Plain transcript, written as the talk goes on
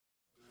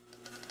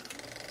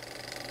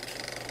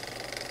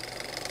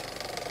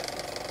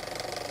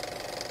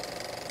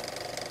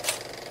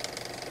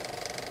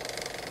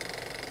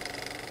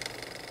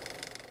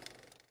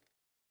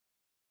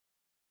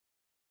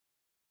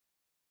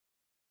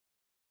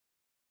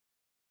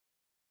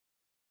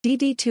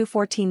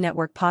DD214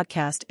 Network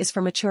podcast is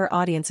for mature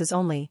audiences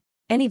only.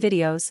 Any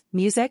videos,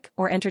 music,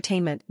 or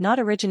entertainment not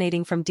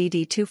originating from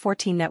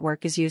DD214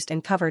 Network is used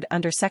and covered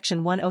under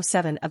Section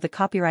 107 of the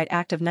Copyright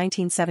Act of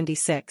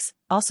 1976,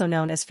 also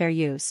known as fair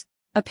use.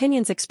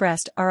 Opinions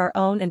expressed are our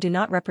own and do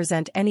not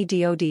represent any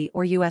DoD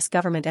or U.S.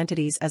 government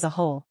entities as a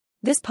whole.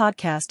 This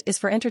podcast is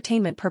for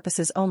entertainment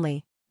purposes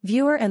only.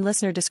 Viewer and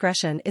listener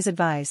discretion is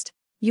advised.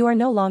 You are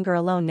no longer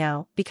alone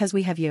now, because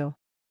we have you.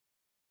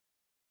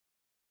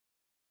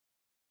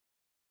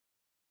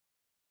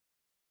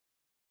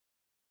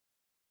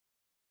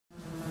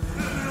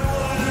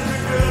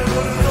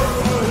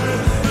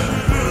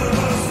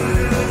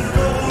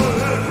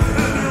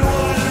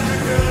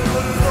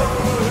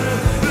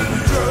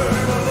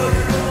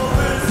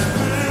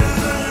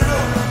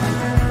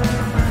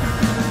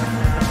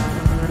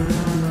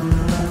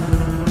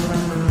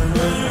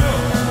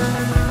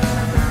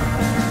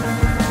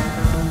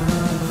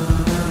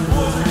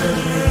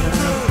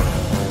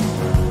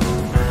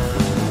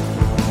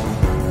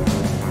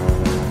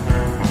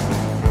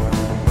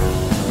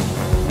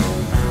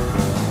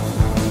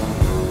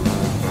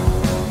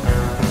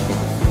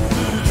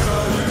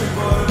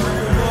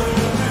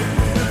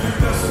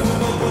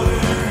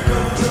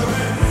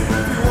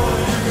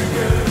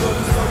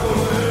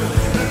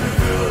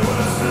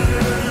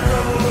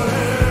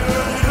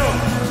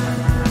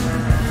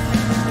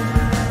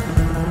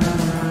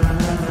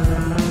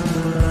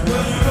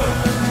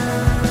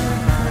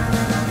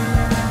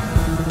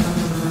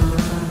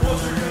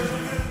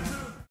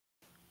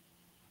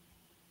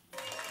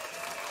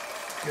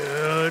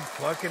 Good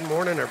fucking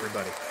morning,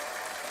 everybody.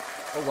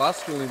 Oh,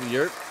 was jullie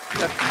weer?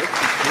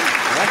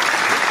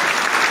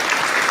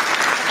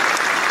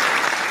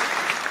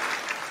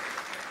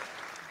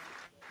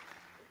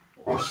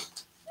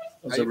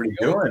 What's everybody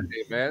doing?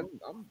 Hey,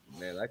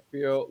 man, I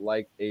feel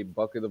like a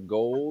bucket of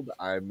gold.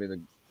 I'm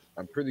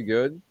pretty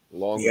good.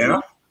 Long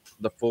week.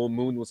 The full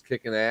moon was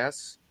kicking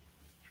ass.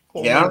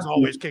 Full moon's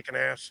always kicking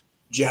ass.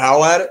 Did you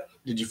howl at it?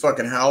 Did you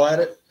fucking howl at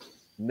it?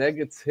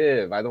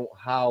 Negative. I don't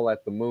howl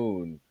at the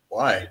moon.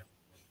 Why?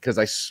 Because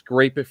I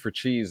scrape it for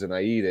cheese and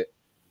I eat it.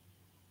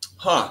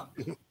 Huh.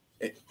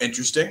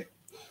 Interesting.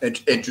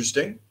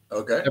 Interesting.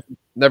 Okay.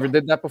 Never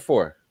did that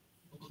before.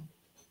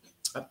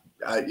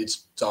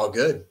 It's all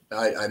good.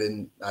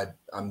 I'm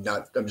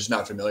just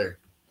not familiar.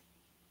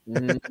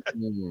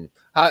 Mm-hmm.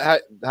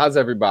 How's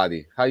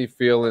everybody? How you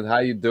feeling? How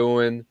you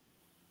doing?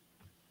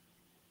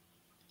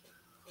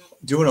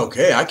 Doing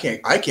okay. I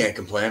can't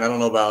complain. I don't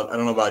know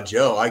about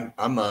Joe.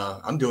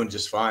 I'm doing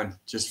just fine.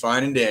 Just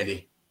fine and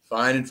dandy.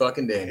 Fine and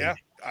fucking dandy. Yeah,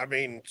 I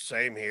mean,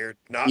 same here.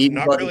 Not fucking,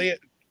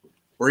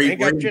 really. Ain't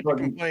got shit to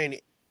complain.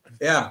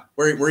 Yeah,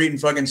 we're eating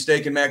fucking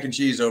steak and mac and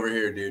cheese over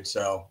here, dude.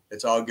 So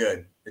it's all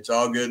good. It's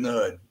all good in the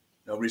hood.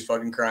 Nobody's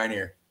fucking crying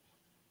here.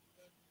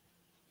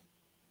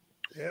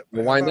 Yep.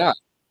 Well, why not?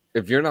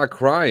 If you're not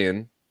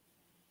crying,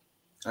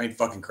 I ain't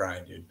fucking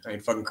crying, dude. I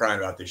ain't fucking crying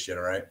about this shit.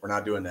 All right, we're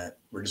not doing that.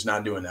 We're just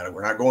not doing that.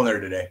 We're not going there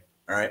today.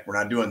 All right, we're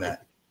not doing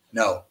that.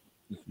 No.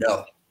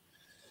 All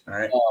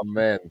right. Oh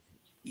man.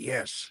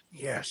 Yes.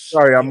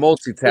 Sorry, I'm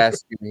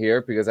multitasking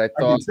here because I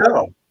thought.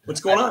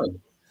 What's going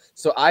on?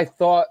 So I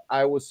thought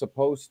I was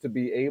supposed to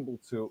be able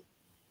to.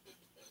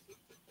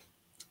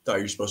 Thought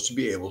you're supposed to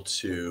be able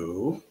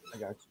to. I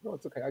got you. No,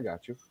 it's okay. I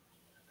got you.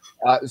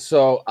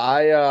 So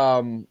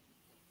I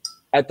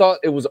thought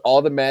it was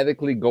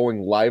automatically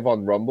going live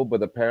on Rumble,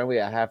 but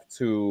apparently I have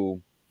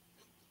to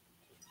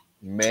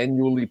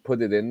manually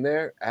put it in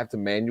there. I have to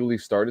manually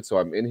start it. So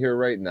I'm in here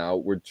right now.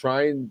 We're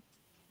trying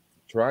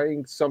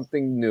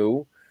something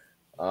new.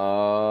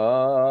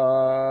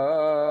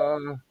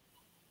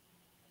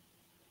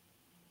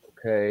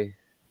 Okay.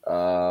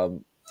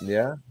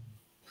 Yeah.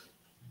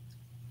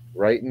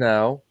 Right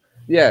now.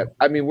 Yeah.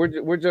 I mean,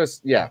 we're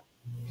just, yeah.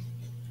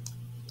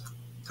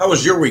 How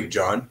was your week,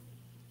 John?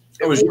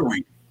 How was your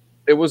week?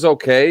 It was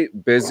okay.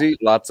 Busy.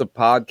 Lots of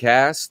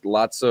podcasts.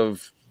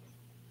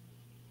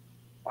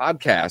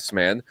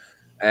 Man.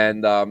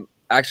 And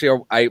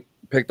actually, I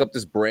picked up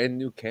this brand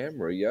new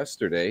camera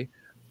yesterday.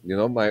 You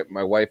know,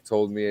 my wife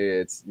told me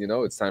it's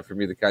time for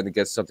me to kind of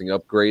get something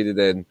upgraded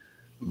and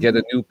get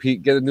a new piece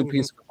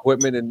of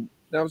equipment. And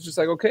I was just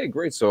like, okay,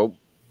 great. So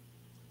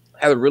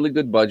I had a really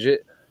good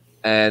budget,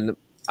 and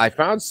I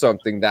found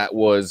something that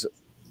was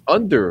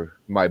under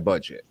my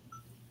budget,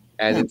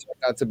 and it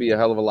turned out to be a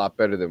hell of a lot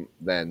better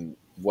than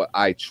what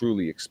I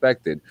truly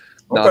expected.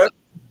 Okay.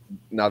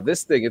 Now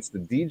this thing, it's the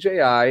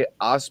DJI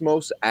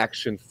Osmos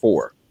Action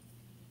 4,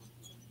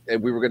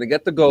 and we were going to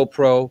get the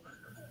GoPro.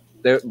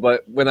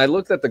 But when I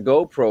looked at the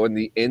GoPro and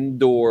the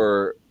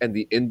indoor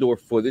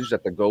footage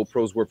that the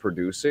GoPros were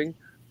producing,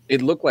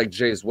 it looked like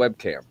Jay's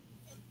webcam.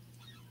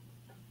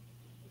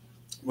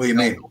 What do you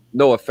mean?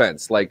 No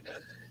offense, like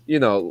it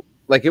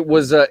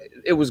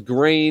was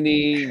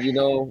grainy.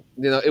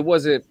 It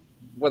wasn't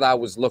what I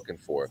was looking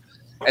for,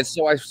 and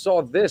so I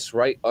saw this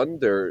right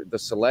under the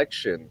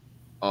selection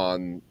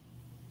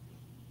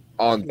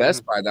on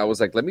Best Buy, and I was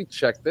like, let me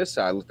check this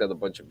out. I looked at a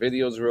bunch of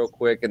videos real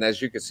quick, and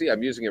as you can see,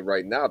 I'm using it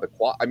right now.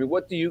 I mean,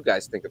 what do you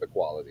guys think of the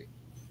quality?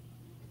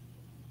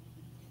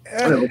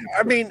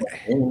 I mean,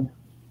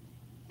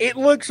 it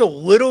looks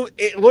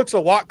a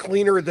lot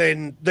cleaner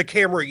than the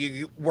camera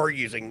you were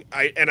using.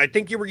 I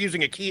think you were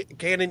using a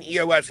Canon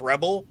EOS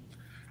Rebel.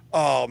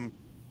 A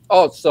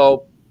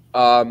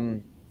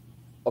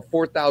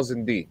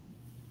 4000D.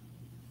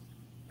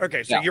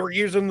 Okay, so you were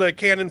using the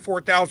Canon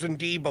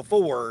 4000D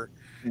before,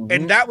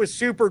 and that was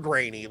super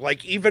grainy,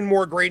 like even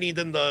more grainy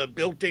than the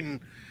built-in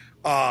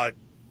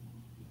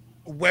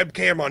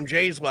webcam on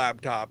Jay's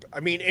laptop. I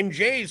mean, in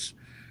Jay's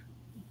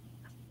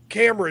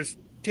cameras,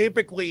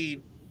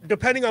 typically,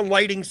 depending on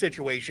lighting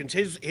situations,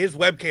 his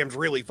webcam's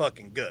really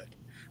fucking good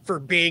for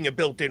being a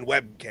built-in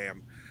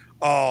webcam.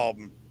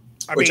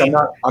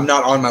 I'm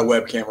not on my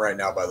webcam right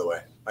now, by the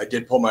way. I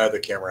did pull my other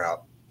camera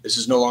out. This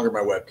is no longer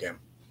my webcam.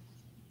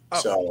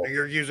 So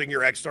you're using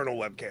your external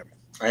webcam.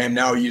 I am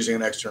now using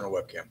an external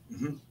webcam.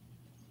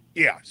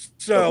 Yeah.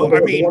 So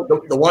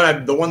the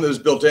one that was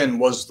built in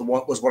was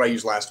what I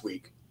used last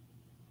week.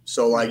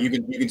 So like you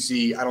can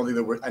see, I don't think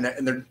there were, I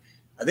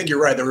think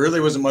you're right. There really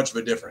wasn't much of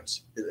a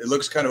difference. It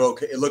looks kind of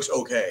okay. It looks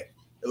okay.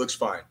 It looks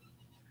fine.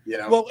 You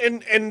know. Well,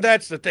 and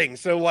that's the thing.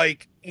 So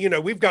like,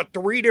 we've got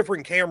 3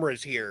 different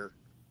cameras here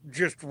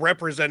just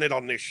represented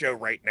on this show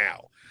right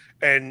now.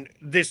 And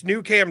this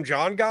new cam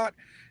John got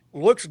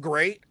looks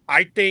great.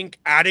 I think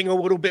adding a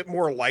little bit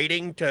more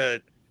lighting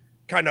to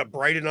kind of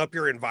brighten up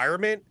your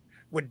environment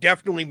would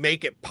definitely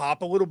make it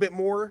pop a little bit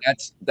more.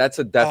 That's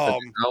a definite.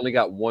 I only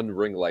got one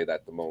ring light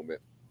at the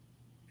moment.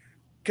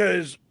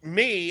 Because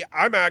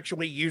I'm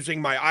actually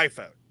using my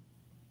iPhone.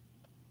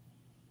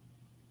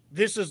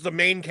 This is the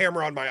main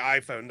camera on my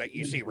iPhone that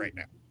you see right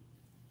now.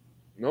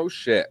 No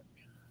shit.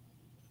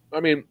 I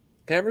mean,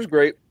 camera's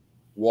great.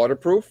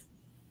 Waterproof.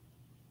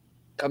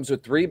 Comes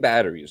with 3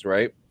 batteries,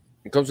 right?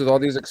 It comes with all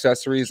these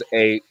accessories.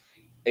 A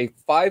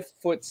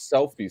 5-foot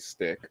selfie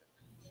stick,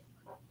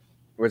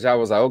 which I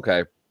was like,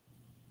 okay.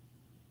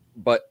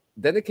 But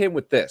then it came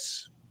with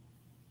this.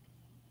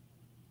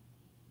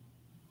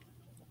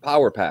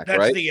 Power pack,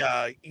 right?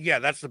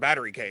 That's the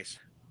battery case.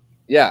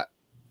 Yeah.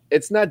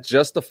 It's not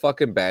just a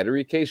fucking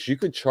battery case. You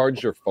could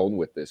charge your phone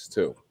with this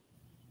too.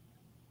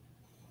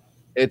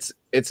 It's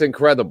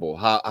incredible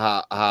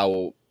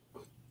how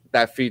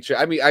that feature.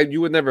 I mean,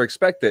 you would never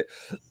expect it.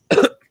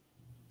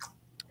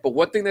 But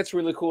one thing that's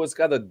really cool, it's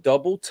got a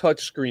double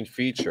touchscreen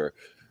feature.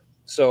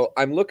 So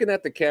I'm looking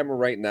at the camera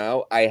right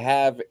now. I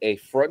have a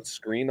front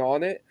screen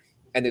on it,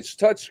 and it's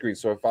touchscreen.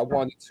 So if I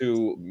wanted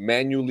to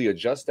manually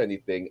adjust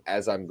anything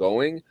as I'm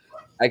going,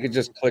 I could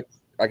just click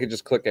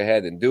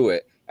ahead and do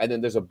it. And then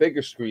there's a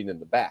bigger screen in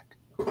the back.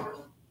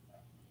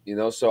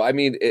 So I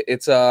mean,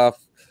 it's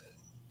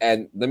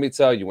and let me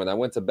tell you, when I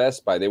went to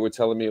Best Buy, they were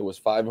telling me it was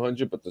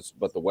 $500, but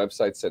the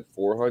website said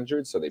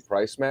 $400, so they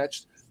price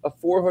matched. A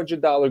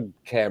 $400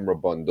 camera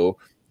bundle.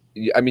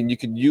 I mean, you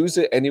can use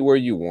it anywhere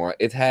you want.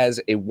 It has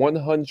a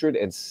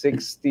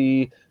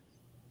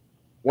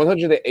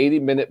 180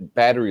 minute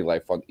battery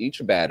life on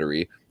each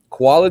battery.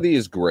 Quality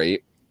is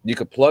great. You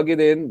could plug it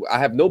in. I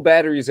have no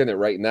batteries in it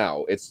right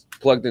now. It's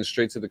plugged in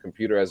straight to the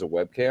computer as a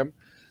webcam.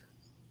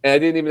 And I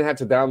didn't even have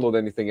to download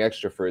anything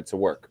extra for it to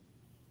work.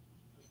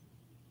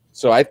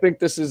 So I think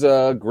this is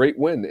a great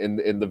win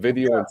in the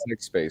video and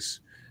tech space.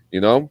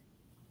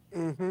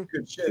 Mm-hmm.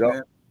 Good shit,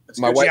 man.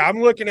 Yeah,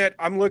 I'm looking at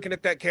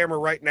that camera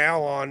right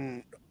now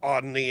on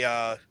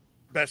the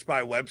Best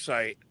Buy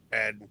website,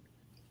 and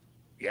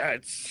yeah,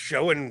 it's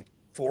showing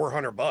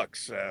 $400.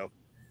 So,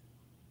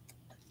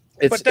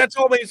 but that's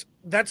always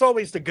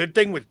the good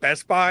thing with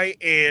Best Buy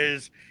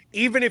is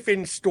even if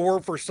in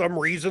store for some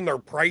reason their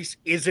price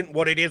isn't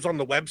what it is on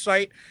the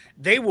website,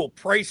 they will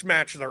price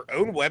match their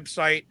own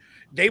website.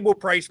 They will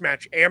price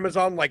match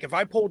Amazon. Like if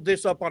I pulled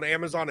this up on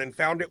Amazon and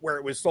found it where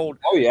it was sold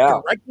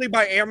directly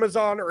by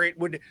Amazon, or it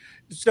would.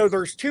 So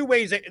there's 2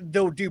 ways that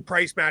they'll do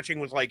price matching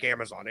with like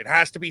Amazon. It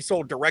has to be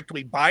sold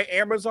directly by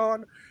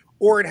Amazon,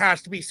 or it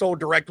has to be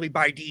sold directly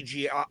by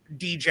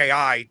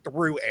DJI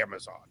through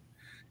Amazon.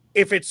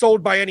 If it's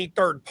sold by any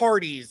third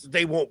parties,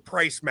 they won't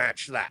price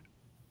match that.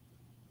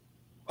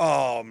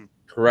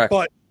 Correct.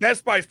 But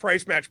Best Buy's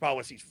price match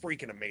policy is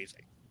freaking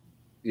amazing.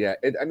 Yeah,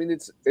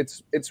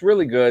 it's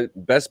really good.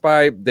 Best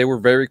Buy, they were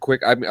very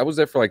quick. I mean, I was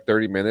there for like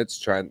 30 minutes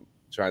trying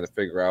to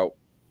figure out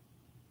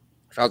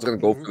if I was going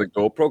to go for the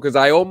GoPro, because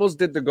I almost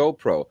did the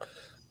GoPro,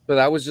 but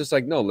I was just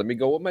like, no, let me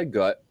go with my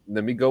gut.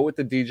 Let me go with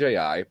the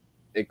DJI.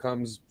 It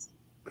comes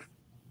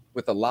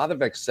with a lot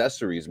of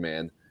accessories,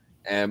 man,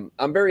 and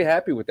I'm very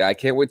happy with that. I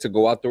can't wait to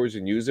go outdoors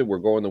and use it. We're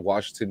going to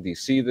Washington,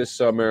 D.C. this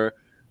summer.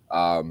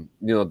 Down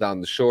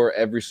the shore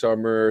every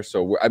summer.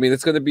 So,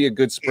 it's going to be a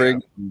good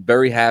spring. Yeah.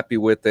 Very happy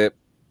with it.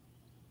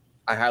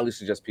 I highly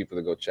suggest people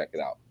to go check it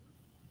out.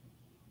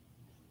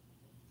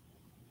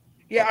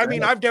 Yeah, I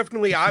mean,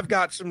 I've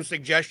got some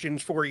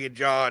suggestions for you,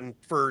 John,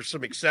 for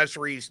some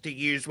accessories to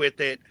use with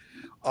it.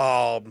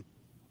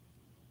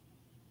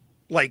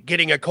 Like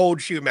getting a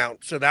cold shoe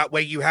mount, so that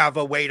way you have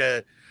a way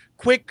to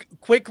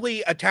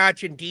quickly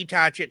attach and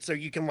detach it, so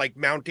you can like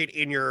mount it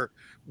in your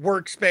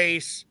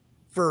workspace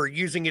for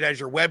using it as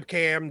your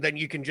webcam. Then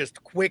you can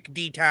just quick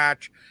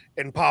detach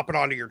and pop it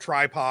onto your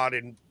tripod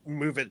and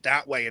move it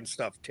that way and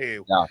stuff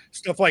too. Yeah.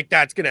 Stuff like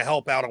that's going to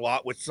help out a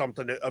lot with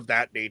something of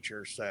that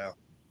nature. So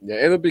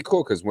yeah, it'll be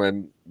cool because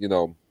when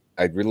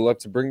I'd really love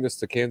to bring this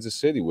to Kansas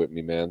City with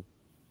me, man.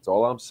 That's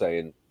all I'm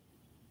saying.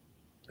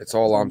 That's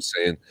all I'm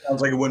saying.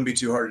 Sounds like it wouldn't be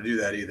too hard to do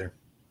that either.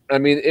 I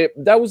mean,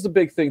 that was the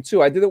big thing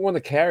too. I don't want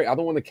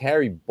to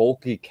carry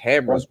bulky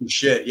cameras. Bunch of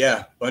shit,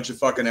 yeah, bunch of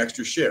fucking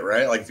extra shit,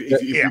 right? Like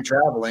if you're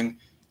traveling,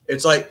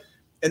 it's like,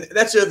 and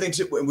that's the other thing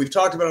too. We've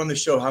talked about it on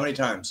this show how many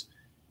times,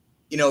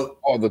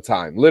 all the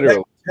time,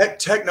 literally.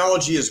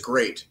 Technology is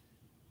great.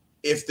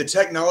 If the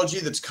technology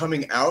that's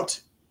coming out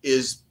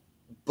is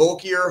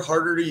bulkier,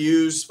 harder to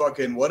use,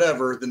 fucking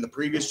whatever than the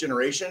previous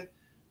generation,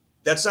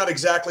 that's not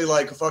exactly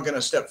like fucking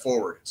a step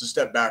forward. It's a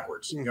step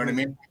backwards. You know what I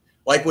mean?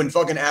 Like when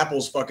fucking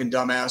Apple's fucking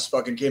dumbass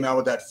fucking came out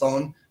with that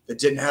phone that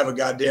didn't have a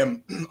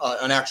goddamn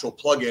an actual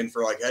plug-in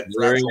for like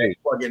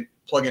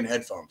plug-in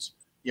headphones.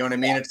 You know what I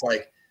mean? It's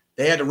like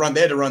they had to run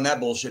that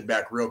bullshit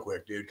back real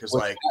quick, dude. Because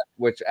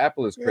which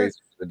Apple is crazy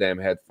for the damn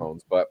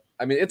headphones. But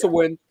I mean, it's a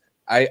win.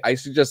 I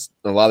suggest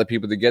a lot of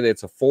people to get it.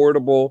 It's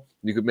affordable.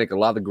 You could make a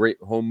lot of great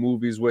home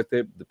movies with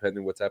it,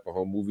 depending what type of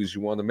home movies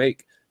you want to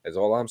make. That's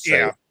all I'm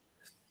saying.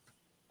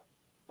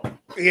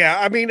 Yeah,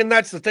 I mean, and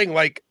that's the thing.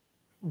 Like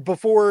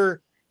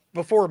before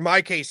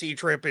my KC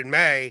trip in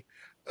May,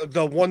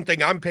 the one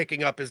thing I'm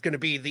picking up is going to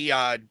be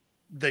the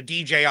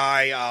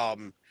DJI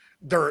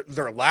their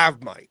lav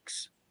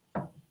mics.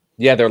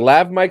 Yeah, their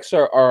lav mics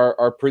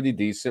are pretty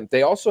decent.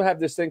 They also have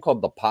this thing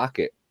called the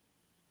Pocket.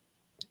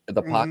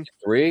 The Pocket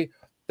 3.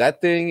 That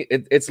thing,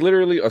 it's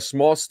literally a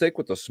small stick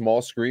with a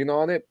small screen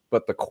on it,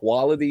 but the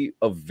quality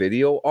of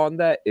video on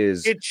that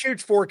it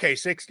shoots 4K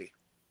 60.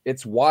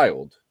 It's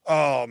wild.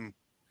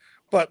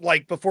 But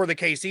like before the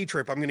KC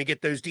trip, I'm going to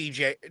get those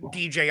DJI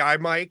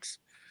mics,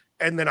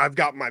 and then I've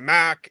got my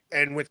Mac,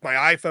 and with my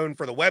iPhone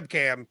for the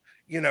webcam.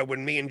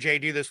 When me and Jay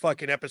do this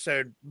fucking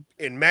episode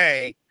in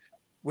May,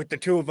 with the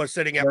two of us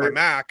sitting at my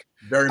Mac,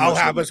 I'll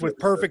have us with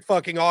perfect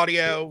fucking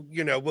audio.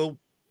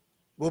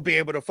 We'll be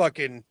able to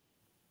fucking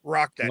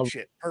rock that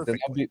shit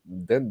perfectly.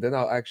 Then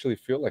I'll actually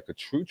feel like a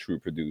true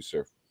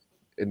producer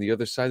in the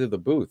other side of the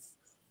booth.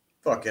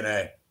 Fucking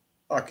A.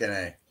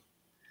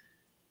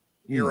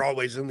 You're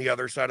always in the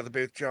other side of the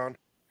booth, John.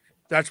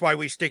 That's why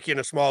we stick you in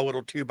a small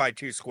little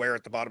 2x2 square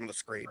at the bottom of the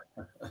screen.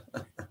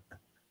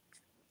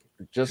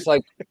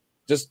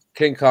 Just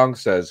King Kong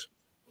says,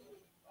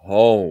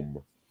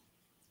 home.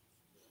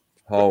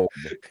 So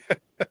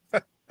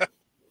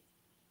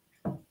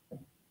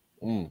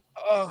anything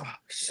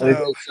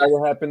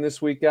exciting happened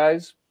this week,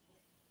 guys?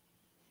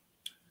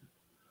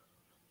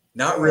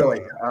 Not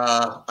really.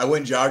 I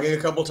went jogging a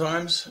couple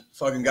times.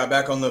 Fucking got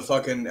back on the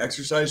fucking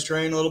exercise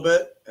train a little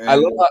bit. And, I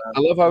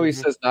love how he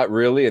says not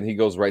really, and he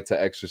goes right to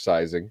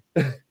exercising.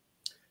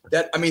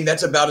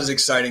 That's about as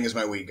exciting as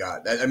my week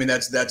got.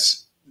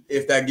 That's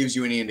if that gives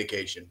you any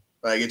indication.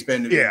 Like it's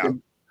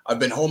been. I've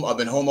been home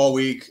all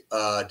week.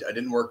 I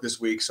didn't work this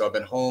week, so I've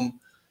been home,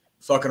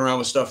 fucking around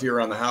with stuff here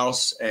around the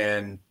house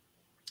and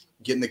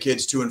getting the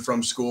kids to and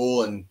from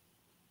school and.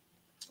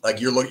 Like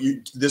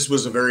this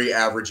was a very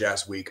average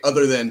ass week.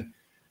 Other than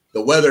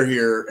the weather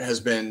here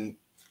has been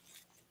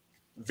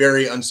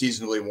very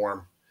unseasonably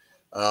warm.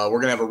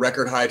 We're gonna have a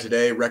record high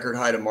today, record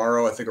high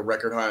tomorrow. I think a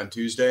record high on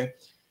Tuesday.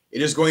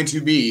 It is going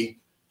to be.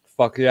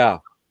 Fuck yeah!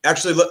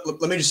 Actually,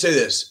 let me just say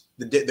this: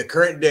 the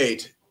current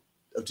date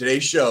of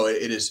today's show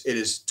it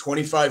is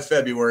 25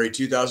 February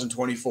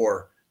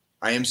 2024.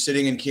 I am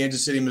sitting in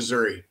Kansas City,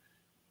 Missouri.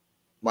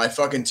 My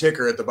fucking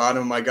ticker at the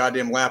bottom of my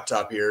goddamn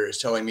laptop here is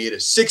telling me it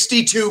is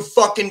 62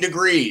 fucking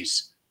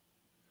degrees.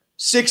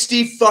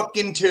 60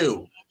 fucking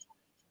 2.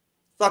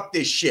 Fuck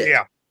this shit.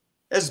 Yeah.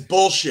 That's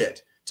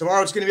bullshit.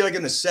 Tomorrow it's going to be like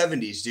in the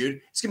 70s, dude.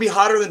 It's going to be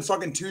hotter than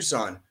fucking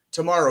Tucson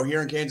tomorrow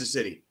here in Kansas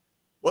City.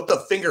 What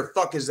the finger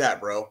fuck is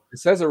that, bro? It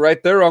says it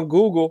right there on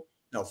Google.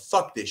 No,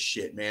 fuck this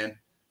shit, man.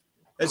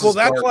 That's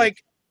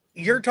like,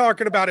 you're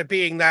talking about it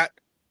being that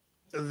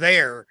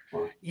there.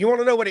 You want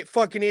to know what it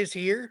fucking is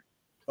here?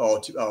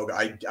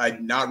 I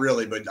not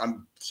really, but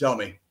tell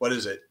me, what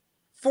is it?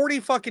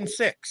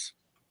 46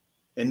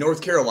 in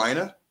North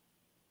Carolina.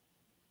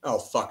 Oh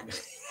fuck!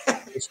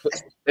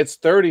 It's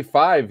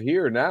 35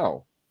 here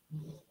now.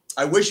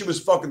 I wish it was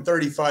fucking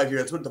 35 here.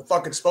 That's what the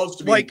fuck it's supposed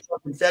to be. Like in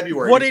fucking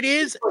February. What it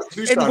is,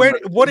 and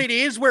what it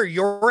is where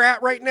you're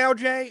at right now,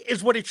 Jay,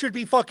 is what it should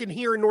be fucking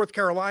here in North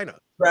Carolina.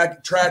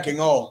 Tracking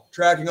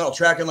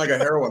like a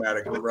heroin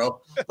addict, bro.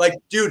 Like,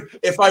 dude,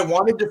 if I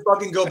wanted to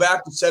fucking go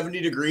back to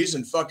 70 degrees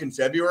in fucking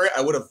February,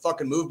 I would have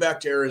fucking moved back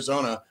to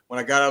Arizona when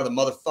I got out of the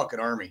motherfucking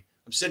army.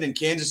 I'm sitting in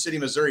Kansas City,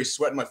 Missouri,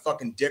 sweating my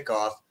fucking dick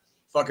off,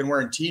 fucking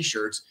wearing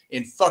t-shirts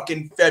in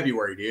fucking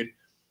February, dude.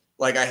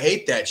 Like, I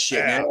hate that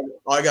shit, man.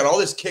 I got all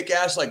this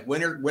kick-ass like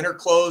winter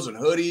clothes and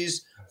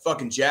hoodies,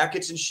 fucking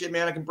jackets and shit,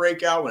 man. I can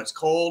break out when it's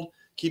cold,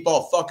 keep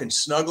all fucking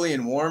snuggly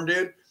and warm,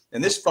 dude.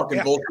 And this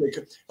fucking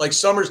bullshit, like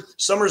summer's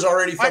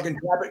already fucking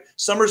tapping.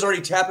 Summer's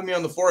already tapping me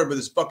on the forehead with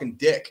his fucking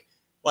dick.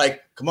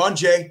 Like, come on,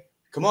 Jay,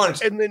 Come on,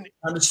 it's And then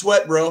time to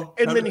sweat, bro.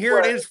 and Time then to here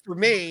it sweat. is for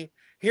me.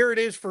 Here it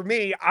is for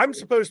me. I'm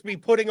supposed to be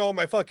putting all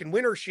my fucking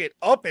winter shit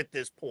up at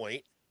this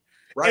point.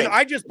 Right. And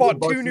I just You're bought 2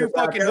 busting new it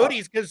back fucking out.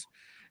 hoodies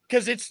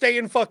because it's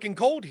staying fucking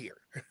cold here.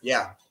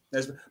 Yeah.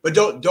 But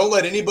don't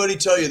let anybody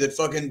tell you that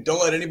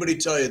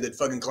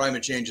fucking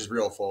climate change is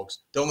real, folks.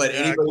 Don't let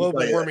anybody tell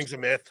Global you that. warming's a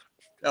myth.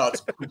 No,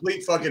 it's a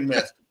complete fucking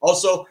myth.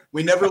 Also,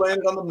 we never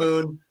landed on the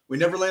moon.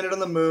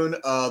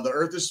 The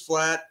Earth is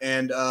flat,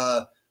 and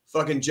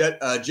fucking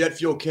jet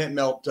fuel can't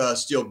melt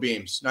steel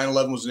beams.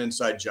 9/11 was an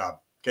inside job.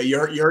 Okay, you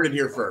heard it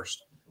here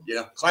first. You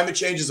know, climate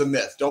change is a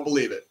myth. Don't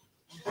believe it.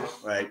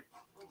 Right.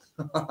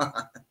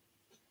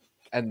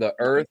 And the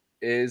Earth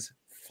is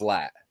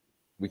flat.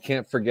 We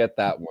can't forget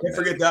that one. Can't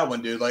forget that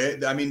one, dude.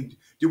 Like, I mean,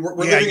 dude, we're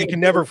Yeah, living. you can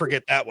never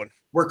forget that one.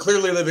 We're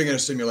clearly living in a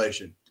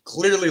simulation.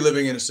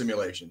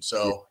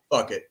 So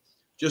fuck it.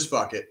 Just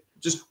fuck it.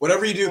 Just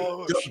whatever you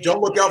do,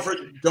 don't look out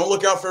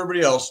for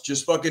everybody else.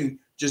 Just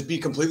be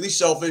completely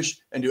selfish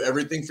and do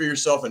everything for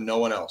yourself and no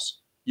one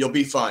else. You'll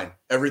be fine.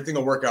 Everything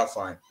will work out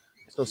fine.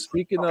 So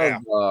speaking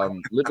of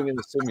living in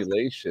the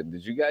simulation,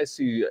 did you guys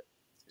see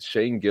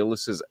Shane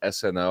Gillis's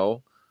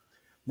SNL?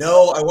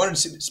 No, I wanted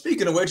to see.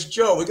 Speaking of which,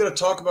 Joe, we got to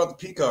talk about the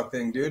Peacock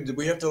thing, dude. Did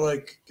we have to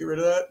like get rid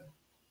of that?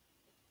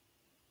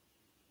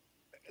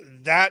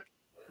 That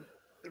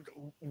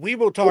we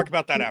will talk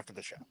about that after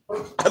the show.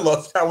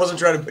 I wasn't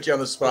trying to put you on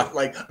the spot.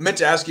 Like, I meant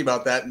to ask you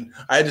about that, and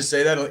I had to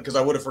say that because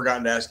I would have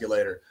forgotten to ask you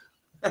later.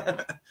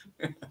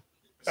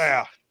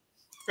 Yeah.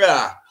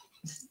 Yeah.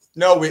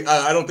 No,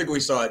 I don't think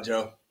we saw it,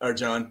 Joe or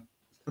John.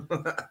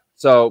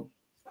 So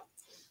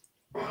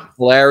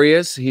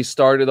hilarious. He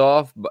started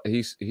off, but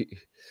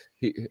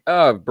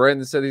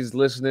Brandon said he's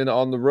listening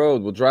on the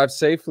road. We'll drive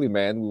safely,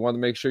 man. We want to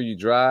make sure you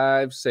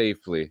drive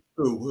safely.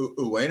 Ooh,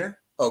 Wayner?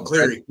 Oh,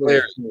 Cleary.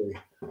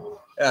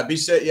 Yeah, be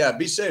safe. Yeah,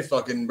 be safe,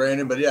 fucking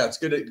Brandon. But yeah, it's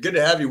good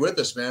to have you with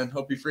us, man.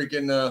 Hope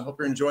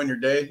you're enjoying your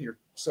day.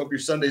 Hope your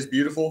Sunday's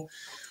beautiful.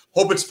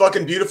 Hope it's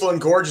fucking beautiful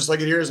and gorgeous like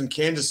it here is in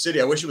Kansas City.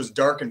 I wish it was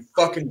dark and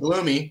fucking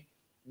gloomy.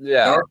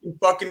 Yeah, dark and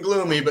fucking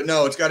gloomy. But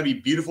no, it's got to be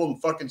beautiful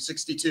and fucking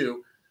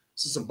 62.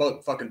 This is some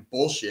fucking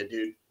bullshit,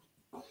 dude.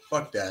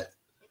 Fuck that.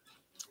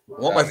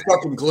 I want my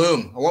fucking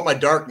gloom. I want my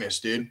darkness,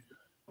 dude.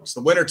 It's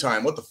the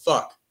wintertime. What the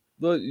fuck?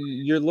 Look,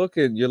 you're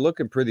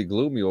looking pretty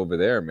gloomy over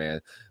there,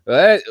 man.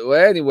 Well,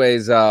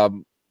 anyways,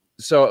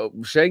 so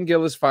Shane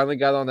Gillis finally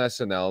got on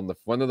SNL, and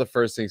one of the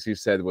first things he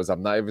said was,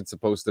 "I'm not even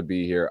supposed to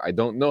be here. I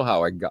don't know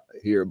how I got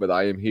here, but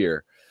I am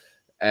here."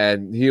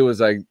 And he was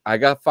like, "I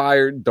got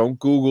fired. Don't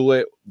Google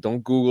it.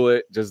 Don't Google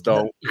it. Just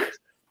don't.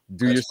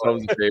 Do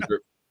yourselves a favor."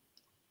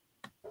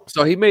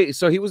 So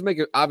he was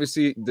making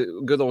obviously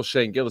the good old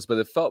Shane Gillis, but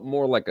it felt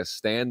more like a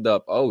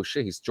stand-up. Oh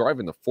shit, he's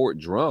driving the Fort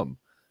Drum.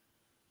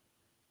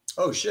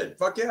 Oh shit!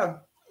 Fuck yeah!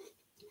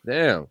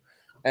 Damn.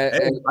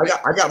 And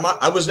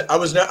I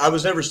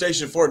was never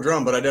stationed at Fort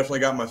Drum, but I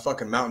definitely got my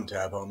fucking mountain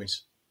tab,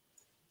 homies.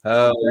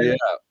 Oh yeah. You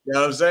know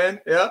what I'm saying?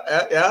 Yeah.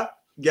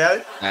 Got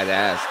it?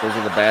 Badass. Those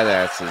are the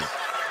badasses.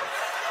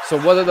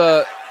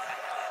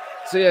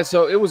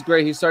 So it was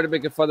great. He started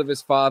making fun of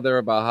his father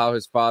about how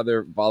his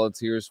father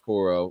volunteers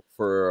for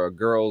a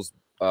girls'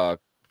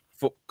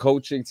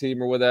 coaching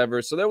team or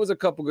whatever. So there was a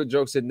couple good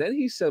jokes, and then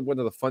he said one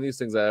of the funniest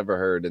things I ever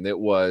heard, and it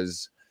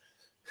was,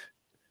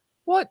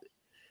 "What?"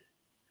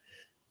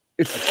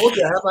 I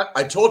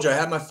told you I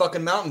had my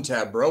fucking mountain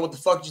tab, bro. What the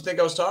fuck did you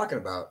think I was talking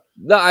about?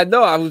 No, I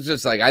know. I was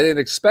just like, I didn't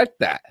expect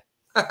that.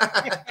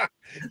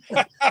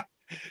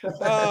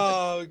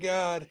 Oh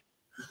God.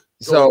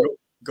 So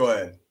go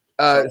ahead.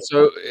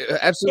 So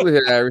absolutely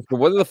hilarious. But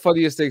one of the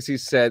funniest things he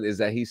said is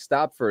that he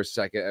stopped for a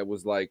second and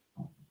was like,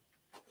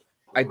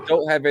 "I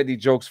don't have any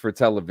jokes for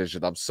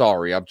television. I'm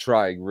sorry. I'm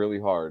trying really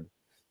hard."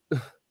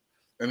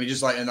 I mean,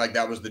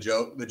 that was the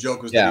joke. The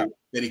joke was that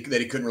he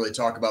couldn't really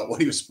talk about what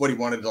he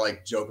wanted to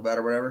like joke about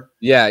or whatever.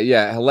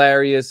 Yeah,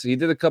 hilarious. He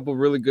did a couple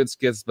really good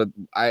skits, but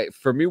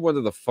for me, one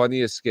of the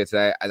funniest skits.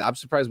 I'm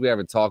surprised we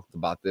haven't talked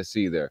about this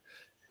either.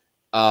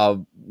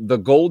 The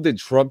golden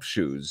Trump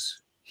shoes.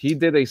 He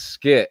did a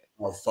skit.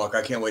 Oh fuck!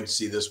 I can't wait to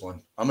see this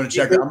one. I'm gonna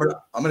check it. I'm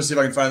gonna see if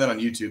I can find that on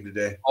YouTube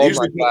today. Oh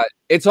my god!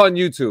 It's on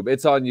YouTube.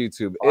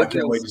 I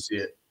can't wait to see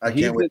it.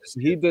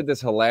 He did this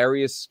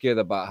hilarious skit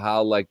about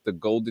how like the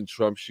golden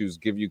Trump shoes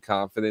give you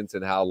confidence,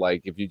 and how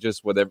like if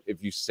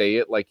you say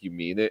it like you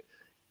mean it,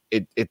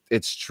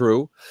 it's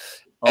true.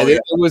 And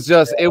it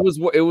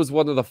was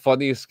one of the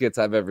funniest skits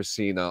I've ever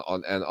seen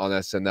on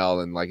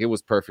SNL, and like it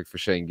was perfect for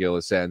Shane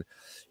Gillis. And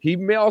he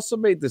also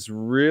made this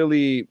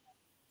really.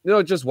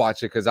 Just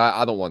watch it because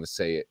I don't want to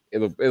say it.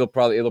 It'll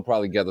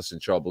probably get us in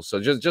trouble. So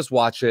just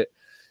watch it.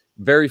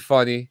 Very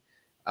funny.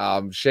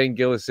 Shane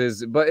Gillis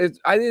is, but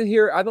I didn't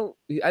hear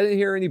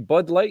any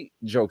Bud Light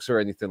jokes or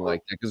anything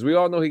like that because we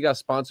all know he got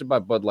sponsored by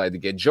Bud Light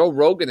again. Joe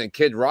Rogan and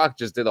Kid Rock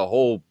just did a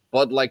whole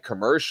Bud Light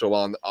commercial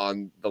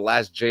on the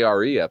last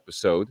JRE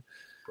episode,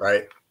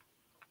 right?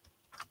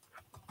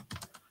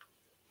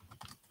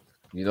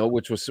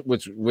 Which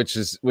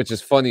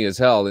is funny as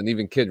hell. And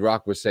even Kid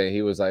Rock was saying,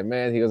 he was like,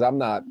 "Man," he goes, "I'm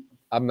not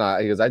I'm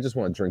not. He goes, I just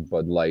want to drink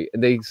Bud Light.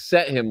 And they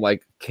set him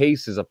like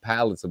cases of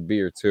pallets of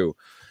beer too.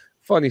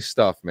 Funny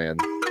stuff, man.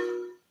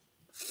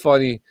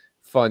 Funny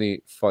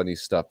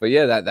stuff. But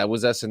yeah, that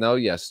was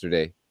SNL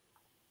yesterday.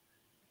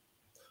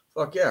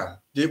 Fuck yeah.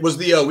 Was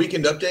the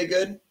weekend update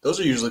good? Those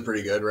are usually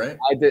pretty good, right?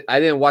 I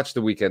didn't watch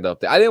the weekend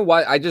update.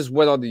 I just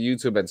went on the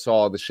YouTube and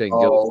saw the Shane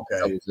Gillis. Okay.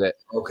 That was it.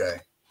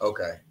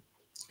 Okay.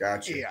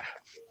 Got you. Yeah.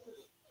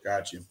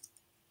 Got you.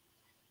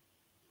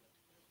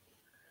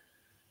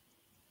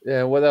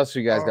 Yeah, what else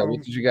you guys got?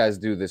 What did you guys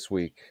do this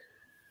week?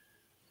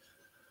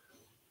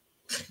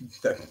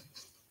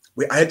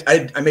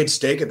 I made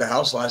steak at the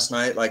house last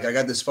night. Like I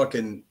got this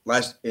fucking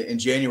in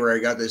January,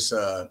 I got this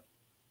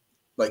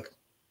like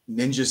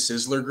Ninja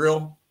Sizzler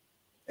grill.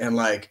 And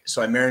like,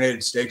 so I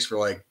marinated steaks for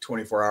like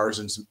 24 hours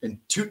in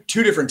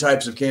two different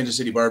types of Kansas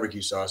City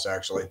barbecue sauce,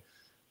 actually.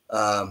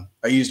 I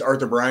used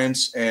Arthur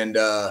Bryant's and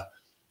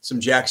some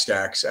Jack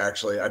Stacks,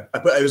 actually.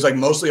 It was like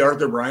mostly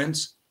Arthur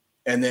Bryant's.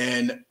 And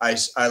then I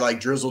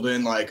like drizzled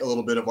in like a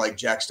little bit of like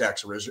Jack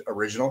Stacks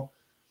original.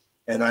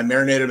 And I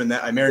marinated them in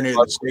that. I marinated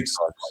the steaks.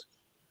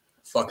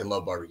 Fucking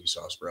love barbecue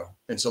sauce, bro.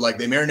 And so like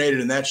they marinated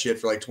in that shit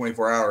for like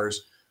 24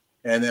 hours.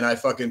 And then I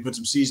fucking put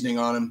some seasoning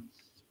on them.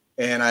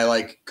 And I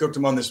like cooked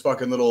them on this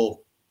fucking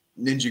little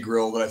Ninja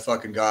grill that I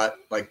fucking got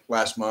like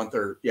last month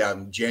or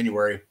in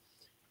January,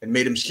 and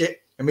made them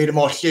shit. I made them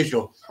all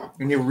sizzle,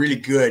 and they were really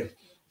good.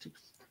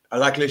 I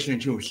like listening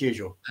to them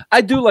sizzle.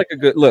 I do like a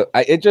good look.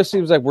 It just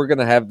seems like we're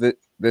gonna have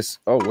this.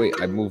 Oh wait,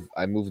 I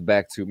moved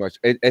back too much.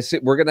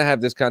 We're gonna have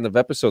this kind of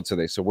episode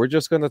today, so we're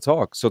just gonna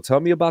talk. So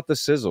tell me about the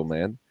sizzle,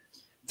 man.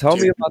 Tell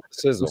me about the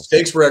sizzle. The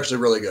steaks were actually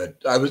really good.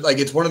 I was like,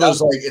 it's one of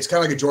those like it's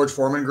kind of like a George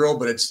Foreman grill,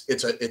 but it's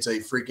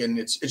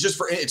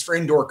for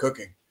indoor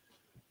cooking.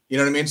 You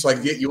know what I mean? So like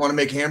if you want to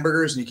make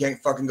hamburgers and you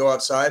can't fucking go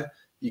outside,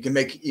 you can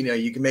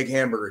make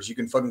hamburgers. You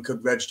can fucking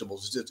cook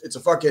vegetables. It's a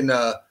fucking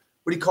what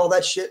do you call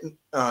that shit,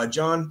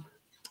 John?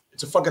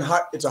 It's a fucking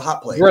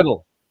hot plate.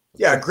 Griddle.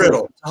 Yeah,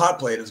 griddle. It's a hot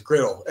plate. It's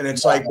griddle, and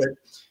it's like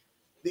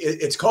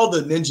it's called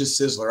the Ninja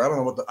Sizzler. I don't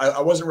know what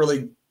I wasn't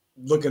really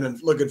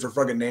looking for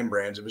fucking name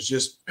brands. It was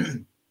just.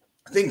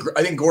 I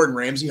think Gordon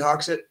Ramsay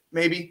hawks it.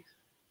 Maybe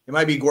it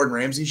might be Gordon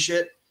Ramsay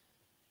shit,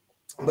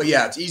 but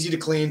yeah, it's easy to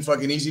clean,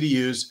 fucking easy to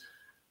use.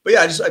 But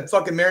yeah, I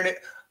fucking marinate.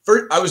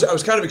 First, I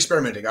was kind of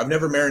experimenting. I've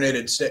never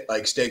marinated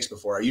steaks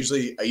before. I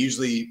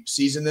usually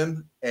season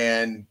them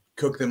and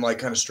cook them like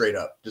kind of straight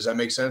up. Does that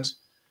make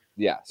sense?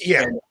 Yes.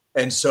 Yeah.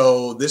 And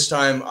so this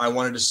time I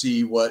wanted to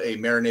see what a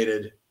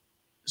marinated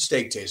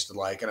steak tasted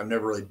like, and I've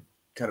never really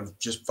kind of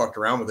just fucked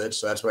around with it.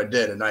 So that's what I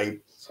did, and I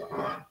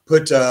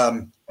put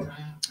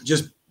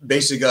just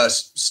basic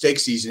steak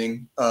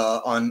seasoning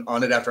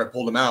on it after I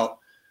pulled them out,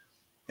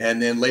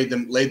 and then laid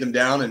them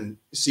down and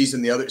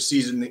seasoned the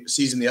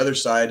other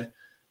side,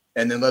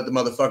 and then let the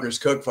motherfuckers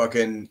cook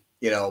fucking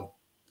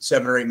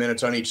 7 or 8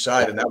 minutes on each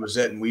side, and that was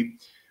it. And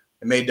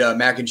I made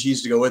mac and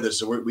cheese to go with it,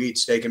 so we ate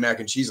steak and mac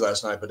and cheese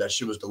last night, but that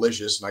shit was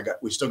delicious. And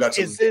we still got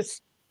some.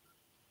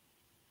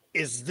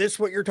 Is this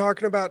what you're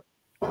talking about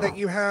that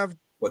you have?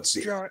 Let's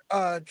see,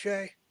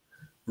 Jay.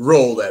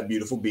 Roll that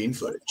beautiful bean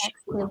footage.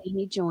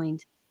 He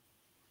joined.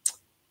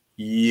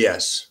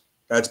 Yes,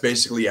 that's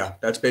basically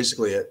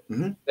it.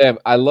 Mm-hmm. Damn,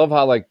 I love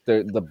how like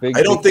the big.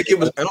 I don't think it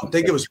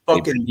was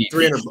fucking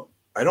 300.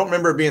 I don't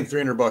remember it being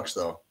 $300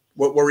 though.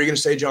 What were you gonna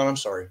say, John? I'm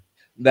sorry.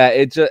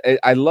 That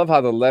I love how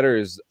the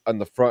letters on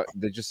the front,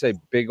 they just say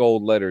big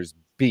old letters,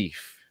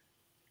 beef.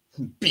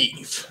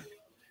 Beef.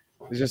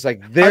 It's just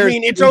like I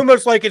mean, it's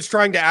almost like it's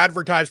trying to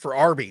advertise for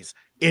Arby's.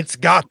 It's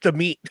got the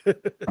meat.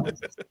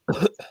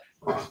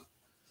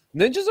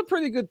 Ninja's a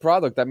pretty good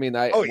product. I mean,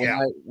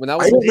 when I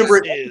was remember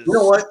it,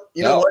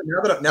 you know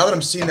what? Now that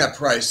I'm seeing that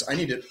price, I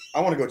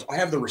want to go. I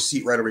have the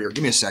receipt right over here.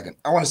 Give me a second.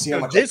 I want to see how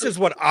much. This is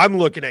what I'm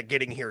looking at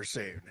getting here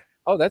soon.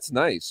 Oh, that's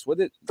nice.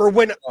 For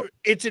when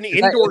it's an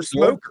indoor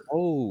smoker.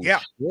 Oh, yeah.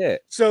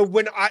 Shit. So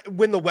when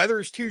the weather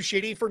is too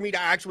shitty for me to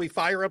actually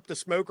fire up the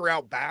smoker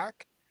out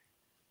back,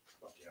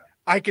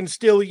 I can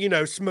still,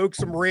 smoke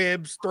some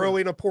ribs, throw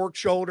in a pork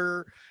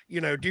shoulder,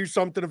 do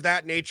something of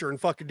that nature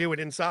and fucking do it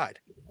inside.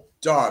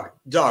 Dog,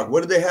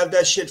 what did they have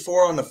that shit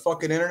for on the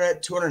fucking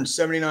internet?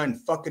 $279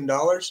 fucking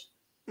dollars.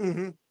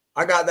 Mm-hmm.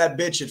 I got that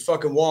bitch at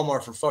fucking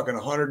Walmart for fucking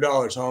 $100,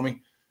 homie.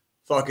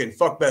 Fucking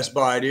fuck Best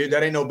Buy, dude.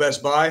 That ain't no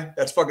Best Buy.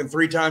 That's fucking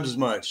 3 times as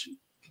much.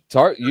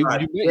 Damn, dude.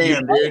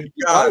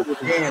 God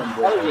damn,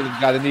 bro. You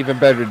got an even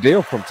better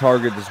deal from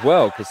Target as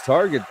well, because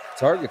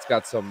Target's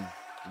got some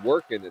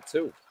work in it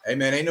too. Hey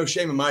man, ain't no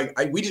shame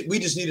in we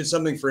just needed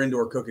something for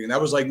indoor cooking. And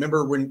that was like,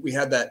 remember when we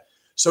had that?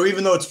 So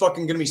even though it's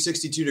fucking gonna be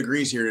 62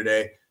 degrees here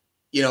today,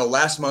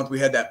 last month we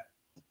had that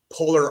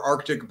polar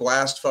Arctic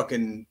blast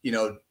fucking,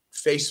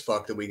 face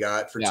fuck that we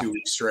got for 2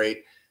 weeks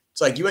straight. It's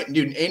like,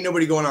 ain't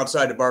nobody going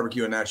outside to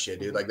barbecue and that shit,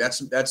 dude. Like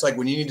that's like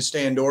when you need to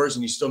stay indoors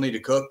and you still need to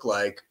cook,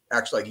 like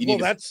actually like you need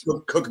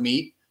to cook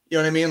meat. You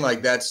know what I mean?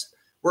 Like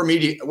we're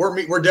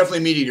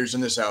definitely meat eaters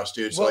in this house,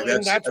 dude. So well,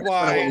 that's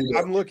why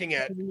I'm looking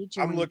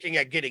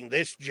at getting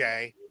this,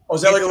 Jay. Oh,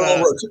 is that like a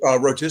little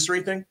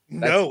rotisserie thing?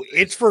 No,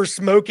 it's for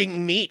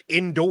smoking meat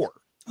indoor.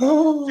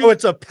 So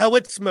it's a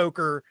pellet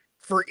smoker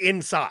for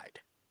inside.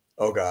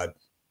 Oh God.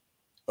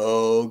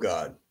 Oh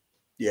God.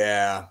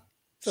 Yeah.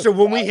 So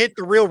when we hit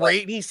the real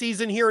rainy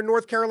season here in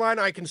North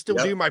Carolina, I can still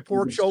Yep. do my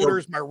pork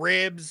shoulders, my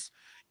ribs,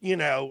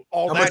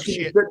 all that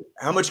shit.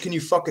 How much can you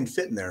fucking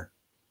fit in there?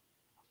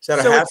 Is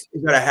that So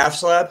is that a half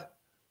slab?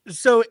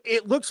 So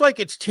it looks like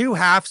it's 2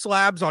 half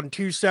slabs on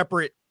 2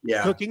 separate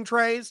cooking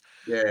trays.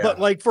 Yeah. But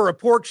like for a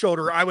pork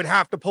shoulder, I would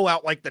have to pull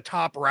out like the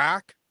top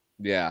rack.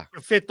 Yeah.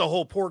 To fit the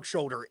whole pork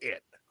shoulder in.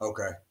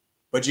 Okay.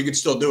 But you could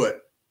still do it.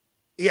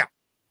 Yeah.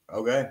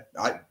 Okay.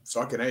 I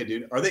fucking A,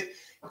 dude. Are they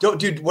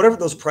dude, whatever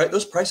those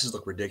prices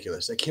look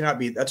ridiculous. They cannot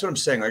be. That's what I'm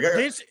saying. Like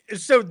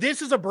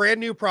this is a brand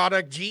new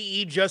product.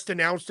 GE just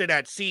announced it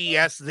at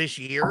CES this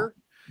year.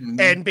 Mm-hmm.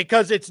 And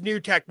because it's new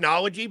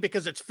technology,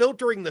 because it's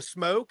filtering the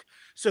smoke,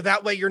 so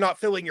that way you're not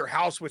filling your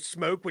house with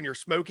smoke when you're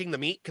smoking the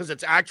meat, because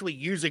it's actually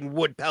using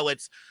wood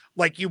pellets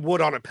like you would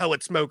on a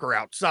pellet smoker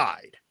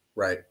outside.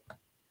 Right.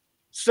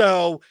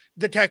 So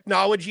the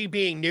technology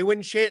being new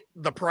and shit,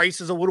 the price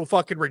is a little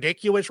fucking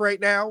ridiculous right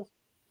now.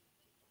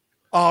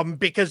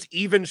 Because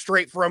even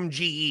straight from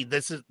GE,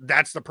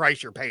 that's the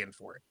price you're paying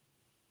for it.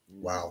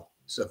 Wow.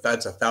 So if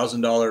that's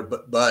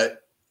 $1,000,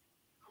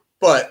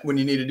 but when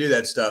you need to do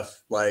that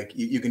stuff, like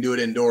you can do it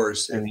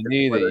indoors. If you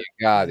need it, you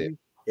got it.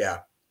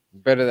 Yeah.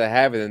 Better to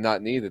have it and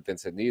not need it than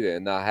to need it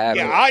and not have it.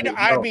 Yeah,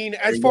 I mean,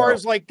 as far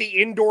as like the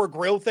indoor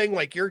grill thing,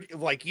 like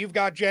you've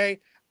got, Jay,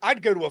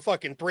 I'd go to a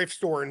fucking thrift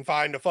store and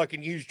find a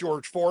fucking used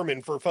George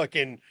Foreman for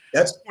fucking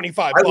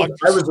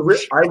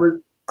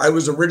 $25. I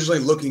was originally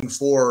looking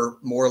for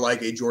more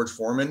like a George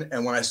Foreman,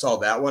 and when I saw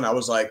that one, I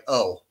was like,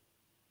 oh,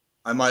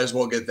 I might as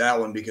well get that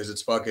one because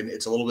it's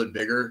a little bit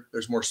bigger.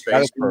 There's more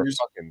space. For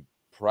fucking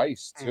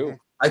price too.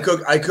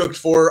 Mm-hmm. I cooked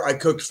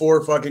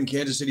four fucking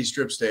Kansas City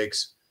strip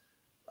steaks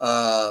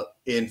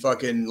in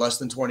fucking less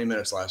than 20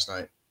 minutes last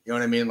night. You know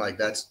what I mean? Like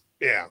that's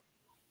and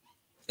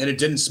it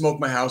didn't smoke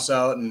my house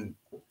out and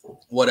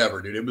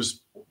whatever, dude. It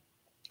was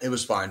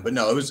fine, but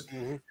no, it was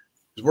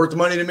worth the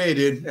money to me,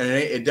 dude. And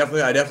I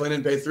definitely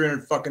didn't pay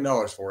 $300 fucking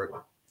for it.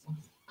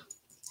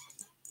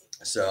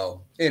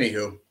 So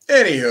anywho,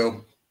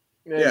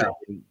 yeah.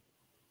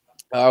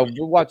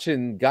 We're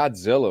watching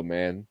Godzilla,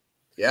 man.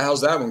 Yeah,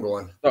 how's that one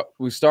going? So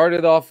we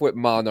started off with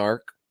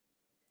Monarch,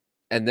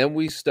 and then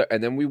we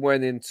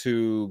went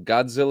into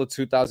Godzilla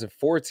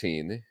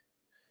 2014.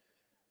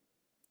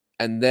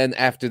 And then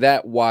after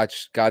that,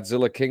 watched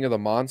Godzilla King of the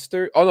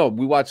Monster. Oh, no,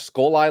 we watched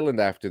Skull Island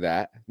after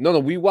that. No,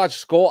 we watched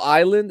Skull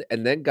Island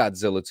and then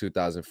Godzilla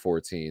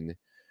 2014.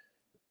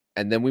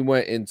 And then we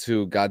went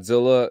into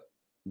Godzilla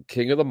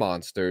King of the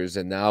Monsters.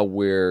 And now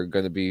we're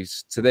going to be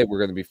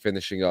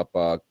finishing up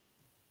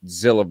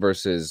Zilla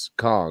versus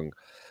Kong.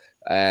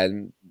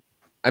 And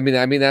I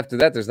mean, after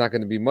that, there's not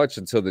going to be much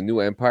until the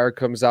new Empire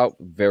comes out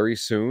very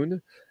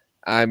soon.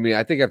 I mean,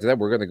 I think after that,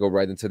 we're going to go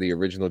right into the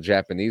original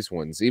Japanese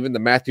ones, even the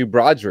Matthew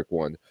Broderick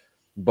one.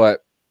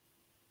 But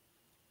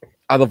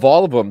out of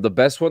all of them, the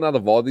best one out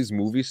of all these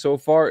movies so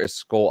far is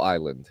Skull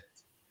Island.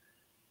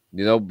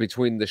 You know,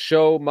 between the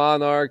show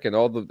Monarch and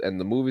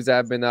the movies that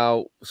have been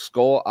out,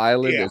 Skull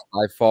Island is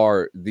by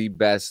far the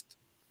best,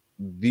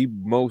 the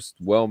most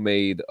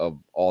well-made of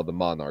all the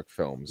Monarch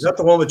films. Is that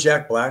the one with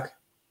Jack Black?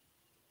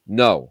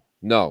 No.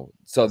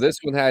 So this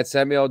one had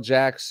Samuel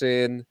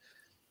Jackson,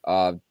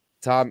 Tom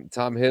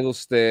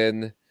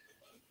Hiddleston.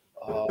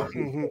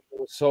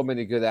 So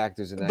many good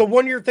actors in that. The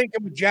one you're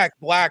thinking with Jack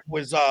Black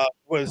was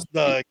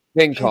the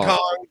King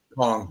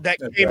Kong that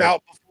came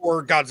out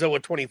before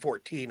Godzilla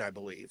 2014, I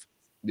believe.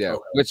 Yeah,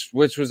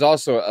 which was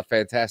also a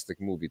fantastic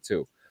movie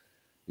too.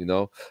 You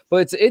know, but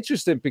it's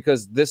interesting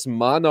because this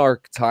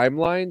Monarch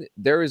timeline,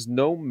 there is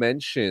no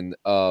mention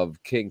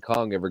of King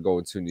Kong ever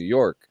going to New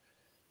York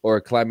or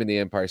climbing the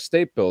Empire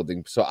State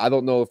Building. So I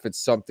don't know if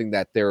it's something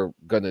that they're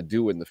gonna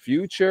do in the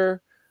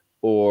future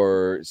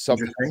or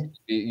something,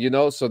 you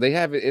know. So they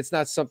have it. It's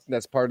not something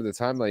that's part of the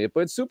timeline yet,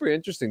 but it's super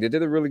interesting. They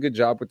did a really good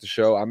job with the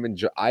show.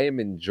 I am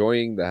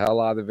enjoying the hell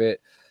out of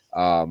it.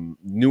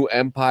 New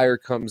Empire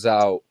comes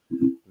out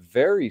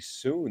very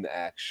soon,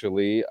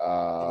 actually.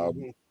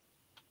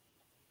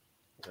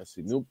 Let's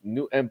see.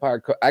 New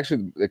Empire.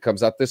 Actually, it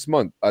comes out this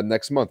month.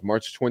 Next month,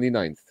 March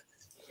 29th.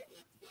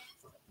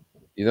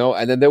 You know,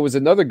 and then there was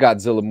another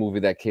Godzilla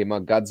movie that came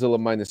out, Godzilla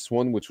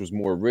 -1, which was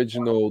more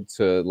original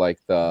to like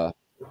the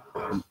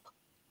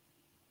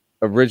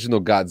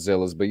original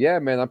Godzillas. But yeah,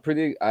 man,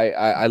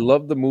 I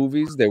love the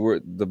movies.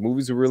 The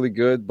movies are really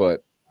good,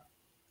 but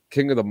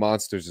King of the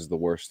Monsters is the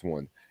worst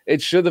one.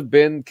 It should have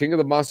been King of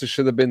the Monsters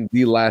should have been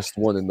the last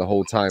one in the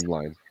whole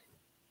timeline.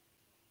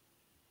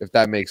 If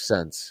that makes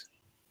sense.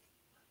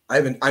 I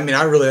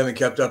really haven't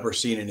kept up or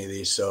seen any of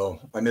these, so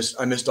I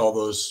missed all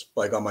those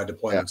like on my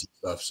deployments and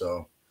stuff.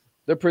 So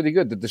they're pretty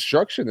good. The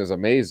destruction is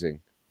amazing.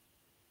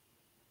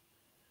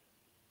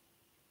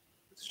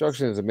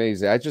 Destruction is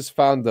amazing. I just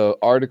found the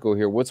article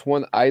here. What's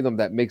one item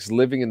that makes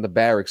living in the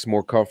barracks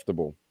more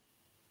comfortable?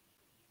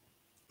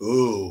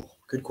 Ooh,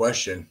 good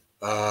question.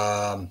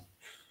 For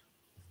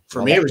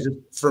me,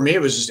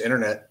 it was just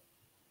internet.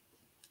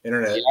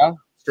 Yeah.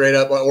 Straight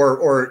up,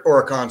 or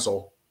a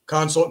console.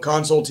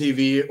 console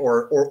TV,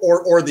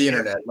 or the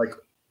internet, like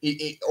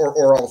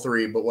or all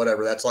three, but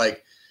whatever. That's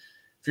like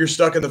if you're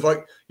stuck in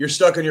you're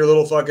stuck in your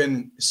little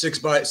fucking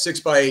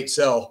 6x8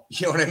 cell.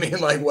 You know what I mean?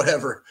 Like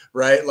whatever,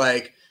 right?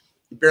 Like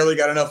you barely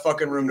got enough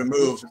fucking room to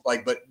move.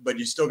 Like, but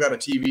you still got a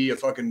TV, a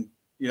fucking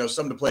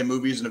something to play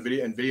movies and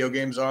video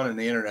games on, and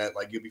the internet.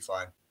 Like you'll be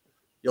fine.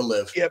 You'll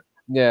live. Yep.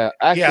 Yeah.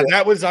 Actually, yeah,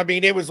 that was. I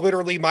mean, it was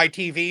literally my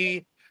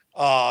TV,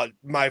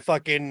 my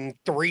fucking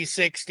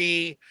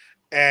 360,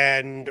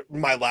 and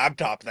my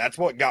laptop. That's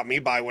what got me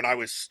by when I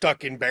was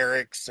stuck in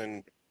barracks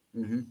and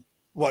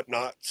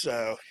whatnot.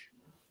 So.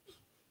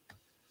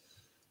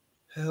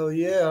 Hell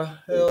yeah.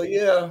 Hell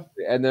yeah.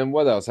 And then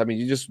what else? I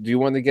mean, do you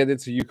want to get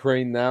into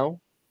Ukraine now?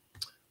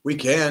 We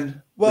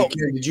can. Well,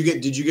 did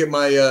you get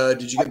my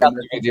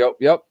the video?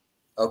 Yep.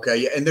 Okay.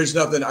 Yeah. And there's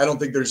nothing, I don't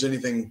think there's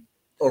anything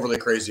overly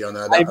crazy on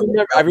that.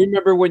 I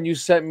remember when you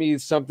sent me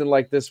something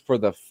like this for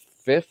the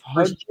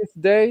 500th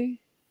day.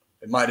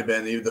 It might have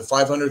been the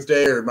 500th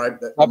day, or it might have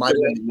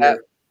been the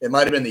year. It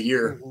might have been the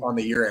year on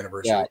the year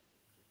anniversary. Yeah.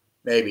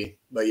 Maybe.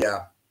 But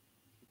yeah.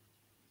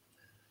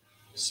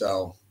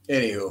 So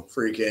anywho,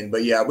 freaking.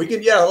 But yeah, we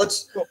can. Yeah,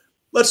 let's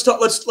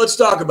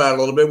talk about it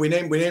a little bit. We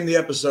named the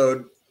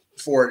episode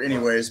for it,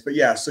 anyways. But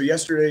yeah, so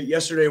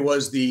yesterday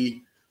was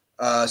the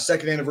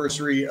second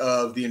anniversary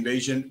of the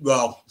invasion.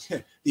 Well,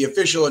 the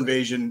official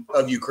invasion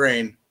of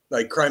Ukraine.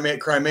 Like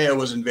Crimea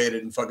was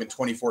invaded in fucking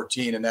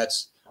 2014, and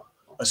that's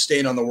a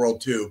stain on the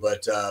world too.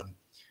 But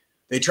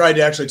they tried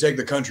to actually take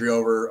the country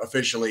over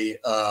officially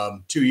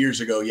 2 years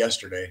ago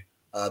yesterday,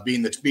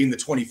 being the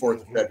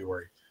 24th of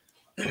February.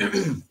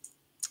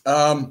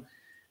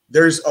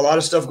 There's a lot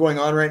of stuff going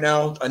on right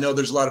now. I know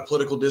there's a lot of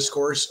political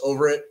discourse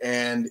over it,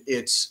 and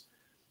it's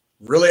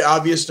really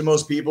obvious to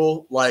most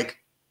people, like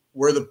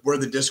where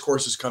the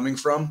discourse is coming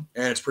from,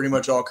 and it's pretty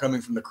much all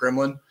coming from the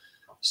Kremlin.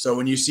 So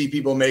when you see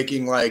people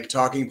making like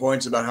talking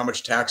points about how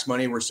much tax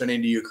money we're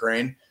sending to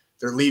Ukraine,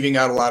 they're leaving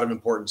out a lot of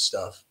important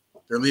stuff.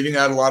 They're leaving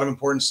out a lot of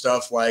important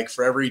stuff, like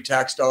for every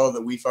tax dollar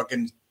that we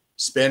fucking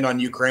spend on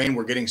Ukraine,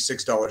 we're getting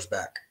 $6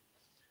 back.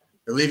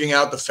 They're leaving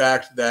out the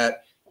fact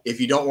that if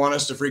you don't want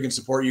us to freaking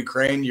support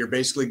Ukraine, you're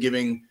basically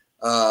giving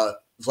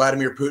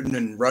Vladimir Putin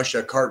and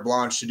Russia carte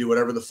blanche to do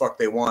whatever the fuck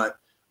they want,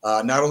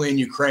 not only in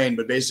Ukraine,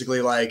 but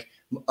basically like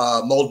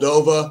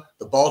Moldova,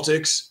 the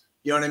Baltics,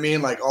 you know what I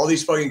mean? Like all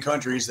these fucking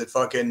countries that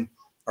fucking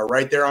are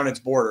right there on its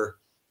border,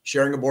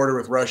 sharing a border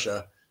with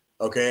Russia.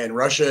 Okay. And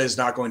Russia is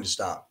not going to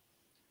stop.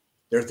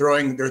 They're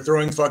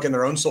throwing fucking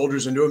their own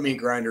soldiers into a meat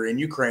grinder in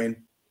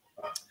Ukraine.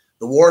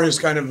 The war has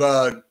kind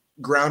of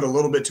ground a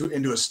little bit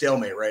into a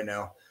stalemate right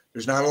now.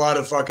 There's not a lot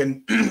of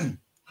fucking,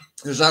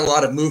 there's not a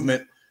lot of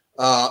movement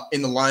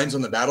in the lines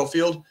on the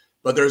battlefield,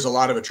 but there's a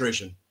lot of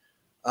attrition.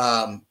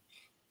 Volodymyr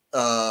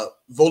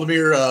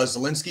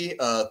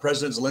Zelensky,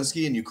 President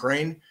Zelensky in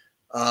Ukraine,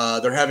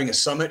 they're having a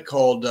summit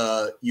called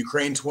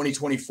Ukraine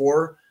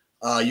 2024.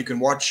 You can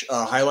watch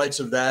highlights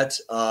of that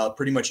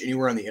pretty much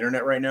anywhere on the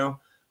internet right now.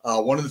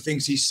 One of the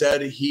things he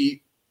said, this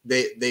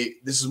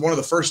is one of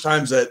the first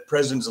times that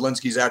President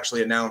Zelensky's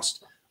actually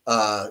announced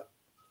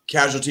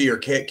casualty or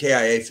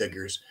KIA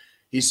figures.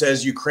 He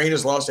says Ukraine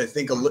has lost, I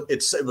think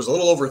it was a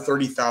little over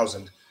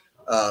 30,000.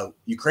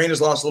 Ukraine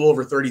has lost a little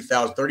over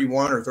 30,000,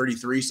 31 or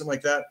 33, something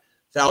like that,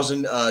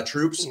 thousand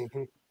troops.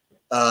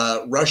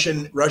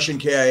 Russian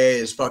KIA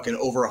is fucking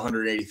over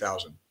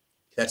 180,000.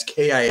 That's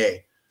KIA.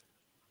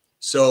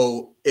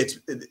 So they're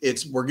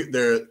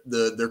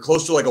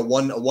close to like a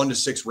 1 to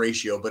 6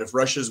 ratio. But if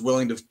Russia is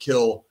willing to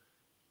kill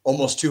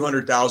almost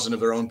 200,000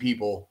 of their own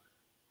people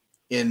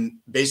in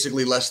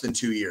basically less than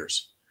 2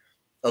 years,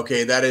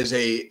 okay, that is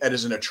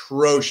an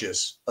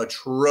atrocious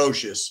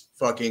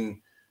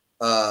fucking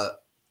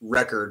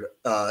record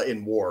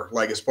in war.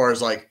 Like as far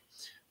as like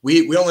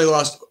we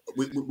lost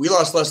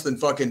less than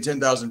fucking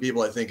 10,000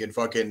 people, I think, in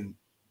fucking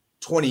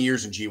 20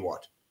 years in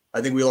GWAT.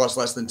 I think we lost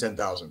less than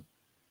 10,000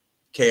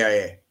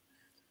 KIA.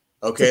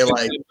 Okay,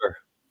 like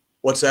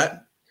what's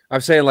that? I'm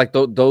saying like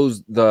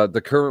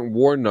the current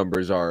war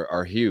numbers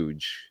are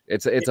huge.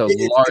 It's a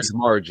large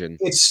margin.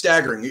 It's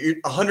staggering.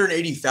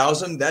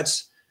 180,000.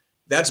 That's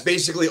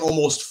basically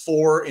almost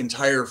 4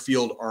 entire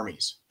field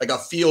armies. Like a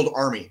field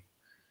army,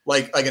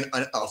 like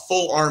a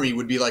full army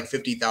would be like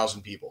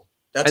 50,000 people.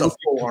 That's a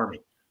full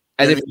army.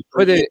 And if you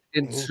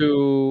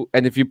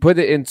put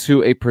it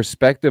into a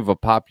perspective of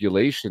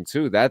population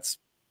too, that's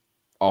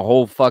a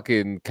whole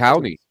fucking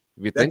county.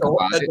 If you think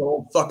about it, that's a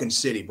whole fucking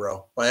city,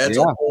 bro. Like that's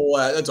a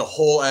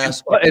whole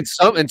ass.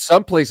 In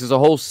some places, a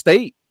whole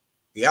state.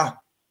 Yeah,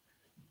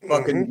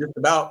 fucking just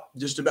about.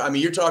 I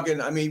mean, you're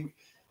talking. I mean,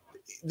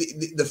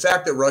 the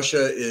fact that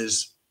Russia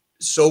is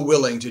so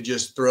willing to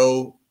just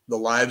throw the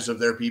lives of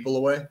their people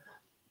away,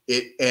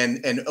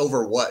 and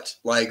over what?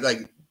 Like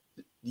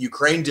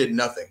Ukraine did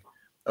nothing.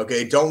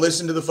 Okay, don't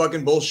listen to the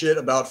fucking bullshit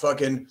about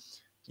fucking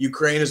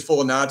Ukraine is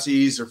full of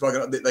Nazis or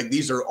fucking like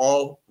these are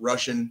all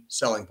Russian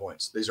selling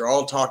points. These are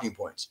all talking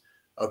points.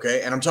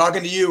 Okay, and I'm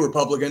talking to you,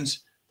 Republicans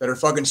that are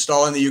fucking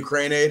stalling the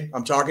Ukraine aid.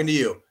 I'm talking to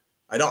you.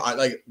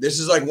 This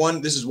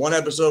is one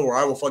episode where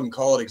I will fucking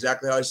call it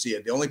exactly how I see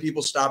it. The only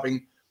people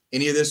stopping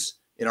any of this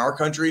in our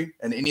country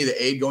and any of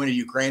the aid going to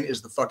Ukraine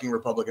is the fucking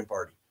Republican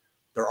Party.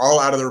 They're all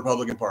out of the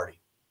Republican Party.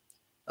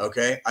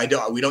 Okay,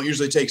 we don't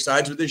usually take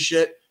sides with this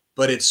shit,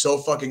 but it's so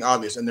fucking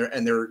obvious, and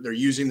they're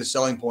using the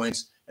selling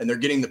points, and they're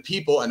getting the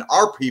people and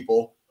our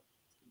people,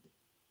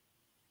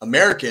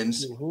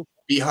 Americans,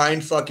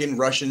 behind fucking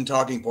Russian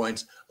talking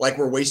points, like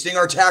we're wasting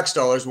our tax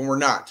dollars when we're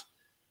not.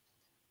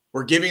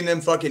 We're giving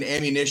them fucking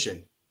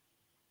ammunition.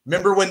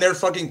 Remember when their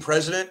fucking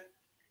president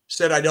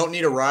said, "I don't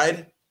need a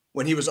ride,"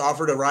 when he was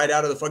offered a ride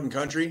out of the fucking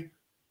country?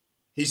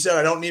 He said,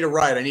 "I don't need a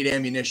ride. I need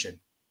ammunition."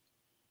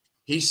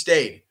 He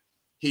stayed.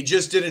 He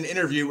just did an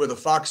interview with a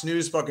Fox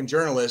News fucking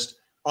journalist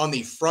on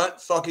the front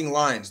fucking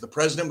lines. The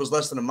president was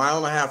less than a mile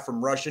and a half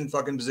from Russian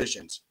fucking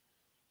positions.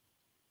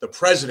 The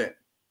president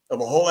of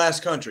a whole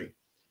ass country.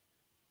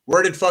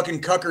 Where did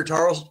fucking Cucker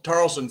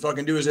Tarleson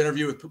fucking do his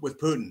interview with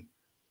Putin?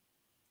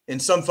 In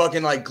some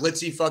fucking like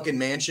glitzy fucking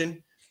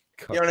mansion.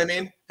 You know what I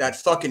mean? That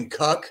fucking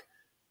cuck.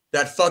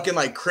 That fucking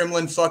like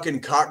Kremlin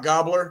fucking cock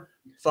gobbler.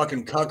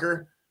 Fucking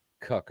Cucker.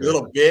 You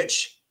little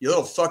bitch. You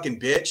little fucking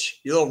bitch.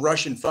 You little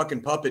Russian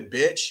fucking puppet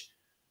bitch.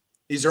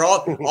 These are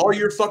all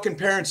your fucking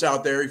parents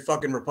out there, you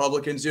fucking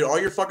Republicans, dude. All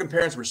your fucking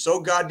parents were so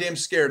goddamn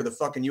scared of the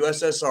fucking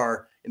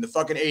USSR in the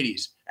fucking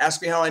 80s.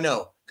 Ask me how I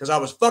know. Because I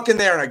was fucking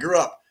there and I grew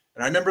up.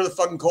 And I remember the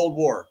fucking Cold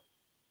War.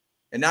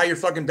 And now you're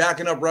fucking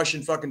backing up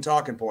Russian fucking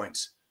talking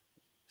points.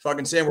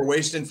 Fucking saying we're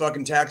wasting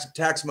fucking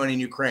tax money in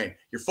Ukraine.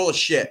 You're full of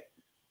shit.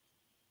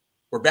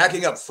 We're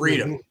backing up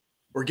freedom.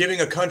 We're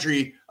giving a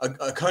country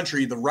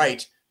the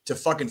right to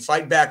fucking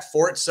fight back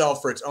for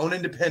itself, for its own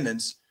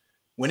independence,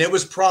 when it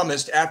was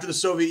promised after the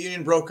Soviet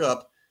Union broke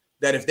up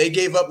that if they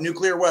gave up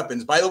nuclear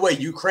weapons, by the way,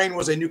 Ukraine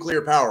was a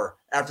nuclear power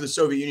after the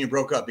Soviet Union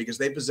broke up because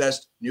they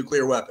possessed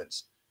nuclear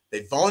weapons.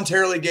 They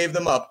voluntarily gave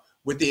them up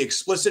with the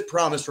explicit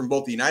promise from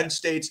both the United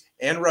States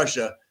and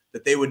Russia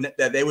that they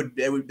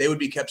would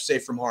be kept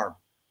safe from harm.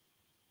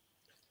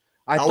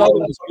 I thought it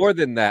was more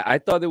than that. I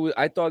thought it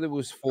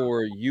was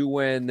for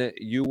UN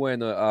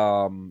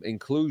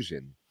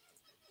inclusion.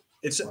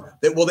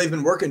 Well, they've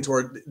been working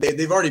toward.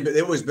 They've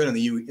always been in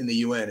the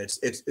UN.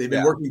 They've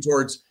been working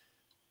towards.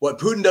 What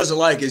Putin doesn't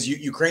like is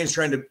Ukraine's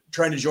trying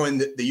to join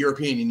the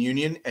European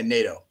Union and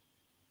NATO,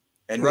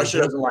 and Russia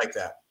doesn't like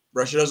that.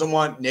 Russia doesn't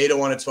want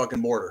NATO on its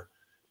fucking border.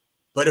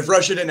 But if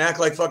Russia didn't act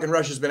like fucking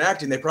Russia's been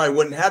acting, they probably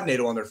wouldn't have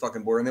NATO on their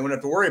fucking border, and they wouldn't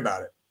have to worry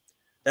about it.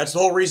 That's the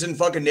whole reason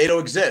fucking NATO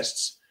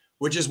exists.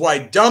 Which is why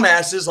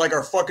dumbasses like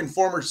our fucking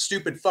former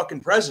stupid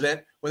fucking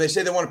president, when they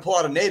say they want to pull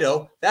out of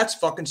NATO, that's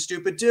fucking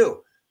stupid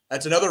too.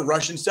 That's another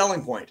Russian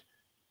selling point.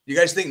 You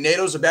guys think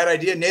NATO's a bad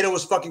idea? NATO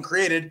was fucking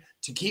created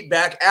to keep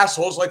back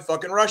assholes like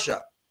fucking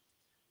Russia.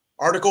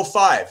 Article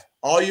 5.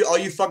 All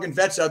you fucking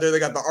vets out there, they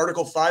got the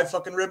Article 5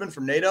 fucking ribbon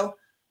from NATO.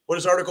 What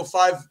does Article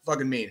 5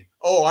 fucking mean?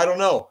 Oh, I don't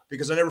know,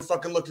 because I never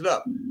fucking looked it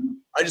up.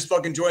 I just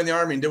fucking joined the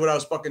army and did what I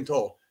was fucking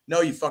told.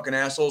 No, you fucking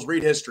assholes,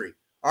 read history.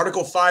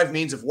 Article 5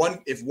 means if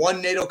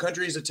one NATO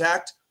country is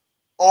attacked,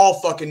 all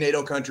fucking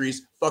NATO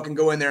countries fucking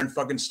go in there and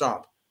fucking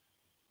stomp.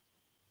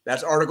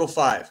 That's Article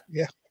 5.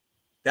 Yeah.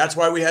 That's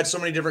why we had so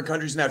many different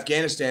countries in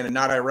Afghanistan and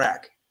not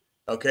Iraq.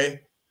 Okay?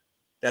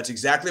 That's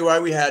exactly why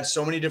we had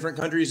so many different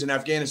countries in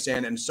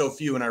Afghanistan and so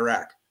few in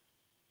Iraq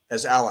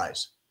as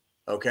allies.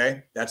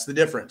 Okay? That's the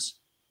difference.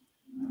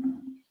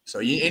 So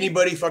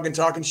anybody fucking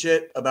talking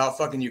shit about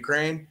fucking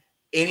Ukraine,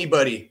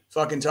 anybody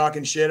fucking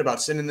talking shit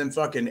about sending them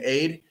fucking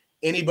aid,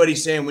 anybody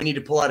saying we need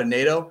to pull out of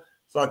NATO,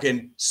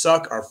 fucking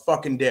suck our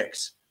fucking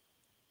dicks.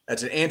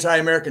 That's an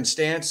anti-American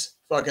stance.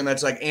 Fucking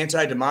that's like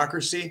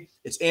anti-democracy.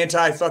 It's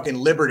anti-fucking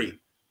liberty.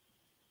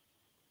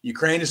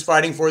 Ukraine is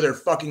fighting for their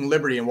fucking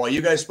liberty. And while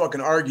you guys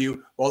fucking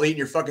argue while eating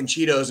your fucking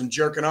Cheetos and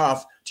jerking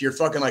off to your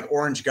fucking like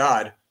orange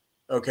god,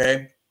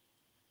 okay?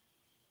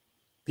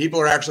 People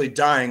are actually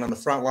dying on the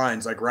front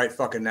lines like right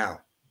fucking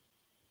now.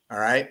 All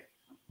right?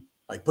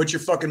 Like put your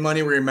fucking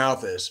money where your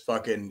mouth is.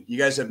 Fucking, you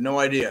guys have no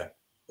idea.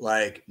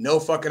 Like, no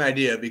fucking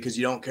idea because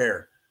you don't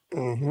care.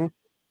 You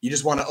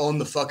just want to own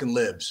the fucking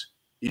libs.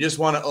 You just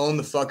want to own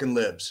the fucking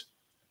libs.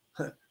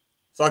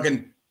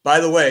 Fucking, by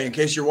the way, in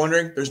case you're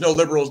wondering, there's no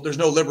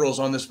liberals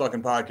on this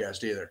fucking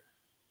podcast either.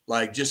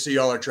 Like, just so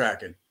y'all are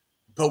tracking.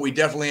 But we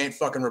definitely ain't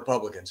fucking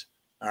Republicans.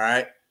 All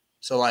right?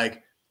 So,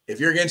 like, if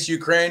you're against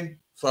Ukraine,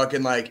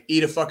 fucking, like,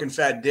 eat a fucking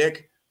fat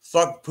dick.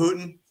 Fuck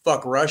Putin.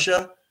 Fuck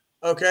Russia.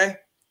 Okay?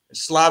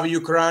 Slava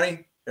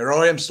Ukraini.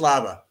 Heroyam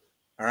Slava.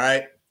 All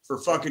right? For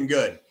fucking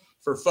good.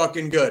 For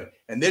fucking good.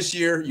 And this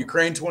year,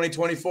 Ukraine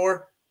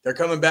 2024, they're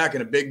coming back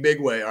in a big, big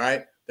way, all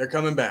right? They're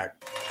coming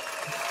back.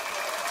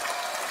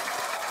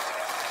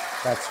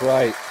 That's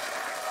right.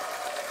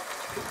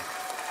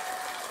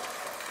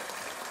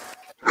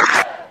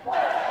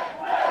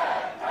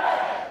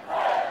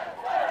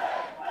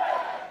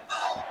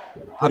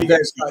 What do you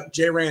guys got?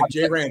 Jay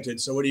ranted,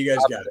 so what do you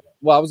guys got?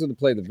 Well, I was going to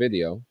play the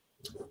video.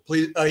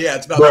 Please, yeah,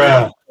 it's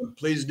about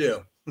please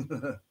do.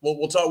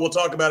 We'll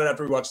talk about it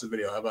after we watch the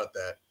video. How about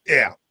that?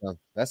 Yeah.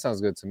 That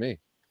sounds good to me.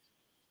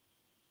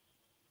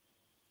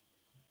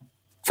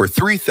 For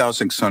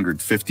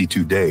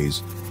 3,652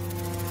 days,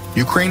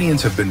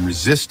 Ukrainians have been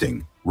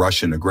resisting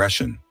Russian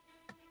aggression.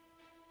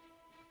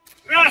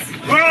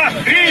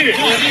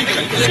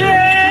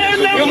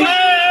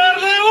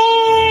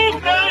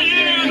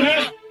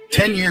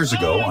 10 years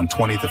ago, on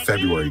 20th of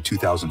February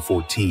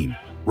 2014,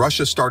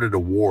 Russia started a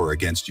war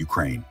against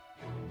Ukraine,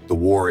 the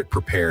war it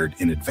prepared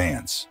in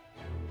advance.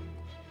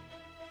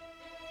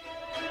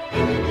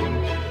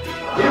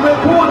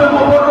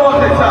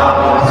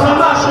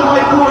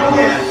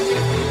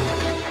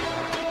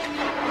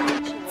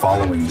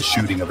 Following the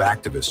shooting of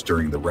activists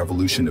during the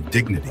Revolution of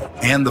Dignity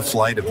and the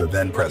flight of the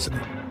then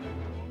president,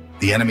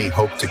 the enemy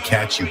hoped to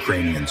catch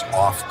Ukrainians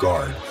off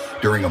guard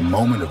during a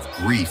moment of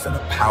grief and a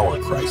power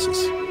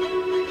crisis.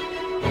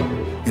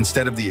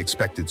 Instead of the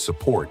expected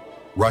support,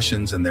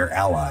 Russians and their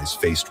allies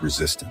faced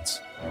resistance.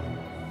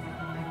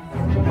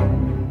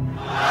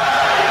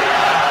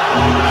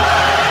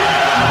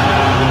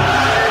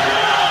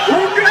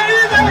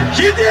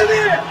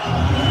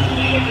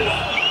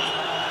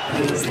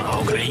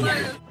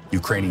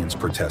 Ukrainians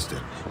protested.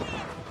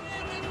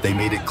 They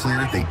made it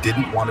clear they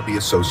didn't want to be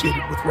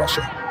associated with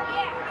Russia.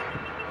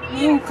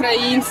 Мы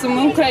украинцы,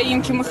 мы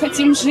украинки, мы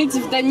хотим жить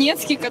в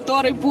Донецке,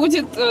 который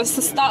будет в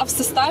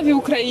составе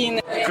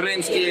Украины.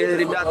 Крымские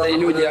ребята и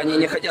люди, они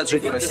не хотят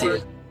жить в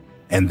России.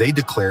 And they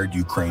declared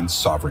Ukraine's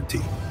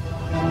sovereignty.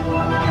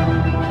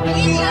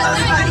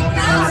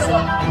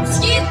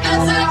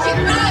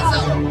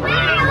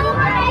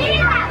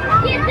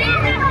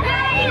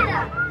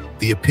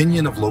 The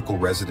opinion of local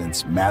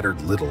residents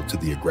mattered little to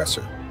the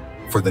aggressor.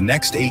 For the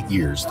next 8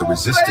 years, the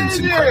resistance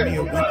in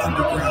Crimea went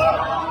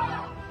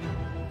underground,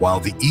 while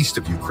the east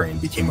of Ukraine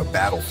became a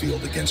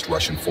battlefield against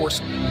Russian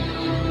forces.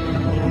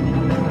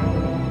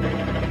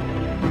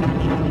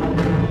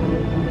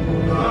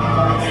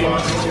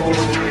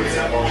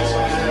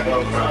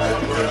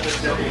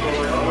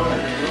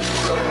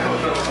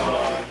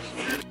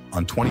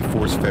 On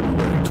 24th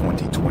February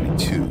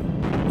 2022,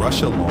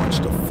 Russia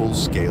launched a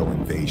full-scale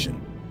invasion.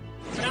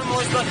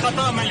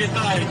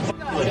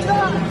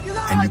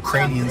 And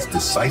Ukrainians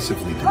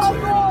decisively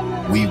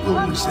declared, "We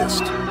will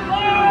resist."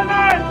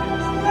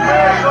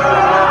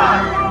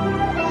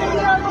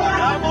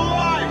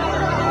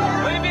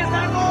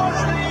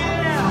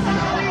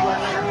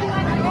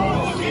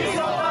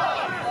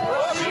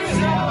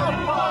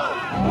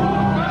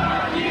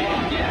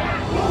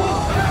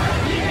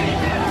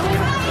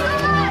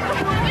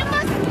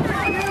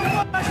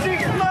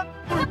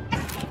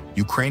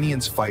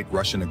 Ukrainians fight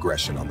Russian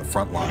aggression on the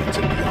front lines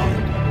and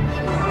beyond.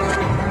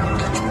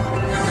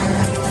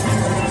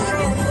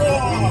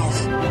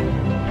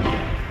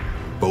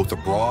 Both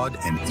abroad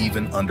and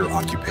even under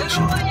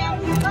occupation.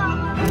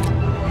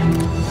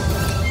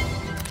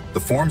 The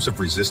forms of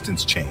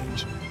resistance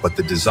change, but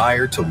the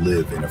desire to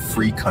live in a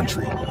free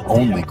country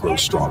only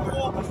grows stronger.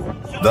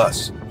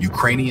 Thus,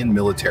 Ukrainian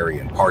military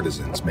and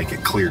partisans make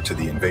it clear to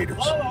the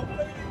invaders: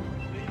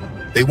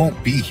 they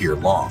won't be here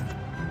long.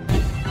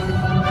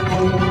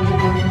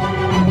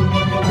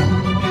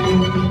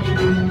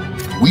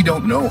 We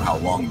don't know how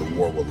long the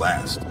war will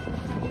last,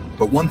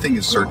 but one thing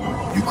is certain: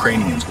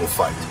 Ukrainians will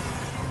fight.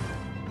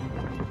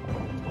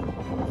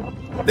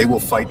 They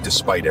will fight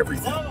despite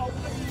everything.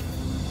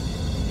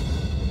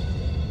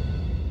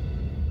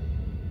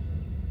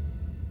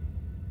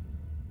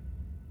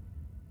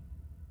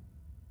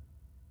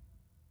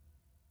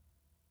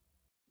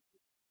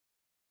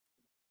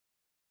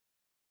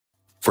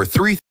 For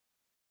three.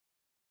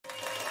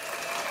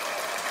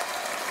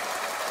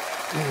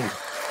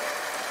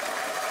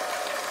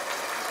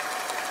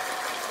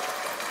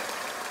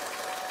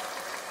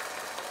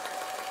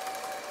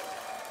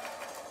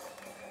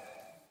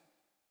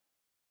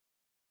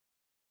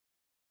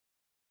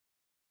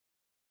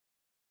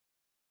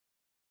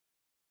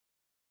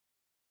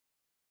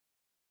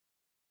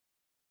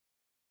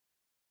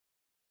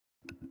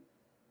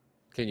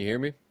 Can you hear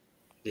me?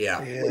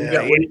 Yeah.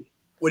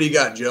 What do you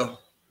got, Joe?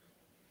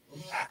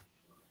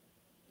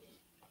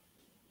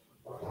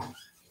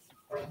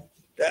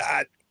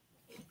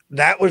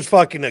 That was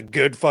fucking a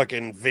good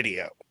fucking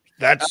video.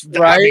 That's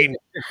right. I mean,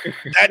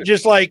 that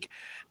just like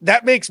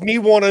that makes me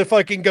want to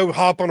fucking go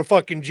hop on a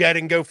fucking jet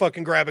and go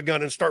fucking grab a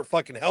gun and start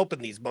fucking helping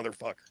these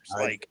motherfuckers.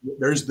 Like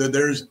there's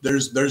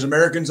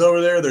Americans over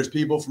there. There's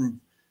people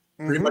from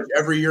pretty much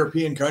every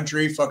European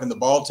country, fucking the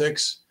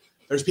Baltics.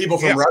 There's people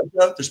from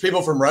Russia. There's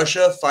people from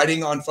Russia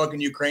fighting on fucking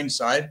Ukraine's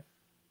side.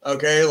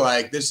 Okay,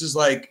 like this is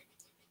like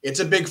it's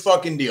a big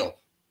fucking deal.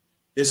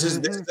 This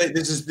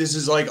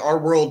is like our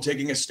world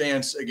taking a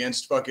stance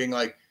against fucking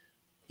like,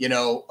 you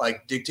know,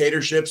 like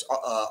dictatorships,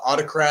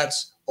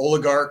 autocrats,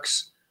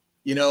 oligarchs,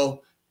 you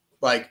know,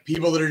 like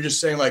people that are just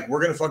saying like we're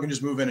gonna fucking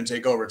just move in and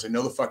take over. It's like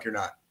no the fuck you're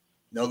not.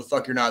 No the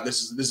fuck you're not.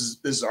 This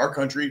is our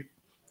country.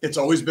 It's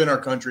always been our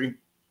country.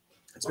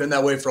 It's been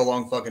that way for a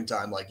long fucking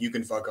time. Like you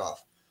can fuck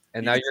off.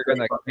 And now you're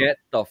gonna get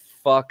the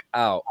fuck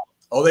out.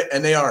 Oh,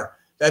 they are.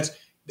 That's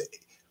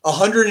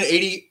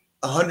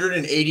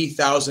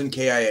 180,000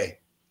 KIA.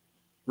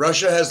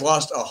 Russia has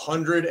lost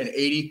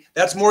 180.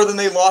 That's more than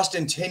they lost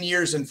in 10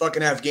 years in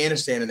fucking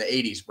Afghanistan in the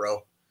 80s,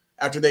 bro.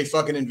 After they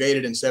fucking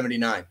invaded in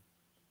 79.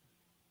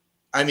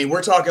 I mean,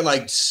 we're talking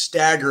like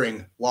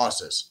staggering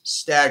losses.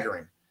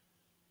 Staggering.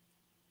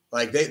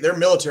 Like their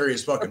military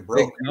is fucking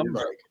broke. number.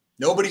 Like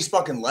nobody's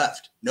fucking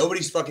left.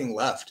 Nobody's fucking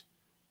left.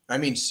 I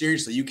mean,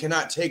 seriously, you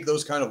cannot take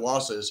those kind of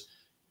losses.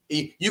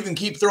 You can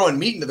keep throwing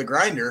meat into the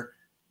grinder.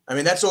 I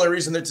mean, that's the only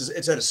reason it's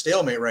at a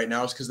stalemate right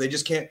now is because they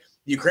just can't.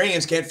 The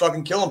Ukrainians can't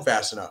fucking kill them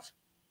fast enough.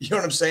 You know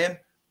what I'm saying?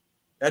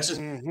 That's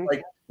just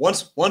like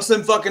once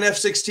them fucking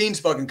F-16s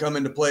fucking come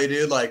into play,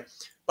 dude. Like,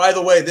 by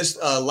the way, this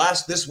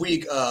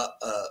week, a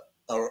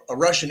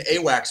Russian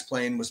AWACS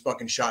plane was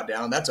fucking shot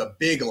down. That's a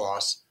big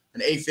loss.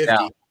 An A-50.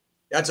 Yeah.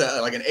 That's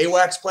like an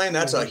AWACS plane.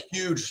 That's a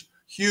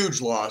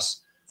huge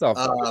loss. It's a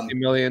 $50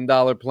 million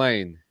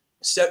plane.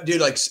 Dude,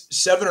 like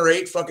 7 or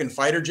 8 fucking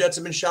fighter jets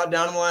have been shot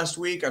down in the last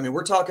week. I mean,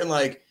 we're talking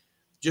like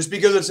just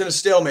because it's in a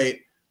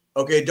stalemate.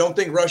 Okay, don't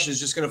think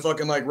Russia's just gonna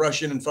fucking like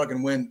rush in and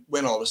fucking win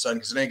all of a sudden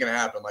because it ain't gonna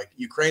happen. Like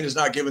Ukraine is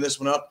not giving this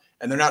one up,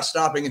 and they're not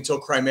stopping until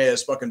Crimea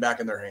is fucking back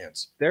in their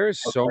hands. There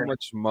is so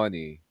much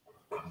money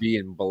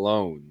being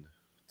blown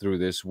through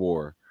this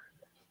war.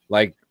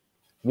 Like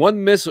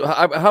one missile.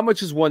 How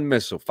much is one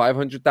missile?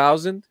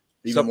 500,000?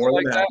 Even more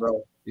than that,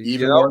 bro.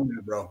 Even more than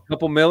that, bro. A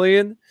couple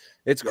million.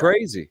 It's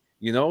crazy.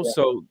 You know,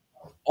 so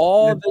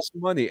all this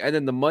money, and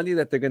then the money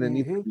that they're going to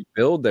need to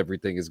rebuild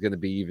everything is going to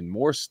be even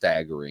more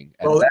staggering.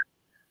 And well,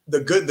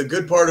 the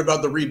good part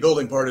about the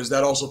rebuilding part is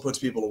that also puts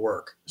people to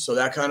work. So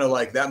that kind of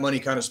like that money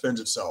kind of spends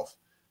itself.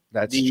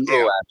 That's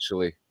true,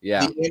 actually.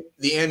 Yeah.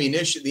 The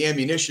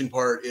ammunition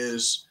part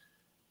is,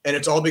 and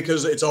it's all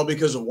because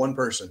of one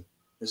person.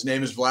 His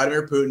name is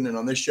Vladimir Putin, and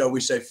on this show we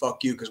say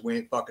 "fuck you" because we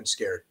ain't fucking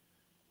scared.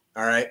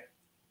 All right,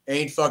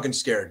 ain't fucking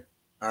scared.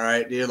 All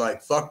right, dude.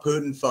 Like fuck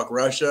Putin, fuck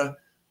Russia.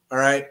 All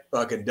right,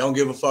 fucking don't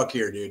give a fuck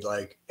here, dude.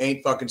 Like,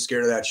 ain't fucking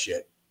scared of that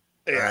shit.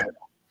 All right.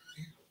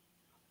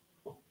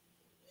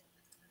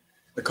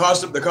 The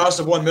cost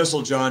of one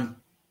missile, John,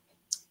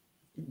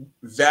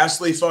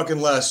 vastly fucking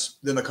less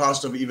than the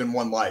cost of even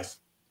one life.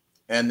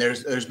 And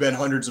there's been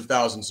hundreds of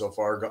thousands so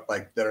far,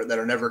 like that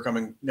are never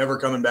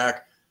coming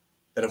back,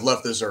 that have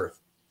left this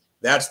earth.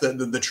 That's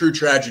the true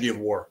tragedy of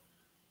war.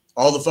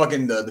 All the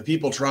fucking the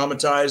people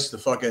traumatized,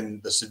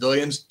 the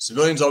civilians.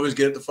 Civilians always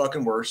get it the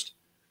fucking worst.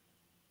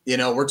 You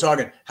know, we're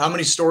talking how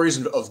many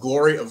stories of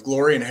glory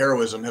and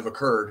heroism have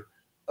occurred,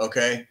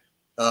 okay,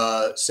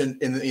 since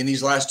in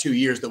these last 2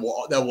 years that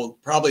will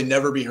probably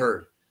never be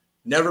heard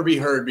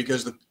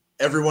because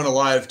everyone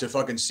alive to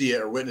fucking see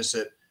it or witness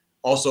it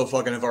also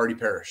fucking have already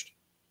perished.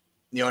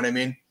 You know what I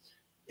mean?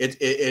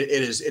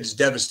 It's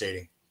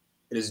devastating.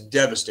 It is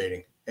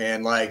devastating,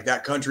 and like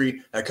that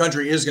country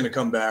is going to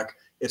come back.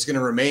 It's going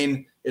to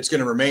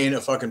remain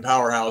a fucking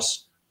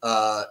powerhouse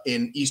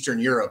in Eastern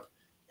Europe.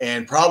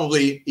 And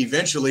probably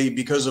eventually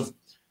because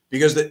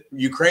the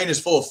Ukraine is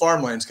full of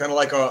farmlands, kind of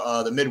like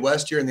the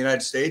Midwest here in the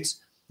United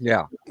States.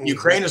 Yeah,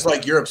 Ukraine is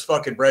like Europe's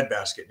fucking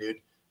breadbasket, dude.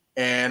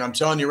 And I'm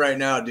telling you right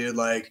now, dude,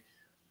 like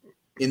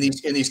in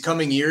these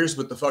coming years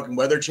with the fucking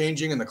weather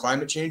changing and the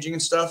climate changing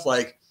and stuff,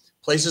 like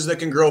places that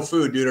can grow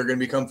food, dude, are going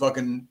to become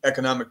fucking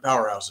economic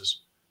powerhouses.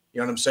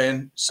 You know what I'm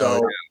saying? So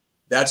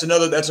that's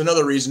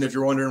another reason if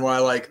you're wondering why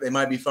like they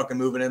might be fucking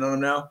moving in on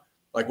them now,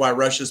 like why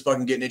Russia's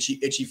fucking getting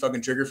itchy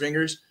fucking trigger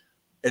fingers.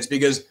 It's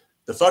because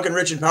the fucking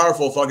rich and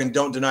powerful fucking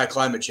don't deny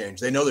climate change.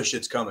 They know this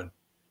shit's coming.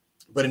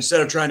 But instead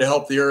of trying to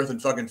help the earth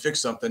and fucking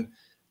fix something,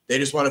 they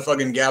just want to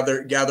fucking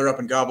gather up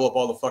and gobble up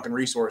all the fucking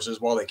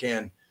resources while they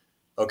can,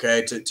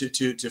 okay,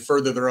 to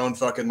further their own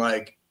fucking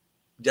like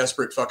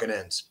desperate fucking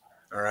ends.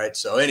 All right.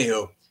 So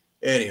anywho.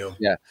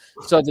 Yeah.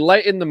 So to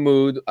lighten the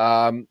mood,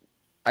 I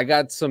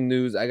got some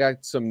news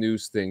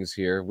things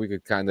here. We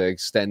could kind of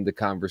extend the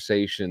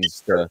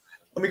conversations to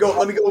Let me go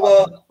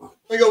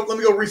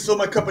refill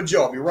my cup of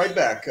joe. I'll be right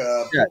back.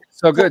 Yeah,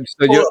 so good.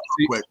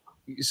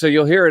 So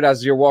you'll hear it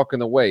as you're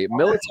walking away.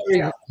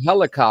 Military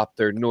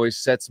helicopter noise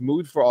sets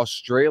mood for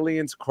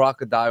Australians'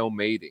 crocodile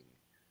mating.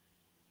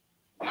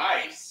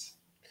 Nice.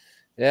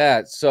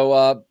 Yeah.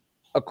 So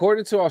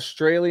according to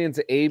Australians'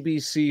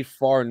 ABC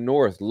Far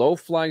North,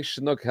 low-flying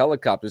Chinook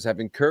helicopters have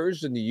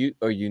encouraged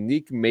a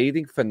unique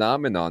mating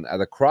phenomenon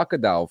at a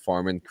crocodile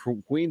farm in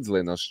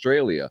Queensland,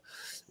 Australia.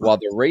 While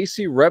the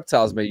racy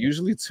reptiles may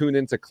usually tune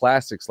into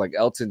classics like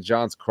Elton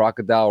John's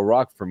Crocodile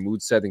Rock for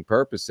mood-setting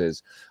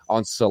purposes,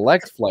 on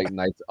select flight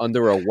nights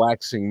under a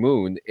waxing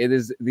moon, it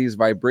is these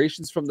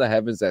vibrations from the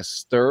heavens that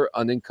stir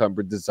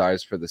unencumbered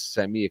desires for the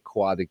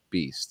semi-aquatic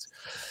beast.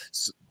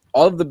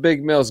 All of the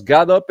big males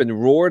got up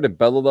and roared and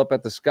bellowed up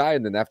at the sky,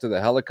 and then after the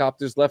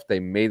helicopters left,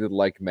 they mated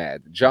like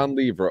mad. John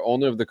Lever,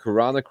 owner of the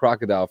Kurana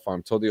Crocodile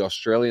Farm, told the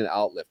Australian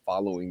outlet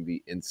following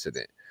the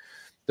incident.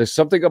 There's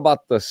something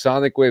about the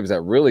sonic waves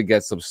that really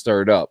gets them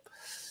stirred up.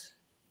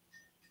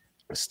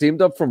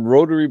 Steamed up from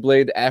rotary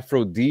blade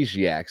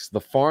aphrodisiacs, the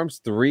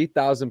farm's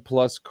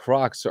 3,000-plus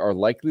crocs are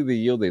likely to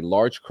yield a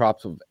large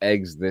crop of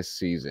eggs this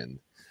season.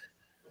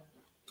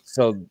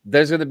 So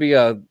there's going to be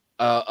a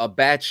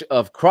batch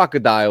of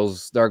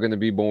crocodiles that are going to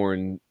be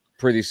born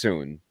pretty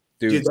soon.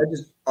 Dude,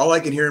 all I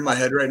can hear in my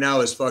head right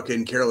now is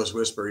fucking Careless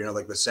Whisper, you know,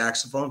 like the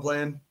saxophone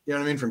playing, you know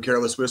what I mean, from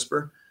Careless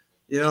Whisper.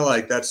 You know,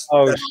 like that's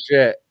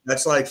shit.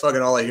 That's like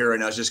fucking all I hear right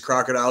now is just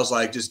crocodiles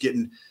like just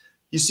getting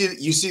You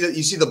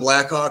see the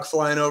Black Hawk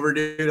flying over,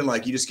 dude, and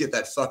like you just get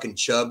that fucking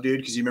chub, dude,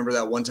 because you remember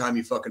that one time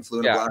you fucking flew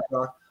in a Black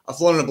Hawk. I've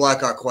flown in a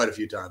Black Hawk quite a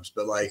few times,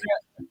 but like,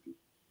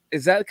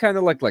 is that kind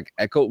of like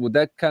echo? Would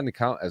that kind of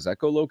count as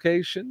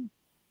echolocation?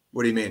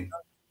 What do you mean?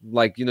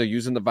 Like,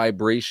 using the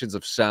vibrations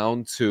of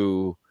sound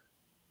to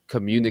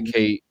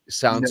communicate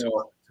sound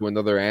to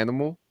another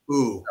animal?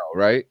 Ooh, no,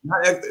 right?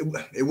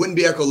 It wouldn't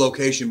be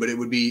echolocation, but it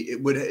would be.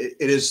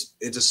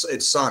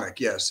 It's sonic.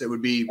 Yes, it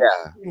would be.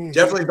 Yeah,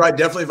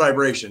 definitely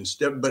vibrations,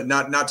 but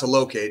not to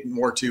locate,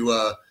 more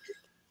to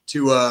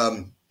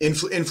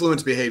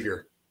influence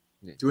behavior.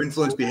 To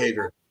influence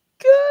behavior.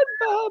 Good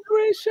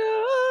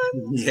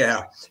vibration.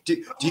 Yeah.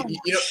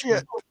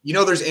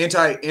 There's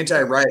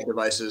anti-riot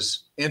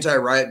devices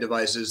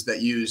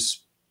that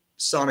use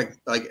sonic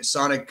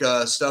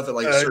stuff at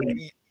like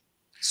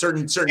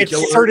certain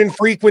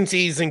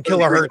frequencies and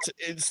kilohertz.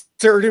 It's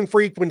certain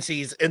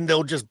frequencies, and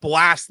they'll just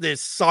blast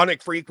this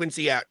sonic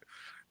frequency at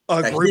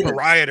a group of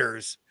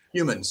rioters.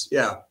 Humans,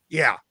 yeah.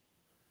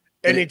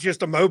 And it just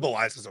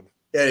immobilizes them.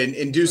 Yeah, it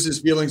induces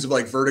feelings of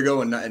like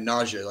vertigo and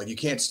nausea. Like you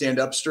can't stand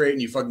up straight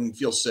and you fucking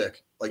feel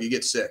sick. Like you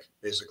get sick,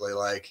 basically.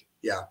 Like,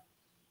 yeah.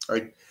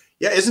 Like,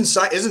 yeah, isn't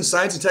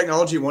science and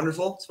technology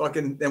wonderful? It's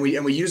fucking, and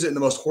we use it in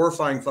the most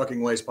horrifying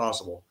fucking ways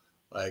possible.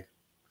 Like,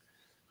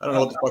 I don't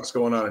know what the fuck's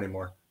going on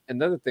anymore.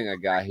 Another thing I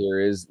got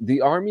here is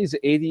the Army's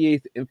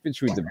 88th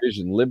Infantry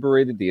Division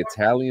liberated the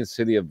Italian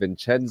city of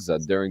Vicenza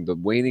during the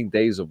waning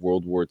days of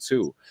World War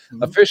II,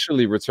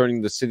 officially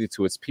returning the city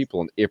to its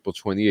people on April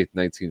 28,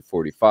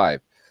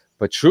 1945.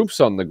 But troops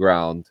on the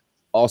ground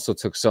also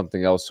took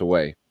something else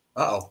away.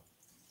 Uh-oh.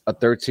 A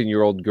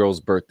 13-year-old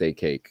girl's birthday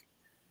cake.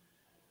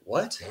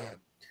 What?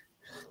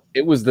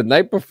 It was the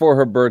night before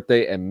her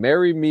birthday, and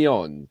Mary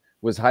Mion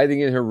was hiding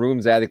in her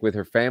room's attic with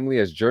her family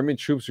as German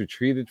troops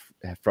retreated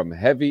from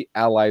heavy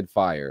Allied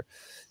fire.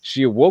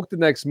 She awoke the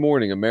next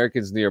morning,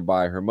 Americans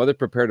nearby. Her mother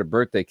prepared a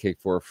birthday cake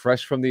for her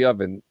fresh from the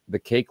oven. The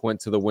cake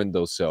went to the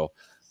windowsill.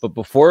 But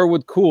before it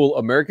would cool,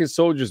 American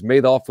soldiers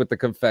made off with the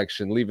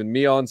confection, leaving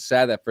Mion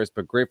sad at first,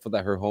 but grateful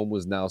that her home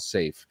was now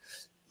safe.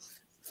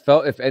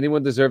 Felt if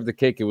anyone deserved the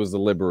cake, it was the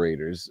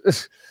liberators.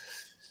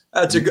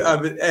 That's a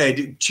good. Hey,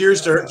 dude,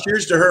 cheers to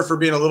her for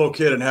being a little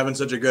kid and having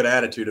such a good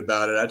attitude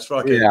about it. That's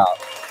fucking. Yeah.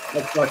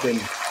 That's fucking.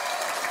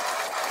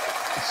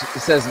 It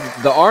says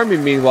the Army,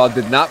 meanwhile,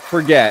 did not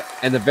forget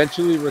and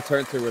eventually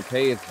returned to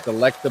repay its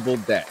delectable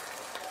debt.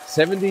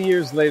 70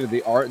 years later,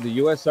 the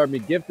U.S. Army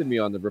gifted me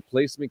on the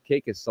replacement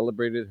cake and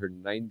celebrated her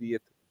 90th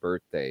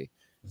birthday.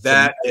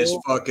 That is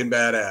fucking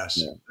badass.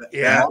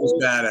 Yeah. That is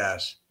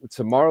badass.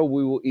 Tomorrow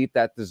we will eat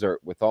that dessert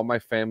with all my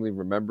family,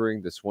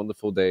 remembering this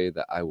wonderful day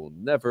that I will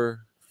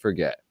never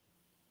forget.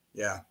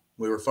 Yeah,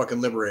 we were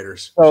fucking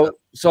liberators.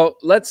 So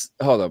let's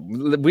hold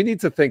on. We need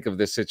to think of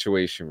this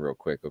situation real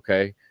quick,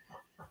 okay?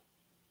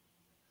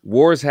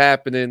 War's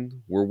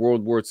happening. We're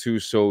World War II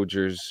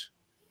soldiers.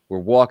 We're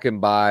walking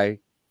by.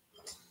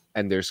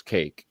 And there's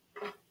cake.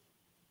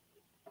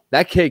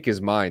 That cake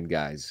is mine,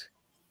 guys.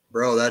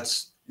 Bro,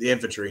 that's the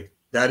infantry.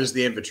 That is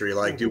the infantry.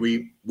 Like, do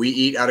we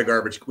eat out of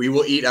garbage? We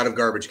will eat out of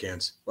garbage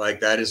cans. Like,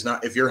 that is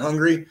not. If you're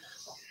hungry,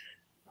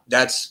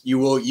 that's you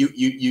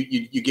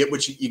get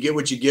what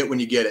you get when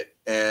you get it.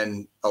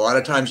 And a lot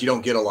of times you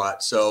don't get a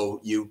lot.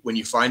 So when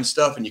you find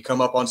stuff and you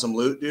come up on some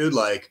loot, dude,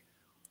 like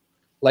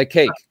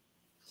cake.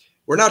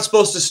 We're not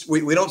supposed to.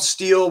 We don't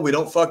steal. We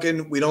don't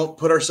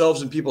put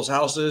ourselves in people's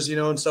houses,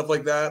 and stuff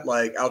like that.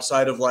 Like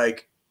outside of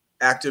like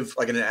in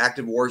an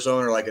active war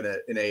zone or like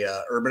in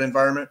a urban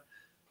environment.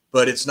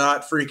 But it's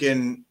not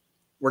freaking.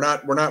 We're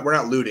not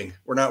looting.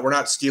 We're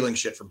not stealing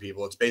shit from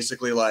people. It's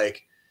basically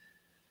like,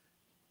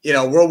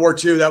 World War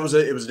II. It was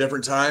a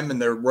different time,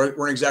 and there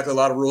weren't exactly a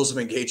lot of rules of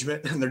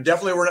engagement. And there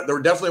definitely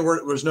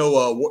was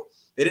no.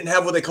 They didn't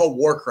have what they call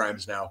war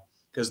crimes now,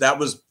 because that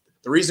was.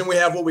 The reason we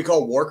have what we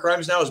call war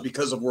crimes now is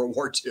because of World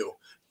War II.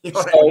 You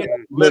know what I mean?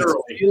 Literally,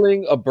 would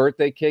stealing a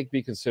birthday cake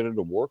be considered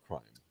a war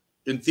crime?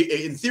 In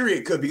theory,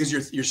 it could, because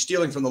you're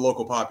stealing from the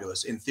local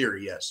populace. In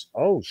theory, yes.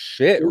 Oh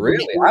shit!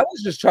 Really? I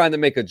was just trying to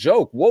make a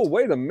joke. Whoa,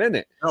 wait a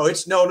minute. No,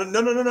 it's no. No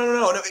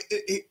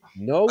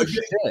again,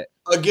 shit.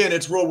 Again,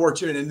 it's World War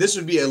II, and this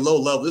would be a low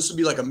level. This would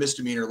be like a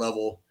misdemeanor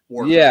level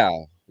war. Yeah.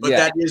 Crime. But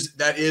that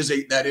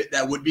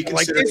would be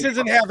considered. Like, this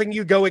isn't having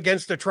you go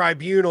against a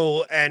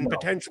tribunal and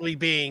potentially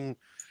being.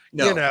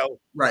 No,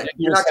 right.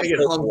 You're not going to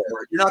get hung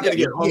for it. You're not going to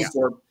get hung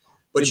for it.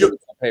 But you'll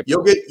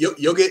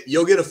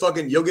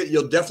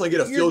definitely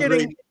get a field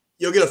grade.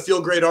 You'll get a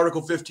field grade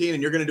Article 15,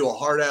 and you're going to do a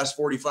hard ass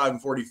 45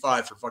 and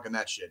 45 for fucking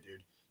that shit,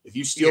 dude. If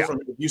you steal from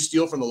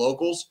the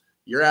locals,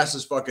 your ass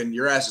is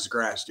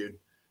grass, dude.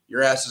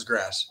 Your ass is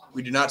grass.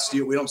 We do not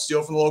steal. We don't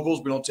steal from the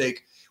locals. We don't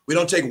take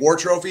war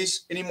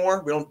trophies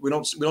anymore. We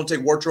don't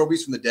take war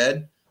trophies from the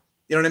dead.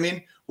 You know what I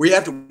mean? We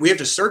have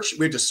to search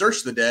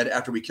the dead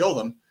after we kill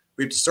them.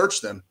 We have to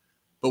search them.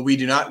 But we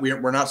do not.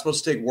 We're not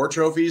supposed to take war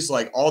trophies,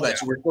 like all that.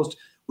 So we're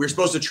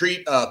supposed to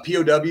treat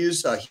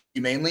POWs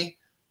humanely.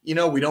 We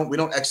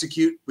don't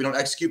execute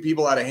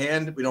people out of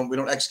hand. We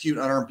don't execute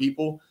unarmed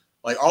people,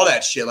 like all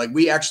that shit. Like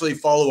we actually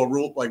follow a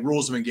rule, like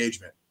rules of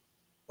engagement.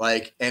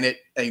 Like, and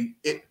it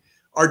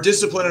our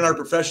discipline and our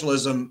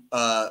professionalism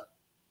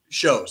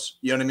shows.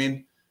 You know what I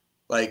mean?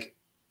 Like,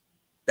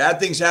 bad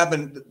things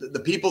happen.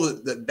 The people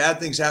that bad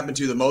things happen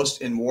to the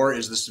most in war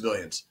is the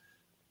civilians.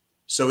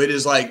 So it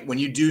is like when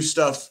you do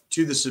stuff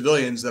to the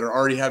civilians that are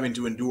already having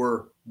to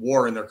endure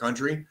war in their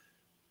country,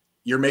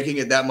 you're making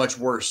it that much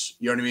worse.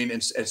 You know what I mean?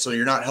 And so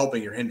you're not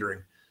helping, you're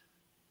hindering.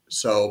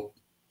 So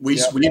we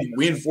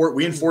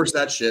enforce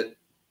that shit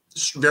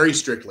very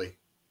strictly.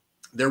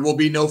 There will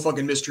be no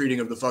fucking mistreating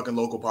of the fucking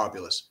local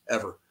populace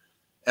ever.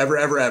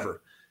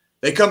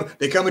 They come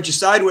at you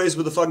sideways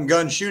with a fucking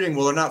gun shooting.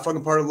 Well, they're not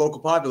fucking part of the local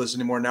populace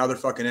anymore. Now they're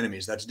fucking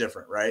enemies. That's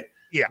different, right?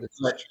 Yeah.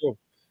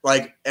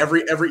 Like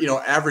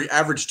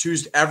average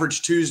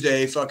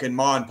Tuesday fucking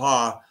ma and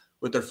pa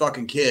with their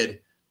fucking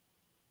kid,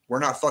 we're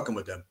not fucking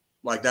with them.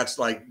 Like, that's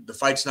like, the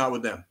fight's not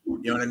with them.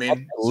 You know what I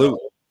mean?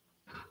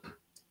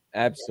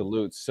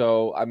 Absolute.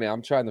 So, I mean,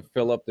 I'm trying to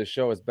fill up the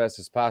show as best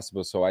as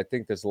possible. So I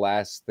think this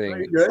last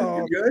thing.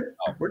 You're good.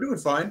 We're doing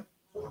fine.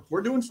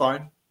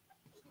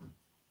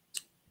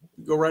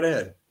 Go right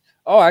ahead.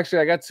 Oh, actually,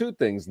 I got two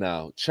things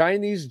now.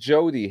 Chinese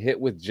Jody hit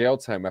with jail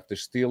time after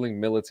stealing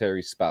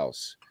military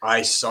spouse.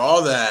 I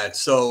saw that.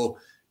 So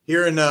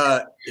here in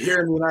the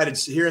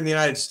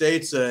United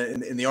States,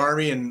 in the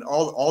Army and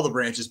all the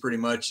branches, pretty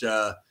much,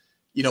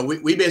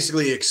 we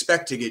basically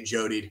expect to get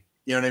jodied.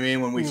 You know what I mean?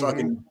 When we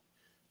fucking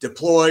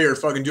deploy or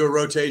fucking do a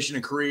rotation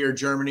in Korea or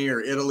Germany or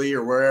Italy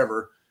or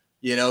wherever,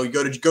 you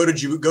go to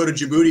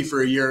Djibouti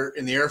for a year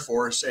in the Air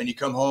Force, and you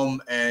come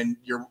home and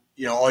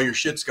all your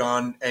shit's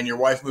gone, and your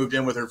wife moved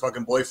in with her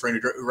fucking boyfriend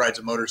who rides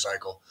a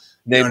motorcycle.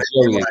 Named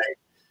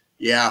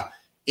yeah.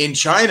 In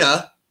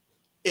China,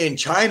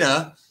 if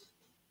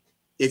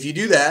you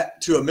do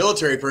that to a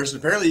military person,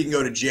 apparently you can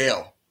go to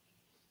jail.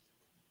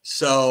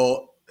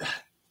 So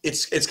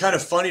it's kind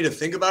of funny to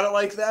think about it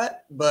like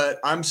that, but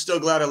I'm still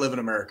glad I live in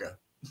America.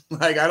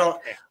 Like, I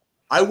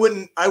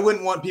wouldn't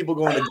want people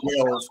going to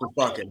jail for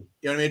fucking.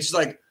 You know what I mean? It's just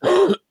like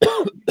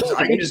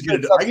I can just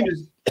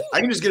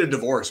get a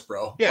divorce,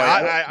 bro. Yeah,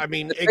 like, I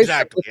mean,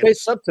 exactly.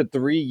 It's up to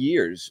 3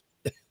 years.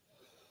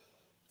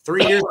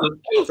 3 years.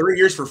 3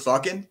 years for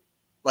fucking.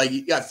 Like,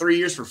 you got 3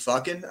 years for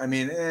fucking. I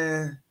mean,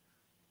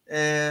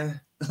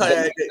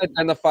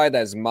 Identified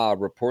as Ma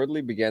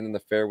reportedly began an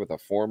affair with a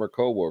former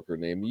co-worker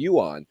named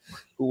Yuan,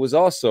 who was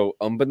also,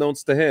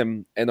 unbeknownst to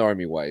him, an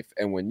army wife.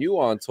 And when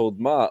Yuan told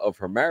Ma of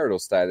her marital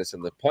status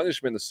and the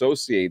punishment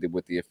associated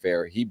with the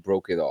affair, he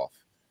broke it off.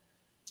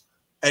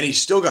 And he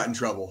still got in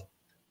trouble.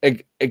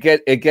 It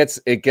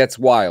gets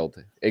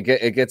wild.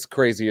 It gets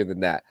crazier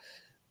than that.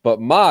 But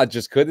Ma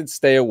just couldn't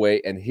stay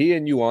away, and he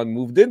and Yuan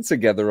moved in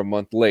together a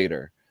month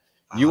later.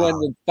 Yuan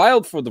then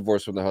filed for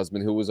divorce from the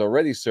husband, who was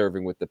already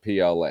serving with the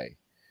PLA.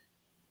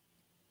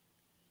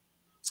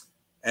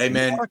 Hey,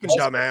 man. Fucking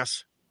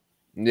dumbass.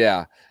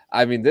 Yeah.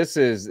 I mean,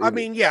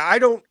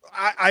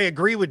 I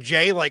agree with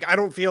Jay. Like, I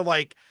don't feel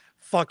like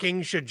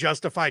fucking should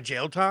justify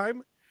jail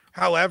time.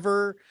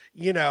 However,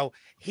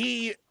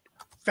 he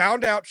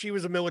found out she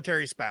was a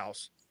military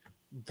spouse,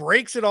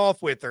 breaks it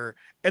off with her,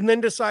 and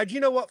then decides, you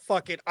know what,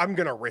 fuck it, I'm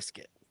going to risk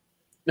it.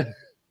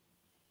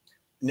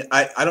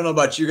 I don't know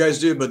about you guys,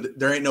 dude, but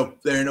there ain't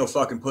no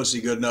fucking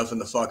pussy good enough in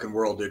the fucking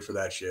world, dude, for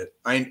that shit.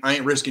 I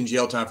ain't risking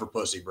jail time for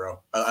pussy,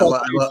 bro.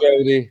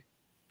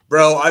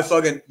 Bro, I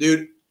fucking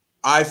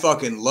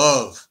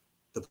love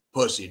the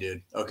pussy,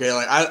 dude. Okay,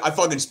 like I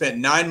fucking spent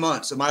 9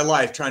 months of my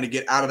life trying to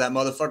get out of that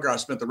motherfucker. I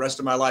spent the rest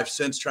of my life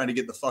since trying to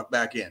get the fuck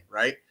back in,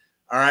 right?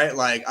 All right,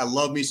 like, I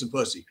love me some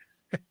pussy.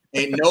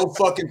 Ain't no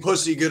fucking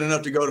pussy good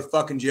enough to go to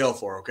fucking jail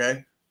for,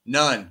 okay?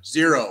 None.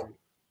 Zero.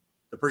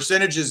 The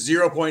percentage is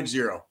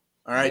 0.0. All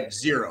right,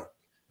 zero.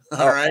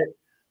 All right.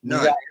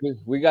 None.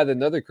 We got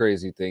another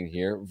crazy thing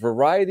here.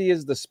 Variety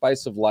is the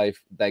spice of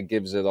life that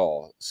gives it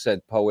all,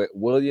 said poet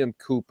William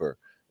Cooper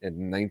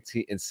in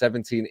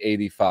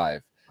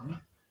 1785.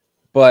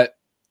 But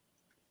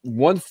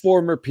one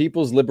former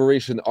People's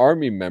Liberation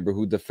Army member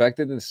who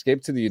defected and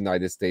escaped to the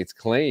United States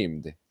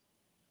claims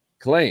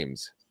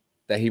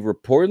that he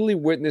reportedly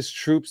witnessed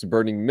troops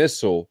burning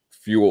missile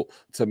fuel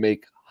to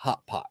make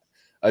hot pot,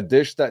 a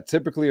dish that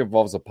typically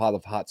involves a pot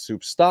of hot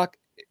soup stock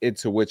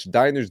into which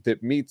diners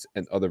dip meats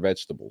and other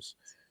vegetables.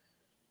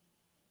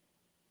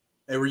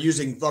 They were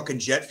using fucking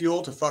jet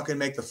fuel to fucking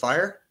make the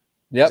fire?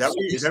 Yep. Is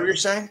that what you're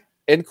saying?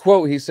 In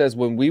quote, he says,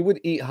 when we would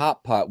eat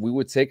hot pot, we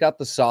would take out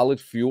the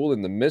solid fuel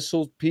and the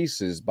missile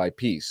pieces by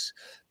piece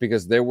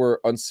because there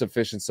were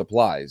insufficient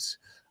supplies.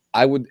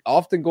 I would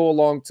often go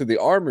along to the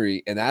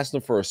armory and ask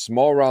them for a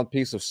small round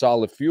piece of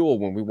solid fuel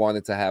when we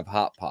wanted to have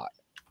hot pot.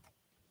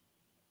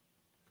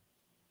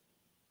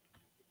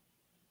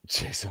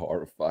 Jay's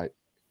horrified.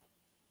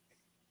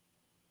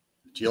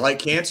 Do you like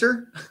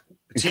cancer?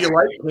 Do you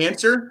like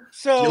cancer?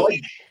 So,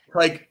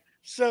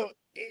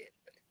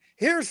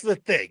 here's the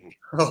thing.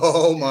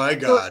 Oh my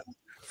God.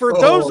 For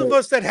those of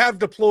us that have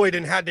deployed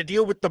and had to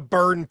deal with the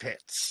burn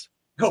pits.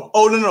 No.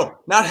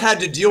 Not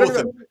had to deal with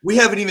them. We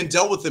haven't even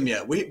dealt with them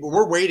yet.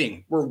 We're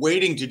waiting. We're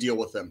waiting to deal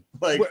with them.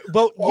 Like,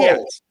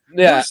 yes.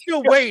 Yeah. We're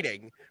still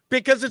waiting.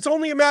 because it's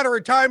only a matter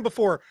of time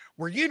before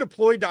were you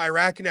deployed to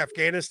Iraq and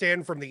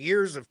Afghanistan from the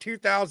years of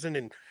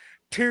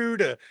 2002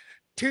 to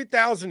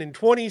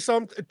 2020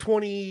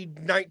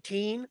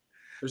 2019.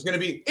 There's gonna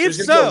be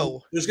there's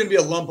gonna be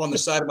a lump on the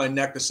side of my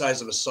neck the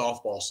size of a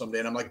softball someday,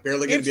 and I'm like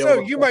barely gonna be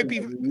able to. You might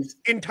be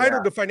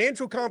entitled to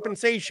financial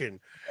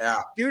compensation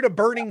due to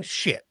burning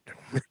shit.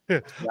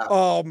 That's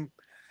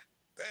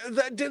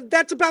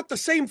about the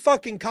same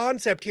fucking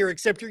concept here,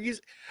 except you're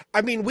using.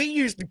 I mean, we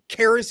used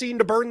kerosene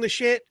to burn the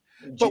shit,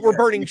 but we're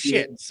burning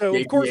shit. So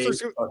JPA of course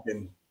there's.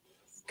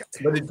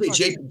 But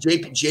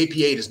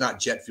JP8 is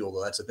not jet fuel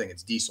though. That's the thing.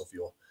 It's diesel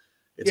fuel.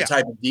 It's a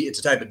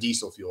type of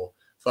diesel fuel.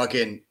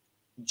 Fucking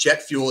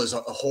jet fuel is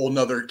a whole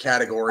nother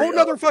category. Whole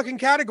nother fucking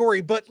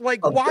category. But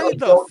like, why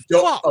the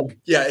fuck?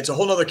 Yeah, it's a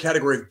whole nother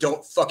category of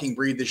don't fucking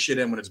breathe this shit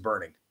in when it's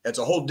burning. It's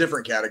a whole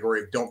different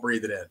category of don't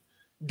breathe it in.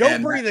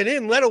 Don't breathe it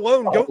in, let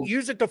alone don't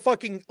use it to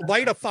fucking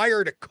light a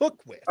fire to cook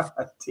with.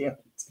 Damn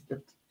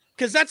it.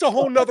 Because that's a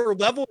whole nother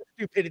level of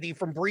stupidity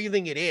from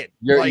breathing it in.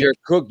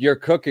 You're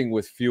cooking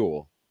with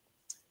fuel.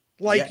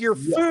 Like your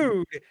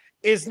food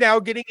is now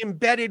getting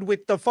embedded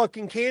with the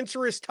fucking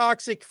cancerous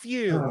toxic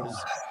fumes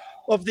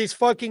of this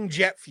fucking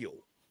jet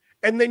fuel.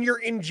 And then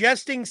you're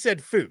ingesting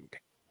said food.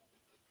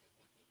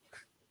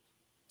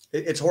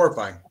 It's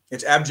horrifying.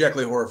 It's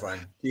abjectly horrifying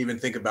to even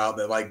think about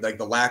that. Like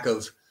the lack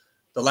of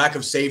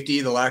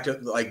safety, the lack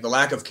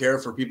of care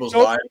for people's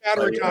lives. It's a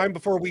matter of time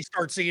before we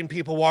start seeing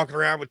people walking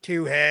around with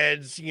two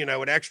heads,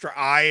 an extra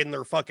eye in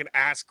their fucking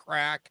ass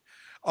crack.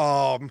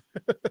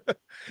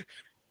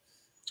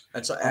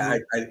 That's I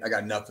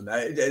got nothing.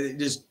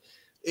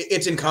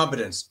 It's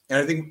incompetence, and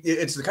I think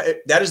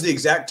that is the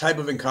exact type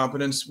of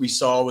incompetence we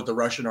saw with the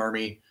Russian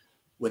army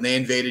when they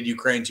invaded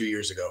Ukraine 2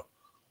 years ago.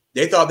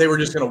 They thought they were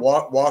just going to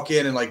walk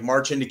in and like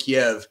march into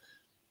Kiev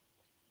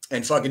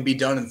and fucking be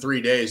done in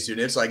 3 days, dude.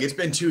 It's like it's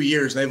been 2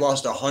 years and they've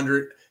lost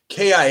 100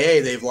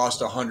 KIA. They've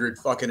lost 100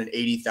 fucking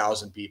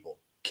 80,000 people.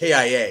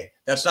 KIA.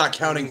 That's not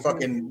counting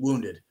fucking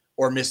wounded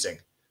or missing.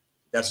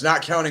 That's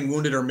not counting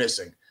wounded or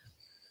missing.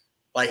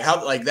 Like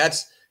how? Like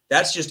that's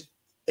just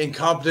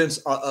incompetence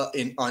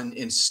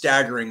in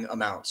staggering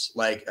amounts.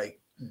 Like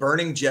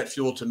burning jet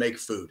fuel to make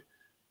food.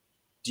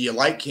 Do you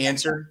like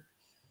cancer?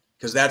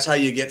 Because that's how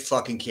you get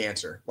fucking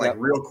cancer. Like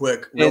real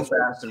quick, real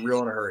fast, and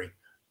real in a hurry.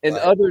 In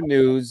other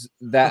news,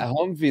 that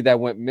Humvee that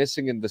went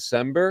missing in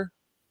December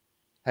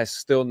has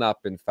still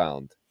not been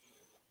found.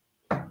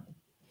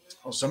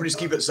 Oh, somebody's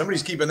keeping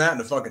that in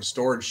the fucking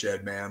storage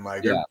shed, man.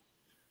 Like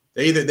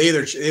they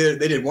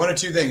did one of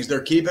two things.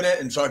 They're keeping it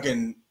and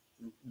fucking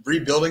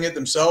rebuilding it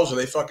themselves, or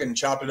they fucking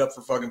chopped it up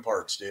for fucking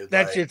parts, dude.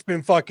 That shit's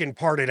been fucking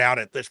parted out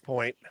at this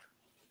point.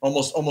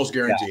 Almost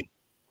guaranteed.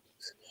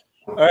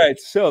 All right,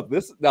 so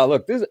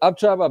I'm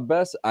trying my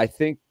best. I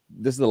think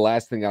this is the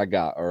last thing I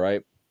got. All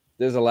right,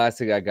 this is the last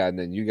thing I got, and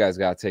then you guys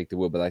got to take the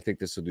wheel. But I think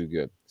this will do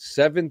good.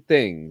 7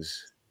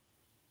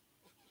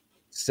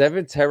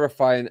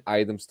 terrifying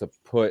items to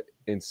put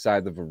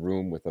inside of a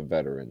room with a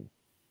veteran.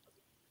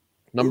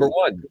 Number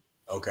 1.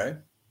 Okay.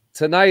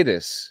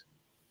 Tinnitus.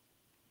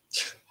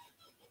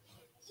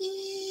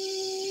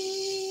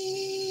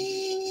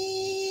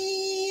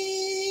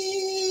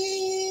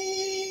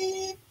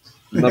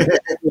 Number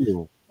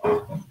 2.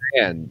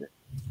 Sand.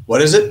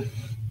 What is it?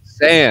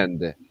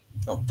 Sand.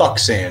 Oh, fuck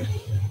sand.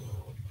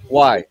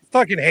 Why?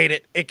 Fucking hate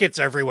it. It gets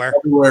everywhere.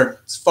 Everywhere.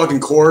 It's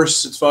fucking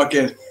coarse. It's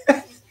fucking.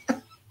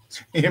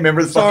 You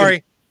remember the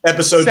fucking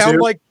episode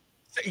 2?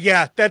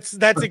 Yeah, that's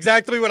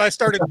exactly what I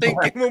started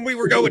thinking when we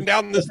were going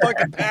down this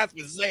fucking path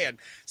with sand.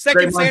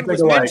 Second sand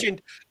was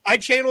mentioned. I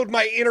channeled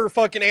my inner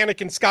fucking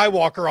Anakin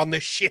Skywalker on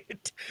this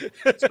shit.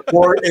 It's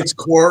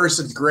coarse.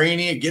 It's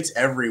grainy. It gets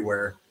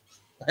everywhere.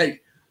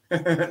 Like.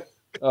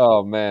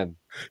 Oh man.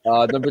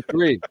 Number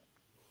 3,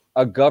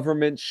 a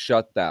government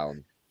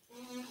shutdown.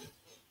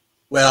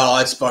 Well,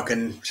 that's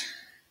fucking.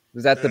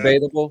 Is that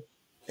debatable?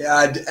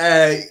 Yeah.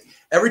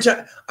 Every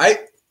time I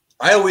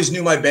always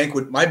knew my bank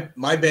would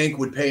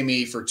pay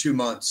me for 2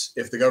 months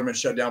if the government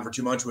shut down for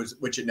 2 months,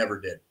 which it never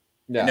did.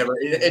 Yeah.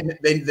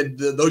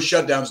 Those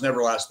shutdowns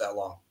never last that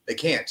long. They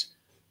can't.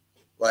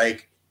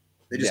 Like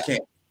they just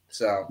can't.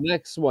 So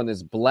next one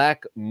is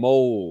black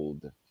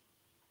mold.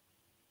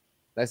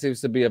 That seems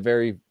to be a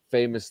very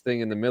famous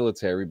thing in the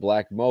military.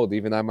 Black mold.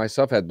 Even I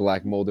myself had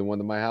black mold in one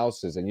of my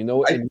houses. And you know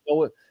what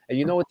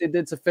they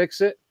did to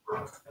fix it?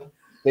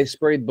 They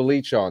sprayed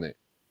bleach on it.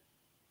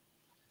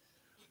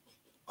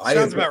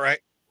 Sounds about right.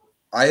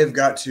 I have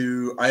got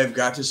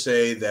to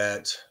say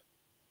that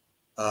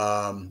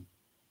the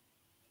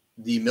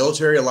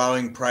military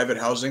allowing private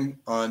housing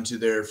onto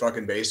their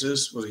fucking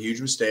bases was a huge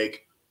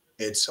mistake.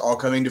 It's all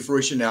coming to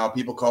fruition now.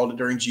 People called it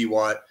during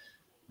GWAT.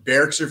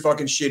 Barracks are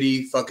fucking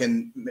shitty.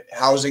 Fucking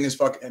housing is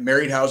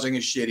married housing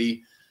is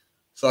shitty.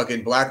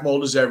 Fucking black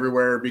mold is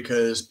everywhere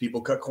because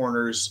people cut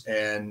corners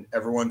and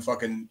everyone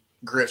fucking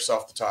grifts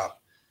off the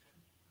top.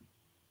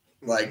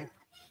 Like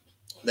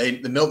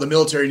the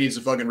military needs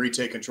to fucking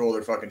retake control of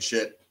their fucking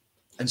shit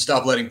and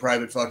stop letting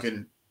private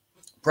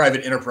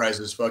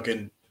enterprises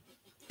fucking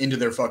into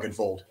their fucking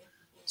fold.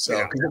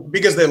 So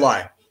because they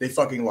lie. They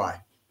fucking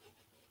lie.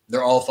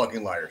 They're all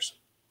fucking liars.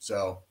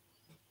 So.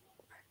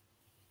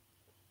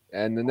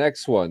 And the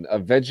next one, a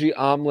veggie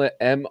omelet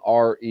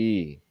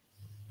MRE.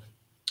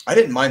 I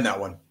didn't mind that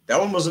one. That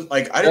one wasn't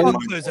like I didn't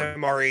mind those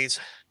MREs.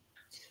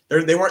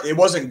 They weren't. It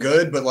wasn't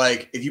good, but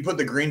like if you put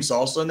the green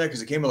salsa in there,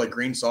 because it came with like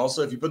green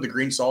salsa. If you put the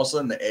green salsa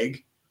in the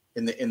egg,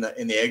 in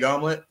the egg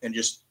omelet, and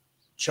just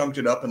chunked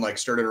it up and like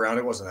stirred it around,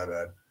 it wasn't that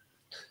bad.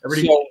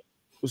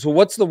 So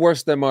what's the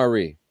worst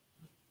MRE?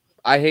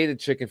 I hated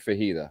chicken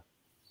fajita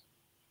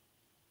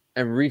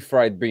and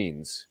refried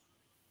beans.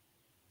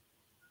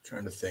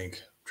 Trying to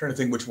think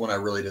which one I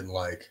really didn't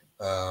like.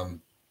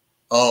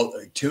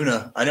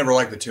 Tuna. I never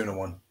liked the tuna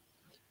one.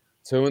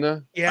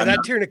 Tuna? Yeah, that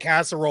tuna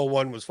casserole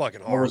one was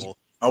fucking horrible.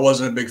 I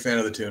wasn't a big fan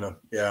of the tuna.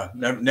 Yeah,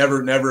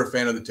 never a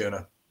fan of the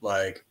tuna.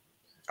 Like,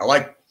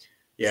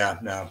 yeah.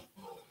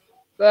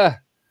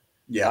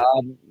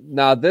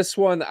 Now this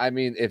one, I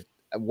mean, if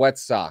wet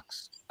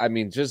socks, I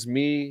mean, just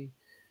me,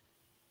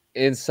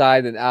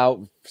 inside and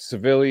out,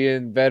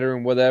 civilian,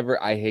 veteran,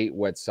 whatever. I hate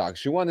wet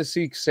socks. You want to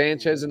see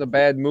Sanchez in a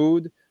bad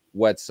mood?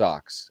 Wet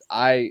socks.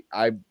 I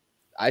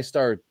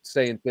start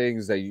saying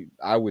things that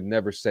I would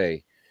never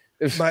say.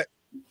 But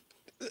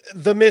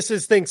the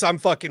missus thinks I'm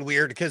fucking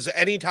weird because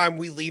anytime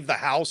we leave the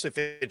house, if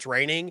it's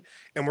raining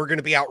and we're going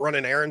to be out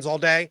running errands all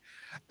day,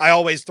 I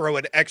always throw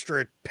an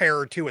extra pair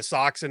or two of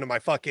socks into my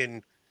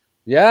fucking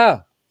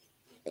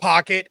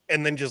pocket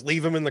and then just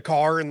leave them in the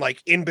car. And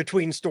like in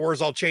between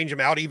stores, I'll change them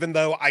out, even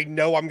though I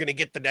know I'm going to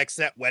get the next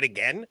set wet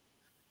again.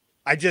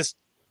 It's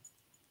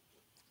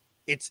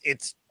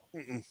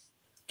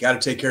got to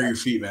take care of your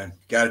feet, man.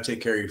 Got to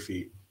take care of your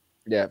feet.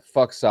 Yeah.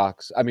 Fuck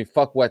socks. I mean,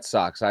 fuck wet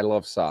socks. I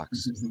love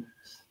socks.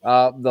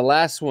 The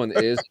last one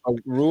is a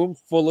room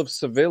full of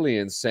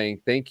civilians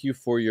saying, "Thank you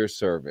for your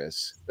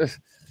service."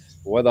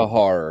 What a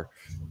horror.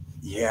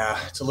 Yeah.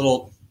 It's a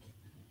little,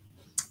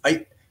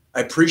 I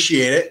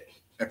appreciate it.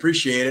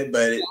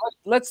 But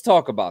let's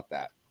talk about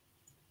that.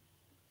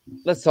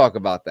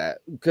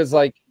 Because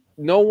like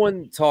no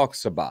one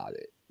talks about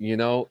it, you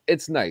know.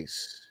 It's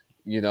nice,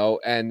 you know,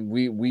 and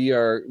we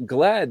are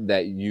glad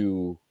that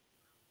you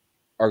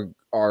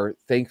are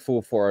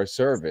thankful for our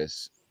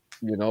service,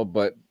 you know,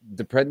 but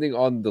depending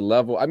on the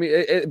level, I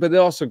mean, but it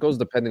also goes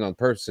depending on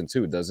person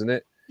too, doesn't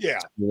it? Yeah.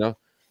 You know?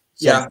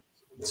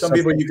 Some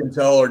people you can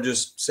tell are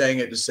just saying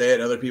it to say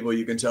it. Other people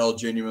you can tell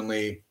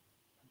genuinely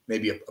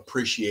maybe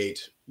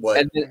appreciate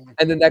what.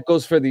 And then that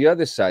goes for the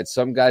other side.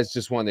 Some guys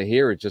just want to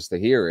hear it just to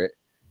hear it.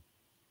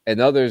 And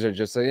others are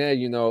just like, yeah,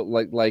 you know,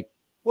 like,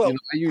 well,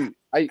 you know,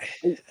 I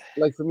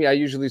like for me, I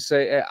usually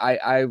say,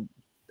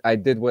 I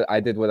did what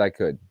I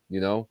could, you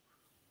know.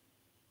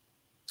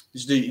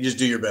 You just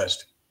do your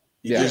best.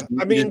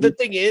 The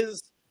thing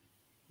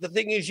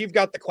is, you've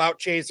got the clout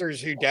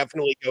chasers who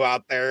definitely go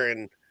out there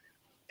and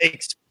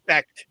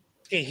expect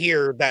to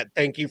hear that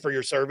thank you for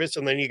your service,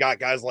 and then you got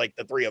guys like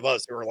the three of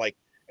us who are like,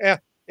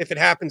 if it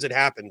happens, it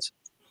happens.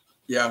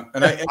 Yeah,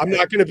 and I'm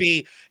not going to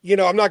be,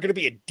 I'm not going to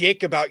be a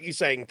dick about you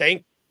saying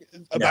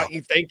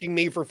you thanking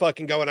me for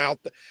fucking going out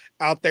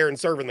there and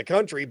serving the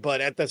country, but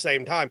at the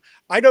same time,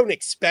 I don't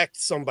expect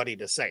somebody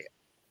to say it.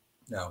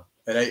 No,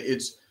 and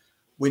it's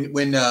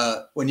when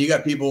you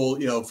got people,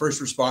 you know,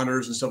 first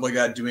responders and stuff like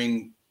that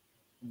doing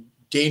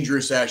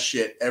dangerous ass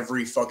shit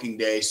every fucking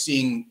day,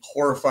 seeing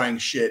horrifying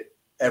shit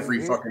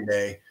every fucking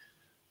day.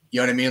 You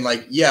know what I mean?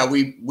 Like, yeah,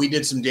 we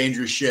did some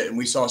dangerous shit and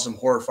we saw some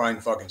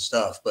horrifying fucking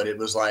stuff, but it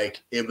was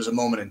a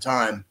moment in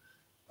time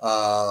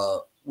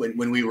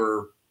when we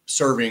were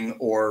serving,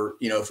 or,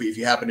 you know, if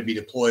you happen to be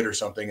deployed or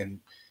something. And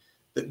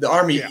the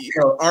Army,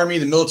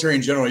 the military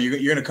in general, you're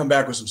going to come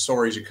back with some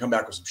stories, you come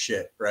back with some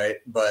shit, right?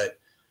 But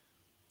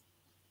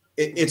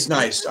it's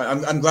nice.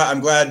 I'm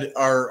glad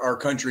our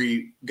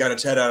country got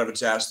its head out of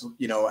its ass,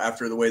 you know,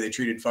 after the way they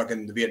treated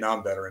fucking the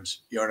Vietnam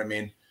veterans. You know what I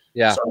mean?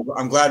 Yeah. So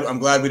I'm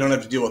glad we don't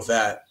have to deal with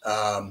that.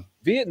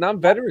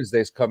 Vietnam Veterans Day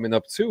is coming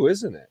up too,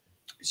 isn't it?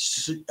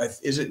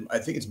 Is it? I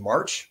think it's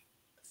March.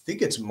 I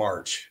think it's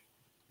March,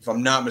 if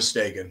I'm not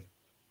mistaken.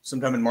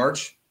 Sometime in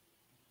March.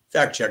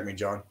 Fact check me,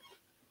 John.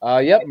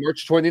 Yep,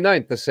 March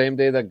 29th, the same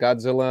day that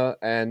Godzilla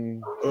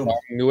and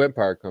New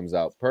Empire comes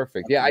out.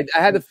 Perfect. Yeah, I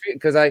had to feel,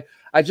 because I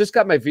just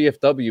got my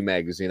VFW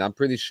magazine. I'm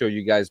pretty sure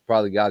you guys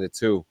probably got it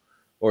too,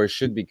 or it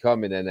should be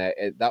coming. And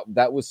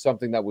that was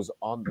something that was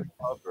on the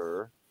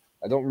cover.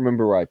 I don't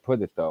remember where I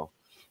put it though.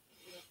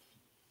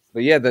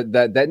 But yeah,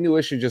 that new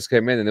issue just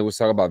came in, and it was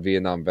talking about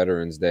Vietnam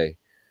Veterans Day.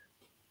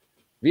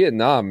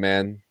 Vietnam,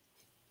 man.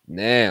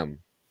 Nam.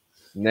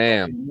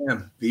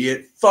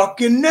 Viet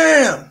fucking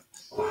Nam.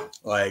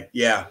 Like,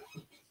 yeah,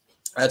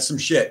 that's some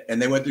shit.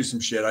 And they went through some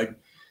shit.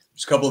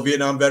 There's a couple of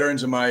Vietnam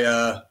veterans in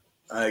my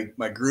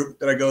my group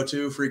that I go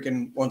to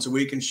freaking once a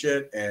week and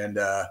shit. And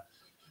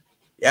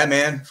yeah,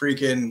 man,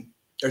 freaking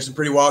there's some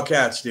pretty wild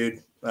cats,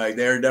 dude. Like,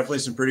 there are definitely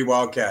some pretty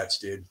wild cats,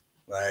 dude.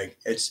 Like,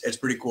 it's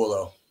pretty cool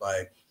though.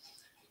 Like,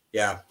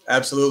 yeah,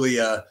 absolutely.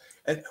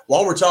 And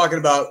while we're talking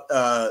about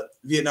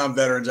Vietnam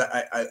veterans,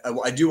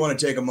 I do want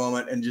to take a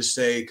moment and just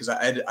say, because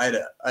I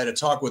had a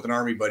talk with an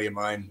Army buddy of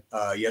mine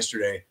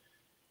yesterday,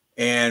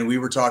 and we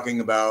were talking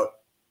about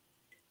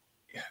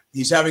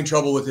he's having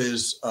trouble with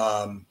his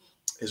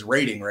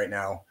rating right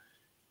now.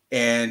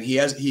 And he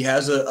has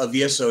a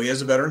VSO, he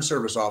has a veteran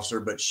service officer,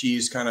 but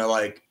she's kind of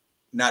like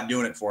not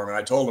doing it for him. And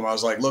I told him, I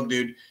was like, look,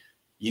 dude,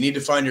 you need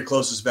to find your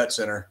closest vet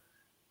center,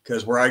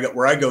 because where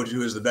I go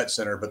to is the vet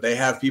center, but they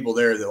have people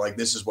there that like,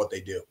 this is what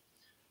they do.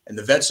 And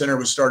the vet center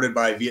was started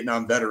by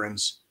Vietnam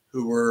veterans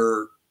who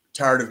were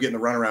tired of getting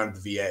the runaround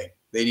of the VA.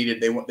 They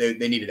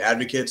needed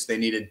advocates. They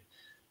needed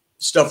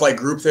stuff like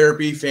group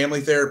therapy,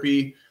 family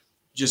therapy,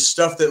 just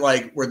stuff that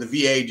like where the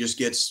VA just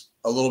gets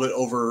a little bit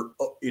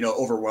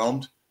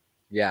overwhelmed.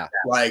 Yeah.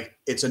 Like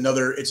it's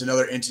another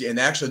entity. And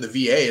actually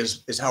the VA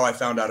is how I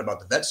found out about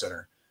the vet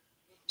center.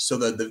 So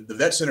the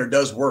vet center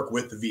does work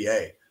with the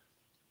VA,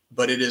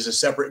 but it is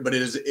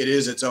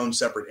its own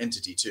separate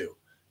entity too,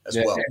 as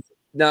well.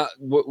 Now,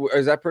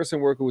 is that person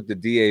working with the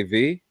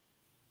DAV?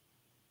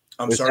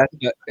 I'm sorry.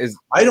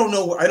 I don't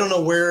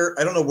know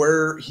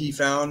where he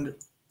found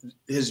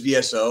his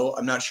VSO.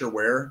 I'm not sure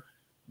where,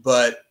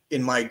 but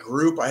in my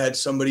group, I had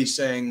somebody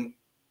saying,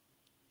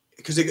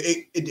 because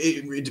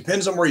it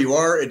depends on where you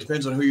are. It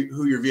depends on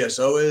who your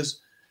VSO is.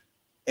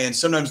 And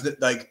sometimes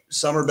like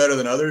some are better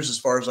than others as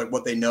far as like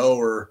what they know,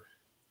 or,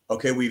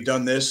 okay, we've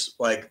done this,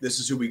 like this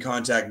is who we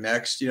contact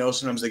next.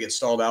 Sometimes they get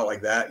stalled out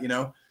like that,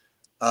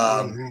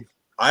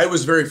 I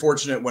was very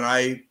fortunate when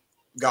I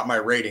got my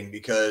rating,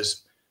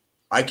 because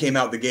I came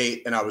out the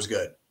gate and I was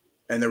good.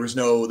 And there was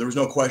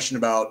no question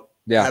about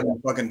having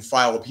to fucking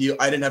file appeal.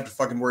 I didn't have to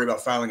fucking worry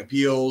about filing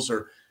appeals,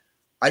 or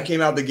I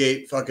came out the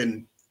gate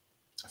fucking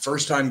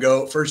first time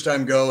go,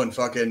 and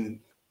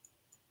fucking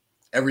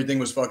everything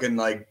was fucking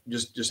like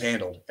just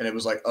handled. And it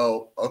was like,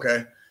 oh,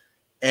 okay.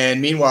 And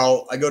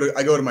meanwhile, I go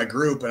to my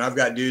group and I've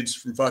got dudes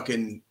from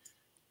fucking,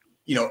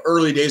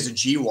 early days of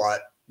GWAT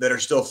that are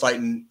still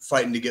fighting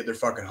to get their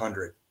fucking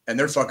 100, and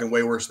they're fucking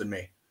way worse than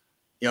me.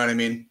 You know what I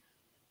mean?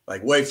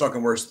 Like way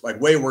fucking worse,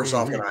 like way worse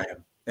off than I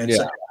am. And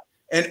so,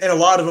 and a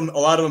lot of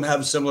them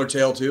have a similar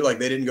tale too. Like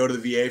they didn't go to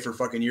the VA for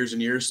fucking years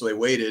and years, so they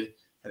waited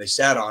and they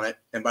sat on it.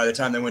 And by the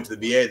time they went to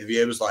the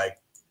VA was like,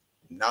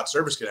 not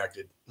service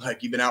connected.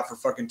 Like you've been out for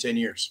fucking 10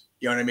 years.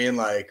 You know what I mean?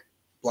 Like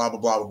blah blah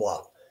blah blah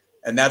blah.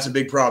 And that's a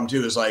big problem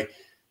too. Is like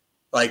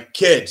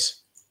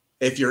kids,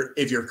 if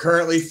you're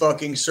currently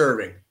fucking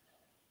serving,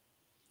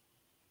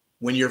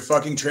 when you're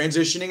fucking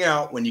transitioning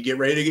out, when you get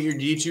ready to get your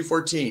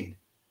D214,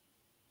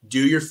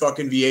 do your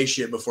fucking VA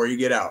shit before you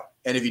get out.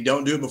 And if you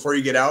don't do it before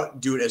you get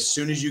out, do it as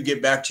soon as you get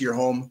back to your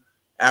home,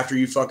 after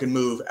you fucking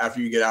move,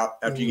 after you get out,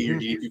 after you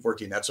get your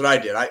D214. That's what I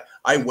did.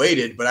 I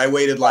waited, but I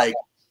waited like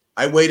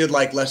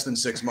less than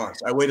 6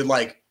 months. I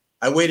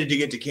waited to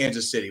get to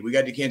Kansas City. We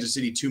got to Kansas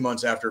City 2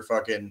 months after I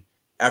fucking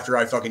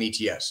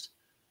ETS'd.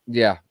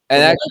 Yeah.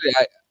 And actually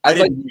I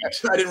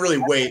didn't really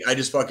wait. I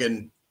just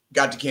fucking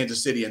got to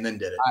Kansas City and then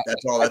did it.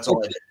 That's all I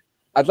did.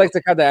 I'd like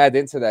to kind of add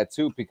into that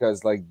too,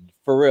 because like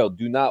for real,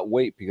 do not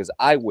wait, because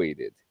I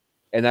waited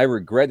and I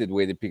regretted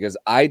waiting, because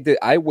I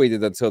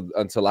waited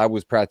until I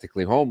was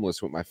practically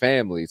homeless with my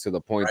family, to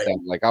the point that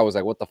like I was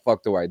like, what the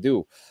fuck do I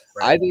do?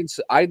 Right.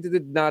 I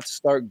did not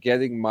start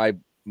getting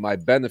my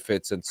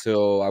benefits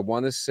until I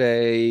want to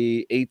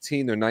say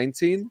 18 or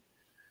 19.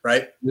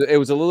 Right. It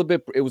was a little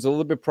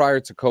bit prior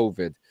to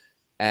COVID.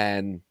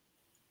 And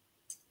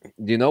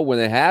when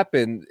it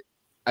happened,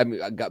 I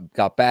mean, I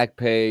got back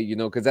pay,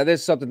 because that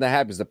is something that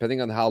happens depending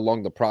on how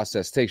long the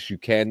process takes. You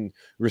can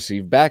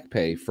receive back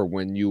pay for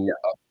when you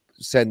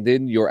send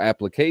in your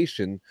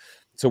application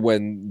to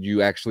when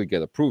you actually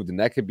get approved, and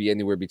that could be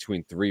anywhere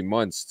between 3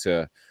 months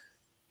to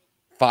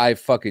 5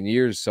 fucking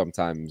years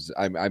sometimes.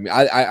 I mean,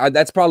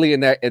 that's probably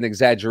an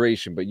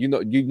exaggeration, but you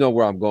know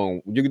where I'm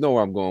going. You know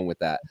where I'm going with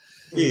that.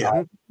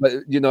 Yeah, but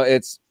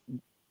it's.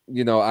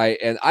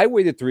 I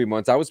waited 3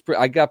 months.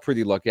 I got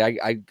pretty lucky.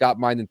 I got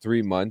mine in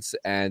 3 months,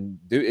 and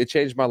dude, it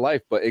changed my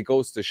life. But it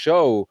goes to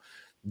show,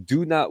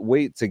 do not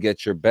wait to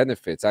get your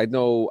benefits. I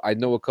know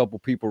a couple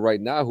people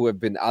right now who have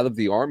been out of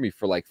the Army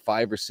for like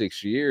 5 or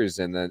 6 years,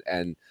 and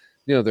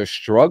they're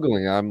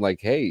struggling. I'm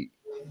like, hey,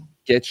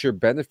 get your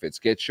benefits,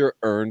 get your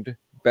earned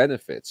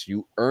benefits.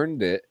 You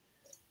earned it.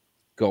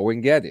 Go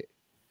and get it.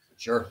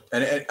 Sure.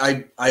 And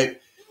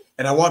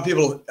I want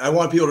people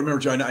to remember,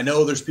 John, I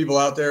know there's people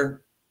out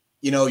there.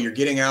 You're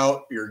getting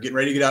out, you're getting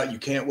ready to get out. You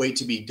can't wait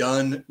to be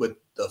done with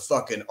the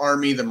fucking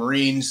Army, the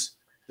Marines,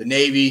 the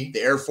Navy, the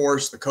Air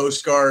Force, the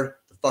Coast Guard,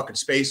 the fucking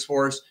Space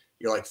Force.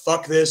 You're like,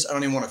 fuck this. I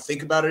don't even want to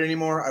think about it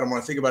anymore. I don't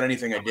want to think about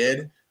anything I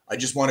did. I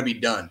just want to be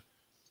done.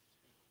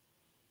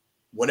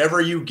 Whatever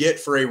you get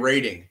for a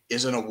rating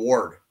is an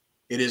award.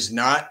 It is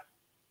not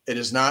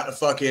a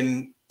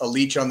fucking a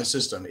leech on the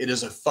system. It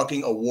is a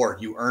fucking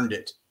award. You earned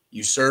it.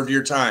 You served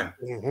your time.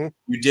 Mm-hmm.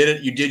 You did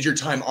it. You did your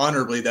time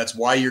honorably. That's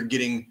why you're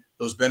getting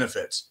those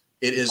benefits.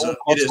 It is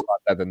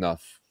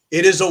enough.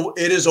 It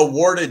is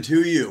awarded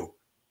to you.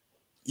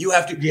 You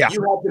have to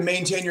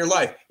maintain your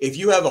life. If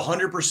you have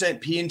 100%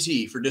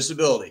 P&T for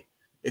disability,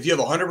 if you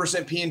have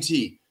 100%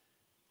 P&T,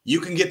 you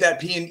can get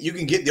that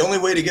the only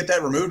way to get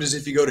that removed is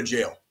if you go to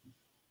jail.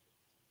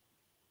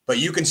 But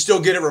you can still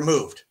get it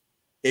removed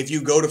if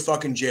you go to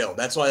fucking jail.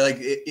 That's why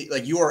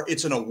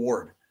it's an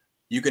award.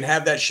 You can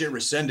have that shit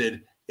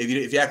rescinded if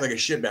you act like a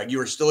shitbag. You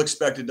are still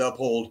expected to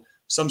uphold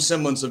some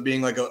semblance of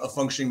being like a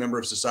functioning member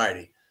of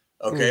society.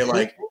 Okay,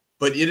 like,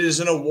 but it is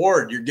an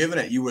award. You're given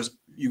it.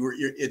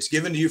 It's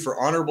given to you for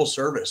honorable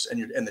service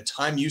and the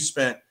time you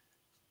spent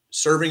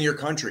serving your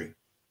country.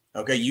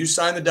 Okay, you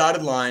signed the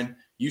dotted line.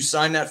 You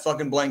signed that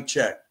fucking blank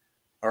check.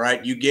 All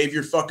right, you gave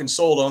your fucking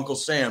soul to Uncle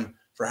Sam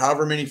for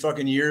however many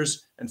fucking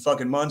years and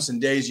fucking months and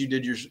days you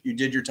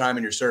did your time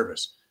in your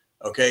service.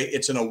 Okay,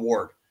 it's an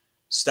award.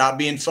 Stop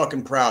being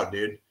fucking proud,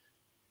 dude.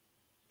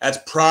 That's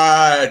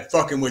pride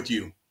fucking with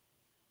you.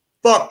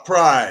 Fuck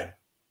pride.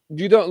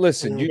 You don't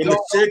listen. You in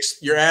don't. The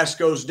 6th, your ass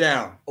goes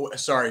down. Oh,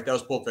 sorry, that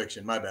was Pulp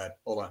Fiction. My bad.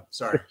 Hold on.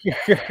 Sorry.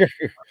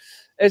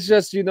 It's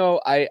just,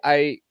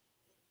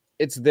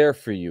 it's there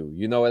for you.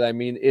 You know what I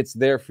mean? It's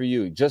there for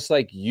you. Just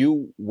like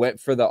you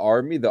went for the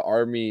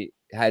army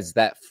has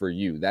that for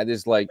you. That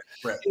is like,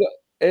 right.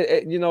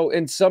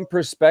 In some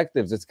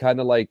perspectives, it's kind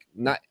of like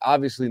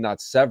obviously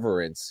not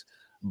severance,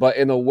 but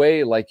in a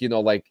way, like,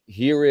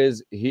 here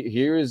is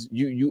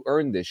you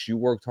earned this. You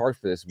worked hard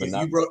for this. But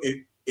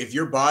if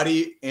your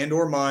body and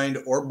or mind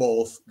or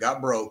both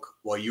got broke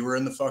while you were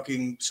in the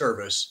fucking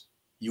service,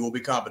 you will be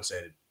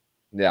compensated.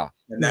 Yeah.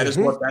 And that is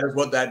what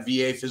that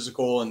VA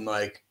physical and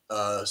like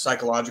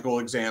psychological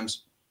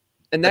exams.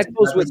 And that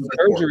goes with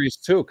surgeries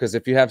too, because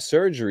if you have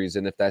surgeries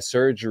and if that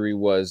surgery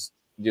was,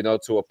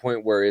 to a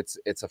point where it's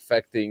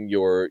affecting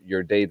your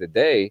day to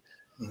day,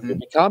 you'll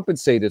be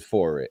compensated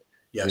for it.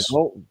 Yes.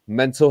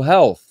 Mental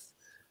health.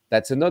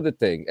 That's another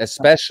thing,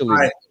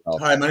 especially.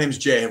 Hi, my name's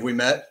Jay. Have we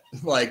met?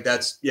 Like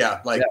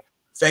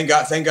thank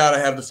God I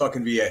have the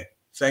fucking VA.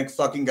 Thank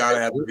fucking God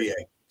I have the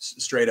VA.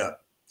 Straight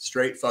up.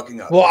 Straight fucking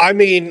up. Well, I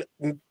mean,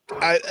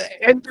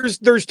 and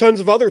there's tons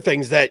of other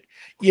things that,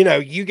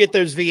 you get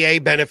those VA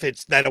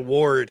benefits, that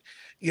award,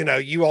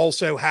 you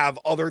also have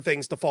other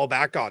things to fall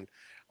back on.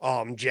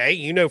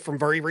 Jay, from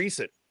very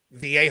recent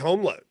VA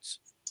home loans.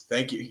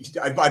 Thank you.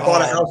 I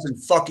bought a house in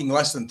fucking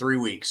less than 3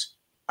 weeks.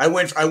 I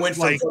went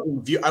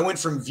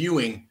from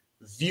viewing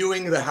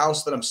the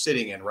house that I'm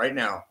sitting in right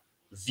now,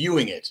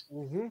 viewing it,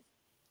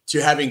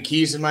 to having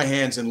keys in my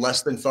hands in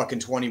less than fucking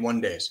 21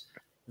 days.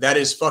 That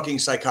is fucking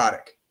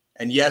psychotic.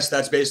 And yes,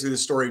 that's basically the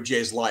story of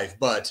Jay's life.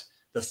 But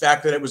the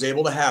fact that it was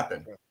able to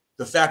happen,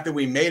 the fact that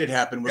we made it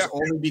happen was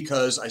only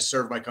because I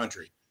served my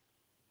country.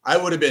 I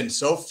would have been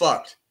so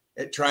fucked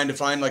at trying to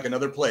find like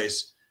another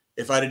place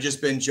if I'd have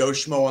just been Joe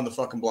Schmo on the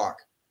fucking block.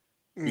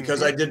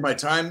 Because I did my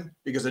time,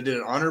 because I did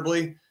it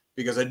honorably,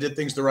 because I did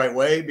things the right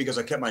way, because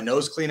I kept my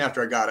nose clean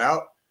after I got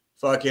out.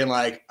 Fucking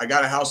like, I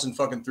got a house in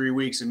fucking 3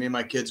 weeks and me and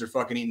my kids are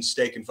fucking eating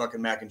steak and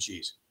fucking mac and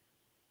cheese.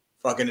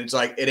 Fucking, it's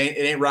like, it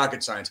ain't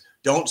rocket science.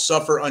 Don't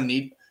suffer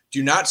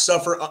do not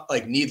suffer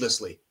like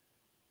needlessly.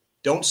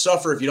 Don't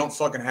suffer if you don't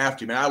fucking have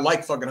to, man. I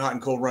like fucking hot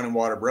and cold running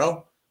water,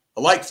 bro.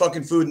 I like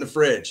fucking food in the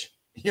fridge.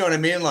 You know what I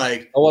mean?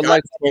 Like, I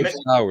like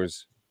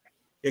hours.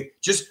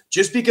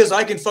 Just because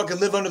I can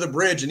fucking live under the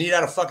bridge and eat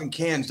out of fucking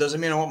cans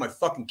doesn't mean I want my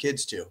fucking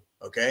kids to.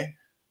 Okay,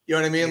 you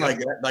know what I mean? Yeah.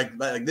 Like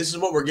this is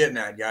what we're getting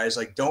at, guys.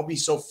 Like, don't be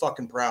so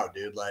fucking proud,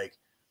 dude. Like,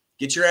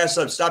 get your ass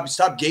up. Stop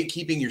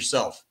gatekeeping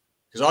yourself,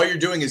 because all you're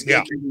doing is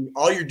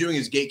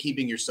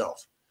gatekeeping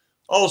yourself.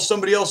 Oh,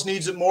 somebody else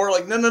needs it more.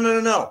 Like,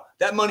 no.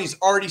 That money's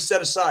already set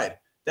aside.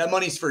 That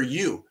money's for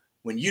you.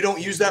 When you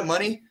don't use that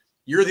money,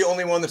 you're the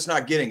only one that's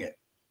not getting it.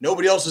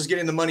 Nobody else is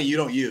getting the money you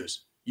don't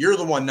use. You're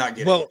the one not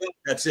getting it.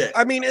 That's it.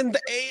 I mean, and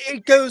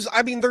it goes,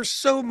 there's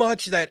so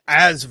much that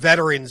as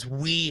veterans,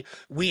 we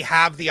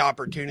have the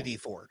opportunity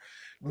for,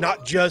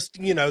 not just,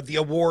 the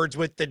awards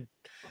with the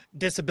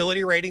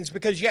disability ratings,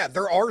 because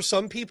there are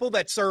some people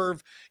that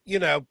serve,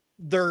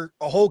 their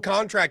whole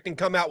contract and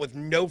come out with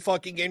no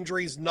fucking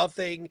injuries,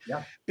 nothing,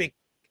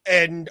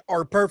 and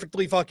are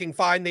perfectly fucking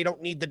fine. They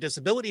don't need the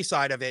disability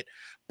side of it,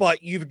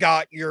 but you've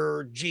got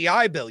your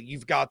GI Bill,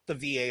 you've got the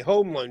VA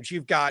home loans,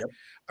 you've got,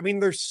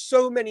 there's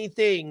so many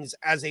things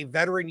as a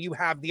veteran you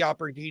have the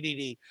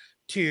opportunity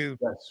to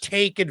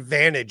take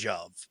advantage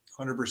of.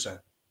 100%.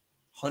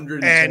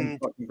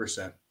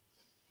 110%.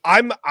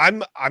 I'm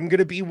going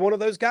to be one of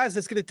those guys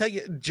that's going to tell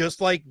you, just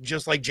like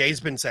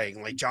Jay's been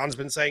saying, like John's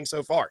been saying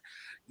so far,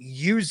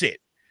 use it,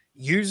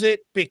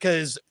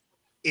 because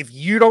if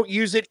you don't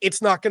use it,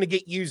 it's not going to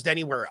get used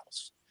anywhere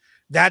else.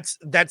 That's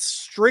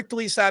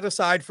strictly set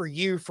aside for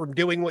you from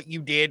doing what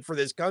you did for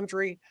this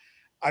country.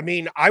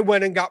 I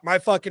went and got my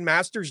fucking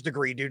master's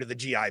degree due to the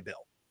GI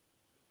Bill.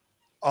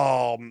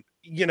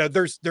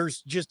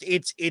 There's just,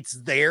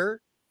 it's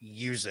there,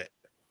 use it.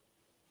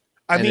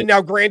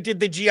 Now granted,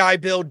 the GI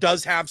Bill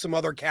does have some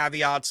other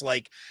caveats,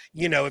 like,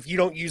 if you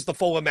don't use the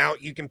full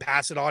amount, you can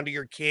pass it on to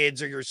your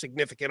kids or your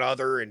significant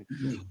other and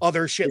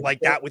other shit like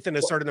that within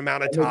a certain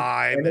amount of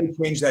time. And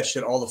they change that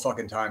shit all the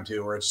fucking time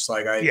too, where it's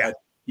like,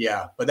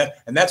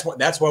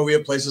 that's why we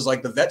have places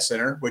like the vet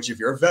center, which if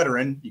you're a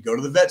veteran, you go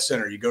to the vet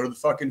center, you go to the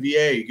fucking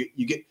VA,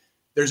 you get,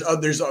 there's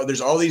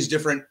all these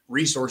different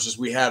resources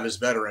we have as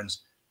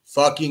veterans.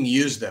 Fucking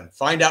use them.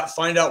 Find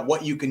out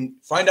what you can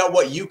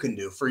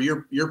do for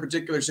your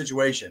particular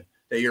situation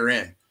that you're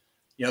in.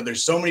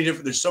 There's so many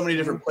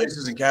different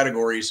places and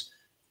categories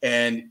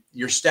And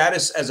your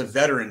status as a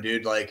veteran,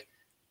 dude, like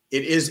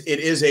it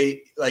is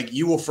a, like,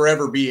 you will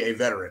forever be a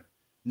veteran.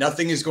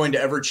 Nothing is going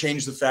to ever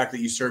change the fact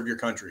that you served your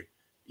country.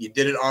 You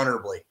did it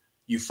honorably.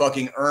 You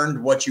fucking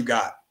earned what you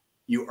got.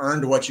 You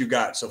earned what you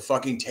got. So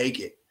fucking take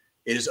it.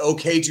 It is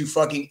okay to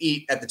fucking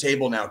eat at the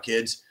table now,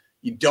 kids.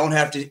 You don't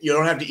have to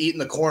eat in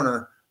the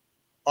corner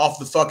off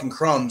the fucking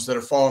crumbs that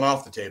are falling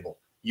off the table.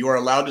 You are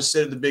allowed to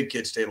sit at the big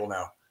kids table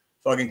now.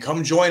 Fucking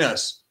come join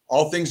us.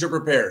 All things are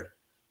prepared.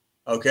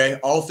 Okay?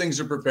 All things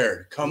are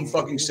prepared. Come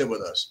fucking sit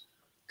with us.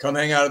 Come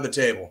hang out at the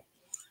table.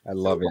 I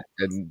love it.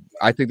 And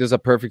I think there's a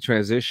perfect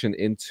transition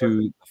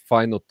into the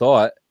final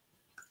thought.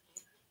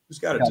 Who's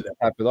got it today?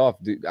 Tap it off.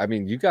 Dude, I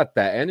mean, you got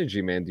that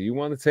energy, man. Do you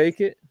want to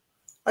take it?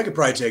 I could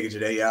probably take it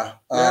today, yeah.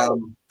 I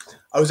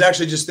was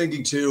actually just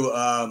thinking too,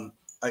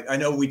 I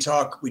know we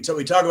talk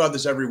about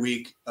this every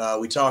week.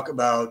 We talk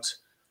about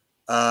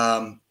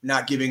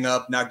not giving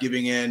up, not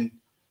giving in.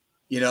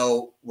 You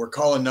know, we're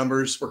calling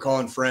numbers, we're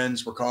calling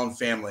friends, we're calling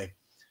family.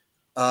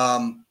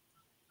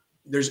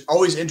 There's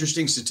always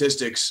interesting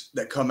statistics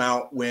that come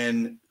out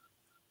when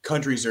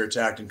countries are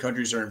attacked and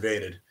countries are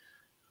invaded.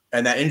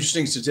 And that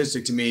interesting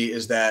statistic to me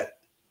is that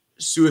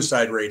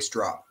suicide rates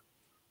drop.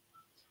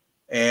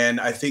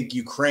 And I think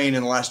Ukraine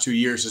in the last 2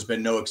 years has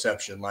been no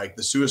exception. Like,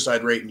 the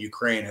suicide rate in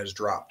Ukraine has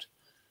dropped.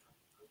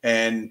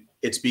 And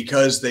it's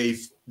because they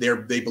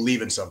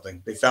believe in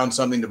something. They found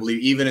something to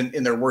believe, even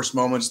in their worst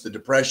moments, the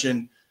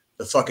depression,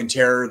 the fucking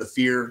terror, the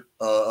fear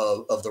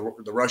of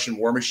the Russian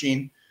war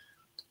machine.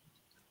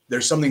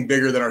 There's something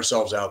bigger than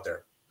ourselves out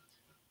there.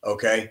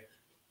 Okay.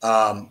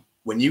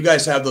 When you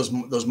guys have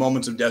those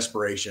moments of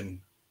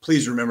desperation,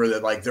 please remember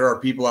that, like, there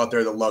are people out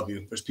there that love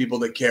you. There's people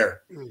that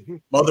care.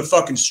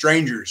 Motherfucking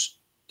strangers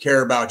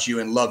care about you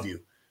and love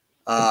you.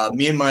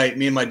 Me and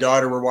my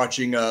daughter were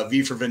watching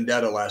V for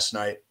Vendetta last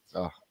night.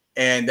 Oh.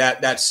 And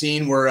that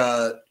scene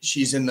where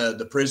she's in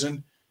the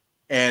prison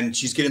and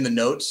she's getting the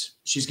notes.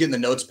 She's getting the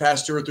notes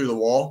passed to her through the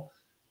wall.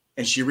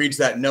 And she reads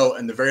that note.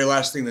 And the very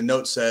last thing the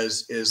note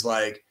says is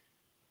like,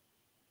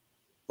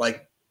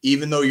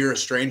 even though you're a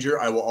stranger,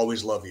 I will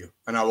always love you.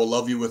 And I will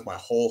love you with my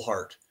whole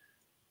heart.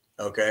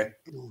 Okay.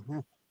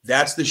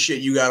 That's the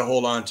shit you got to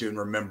hold on to and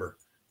remember.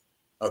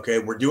 Okay.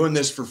 We're doing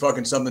this for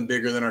fucking something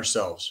bigger than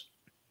ourselves.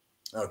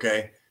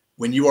 Okay.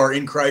 When you are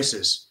in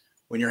crisis,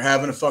 when you're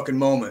having a fucking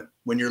moment,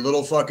 when your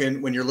little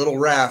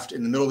raft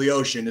in the middle of the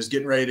ocean is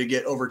getting ready to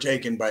get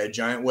overtaken by a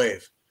giant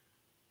wave.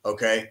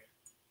 Okay.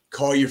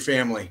 Call your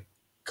family,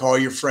 call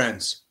your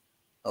friends.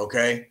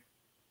 Okay.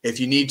 If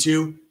you need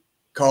to,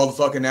 call the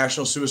fucking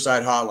National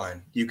Suicide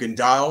Hotline. You can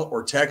dial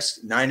or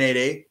text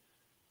 988.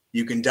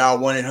 You can dial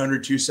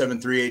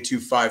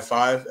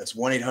 1-800-273-8255. That's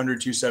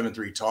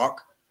 1-800-273-TALK.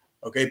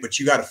 Okay, but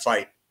you got to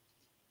fight.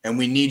 And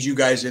we need you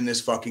guys in this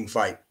fucking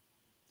fight.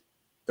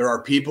 There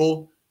are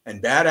people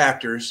and bad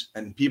actors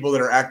and people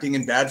that are acting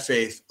in bad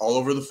faith all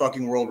over the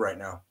fucking world right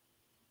now.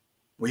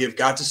 We have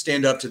got to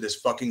stand up to this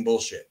fucking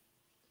bullshit.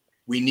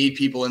 We need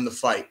people in the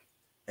fight.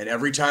 And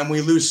every time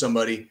we lose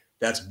somebody,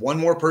 that's one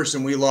more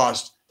person we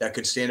lost that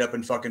could stand up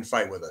and fucking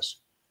fight with us.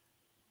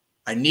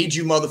 I need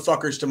you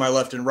motherfuckers to my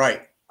left and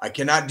right. I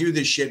cannot do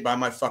this shit by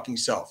my fucking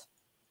self.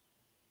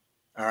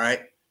 All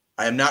right.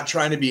 I am not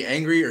trying to be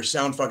angry or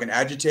sound fucking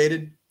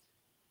agitated.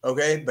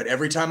 Okay. But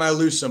every time I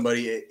lose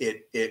somebody,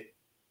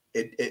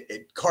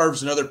 it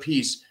carves another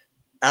piece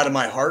out of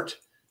my heart.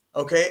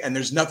 Okay. And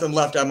there's nothing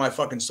left out of my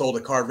fucking soul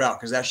to carve out,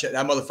 because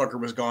that motherfucker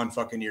was gone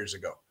fucking years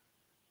ago.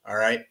 All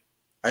right.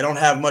 I don't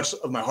have much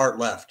of my heart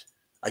left.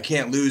 I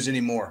can't lose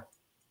anymore.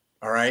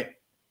 All right.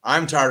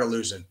 I'm tired of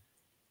losing.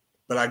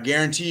 But I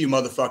guarantee you,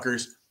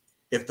 motherfuckers,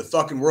 if the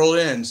fucking world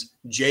ends,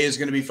 Jay is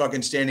going to be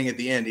fucking standing at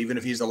the end, even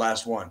if he's the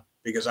last one,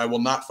 because I will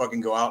not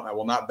fucking go out and I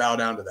will not bow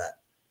down to that.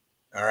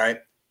 All right.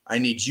 I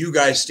need you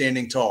guys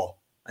standing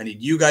tall. I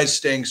need you guys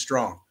staying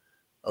strong.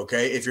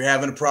 Okay. If you're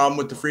having a problem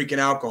with the freaking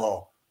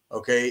alcohol,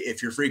 okay.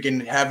 If you're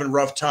freaking having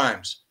rough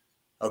times,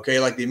 okay.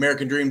 Like the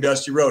American Dream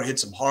Dusty Road hit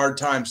some hard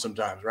times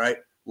sometimes, right?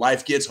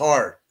 Life gets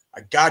hard. I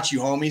got you,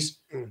 homies.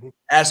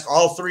 Ask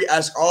all three of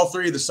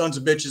the sons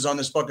of bitches on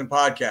this fucking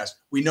podcast.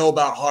 We know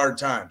about hard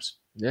times.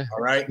 Yeah.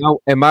 All right. No,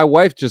 and my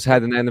wife just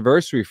had an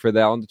anniversary for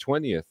that on the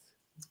 20th.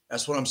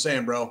 That's what I'm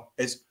saying, bro.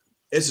 This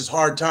is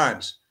hard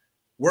times.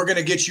 We're going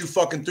to get you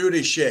fucking through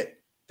this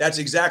shit. That's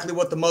exactly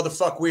what the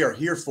motherfuck we are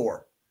here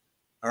for.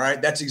 All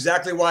right. That's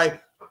exactly why,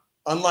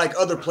 unlike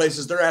other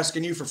places, they're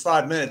asking you for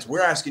 5 minutes.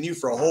 We're asking you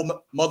for a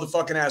whole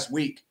motherfucking ass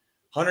week,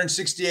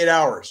 168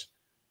 hours.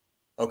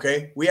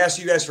 Okay. We asked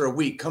you guys for a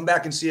week. Come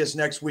back and see us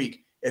next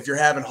week. If you're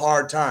having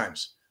hard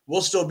times,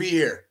 we'll still be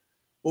here.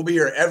 We'll be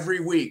here every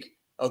week.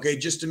 Okay.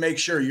 Just to make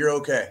sure you're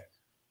okay.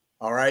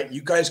 All right.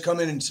 You guys come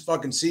in and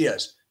fucking see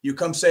us. You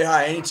come say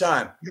hi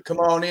anytime. Come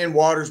on in.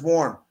 Water's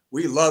warm.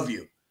 We love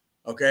you.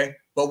 Okay.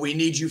 But we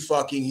need you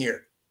fucking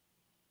here.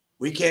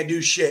 We can't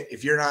do shit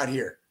if you're not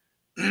here.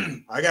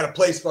 I got a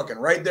place fucking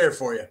right there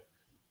for you.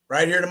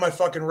 Right here to my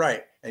fucking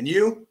right. And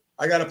you,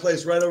 I got a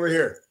place right over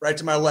here, right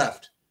to my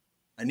left.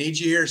 I need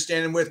you here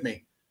standing with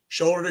me,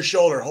 shoulder to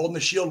shoulder, holding the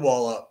shield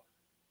wall up.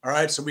 All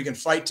right. So we can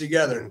fight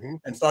together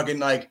and fucking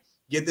like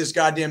get this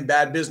goddamn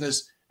bad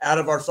business out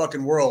of our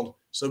fucking world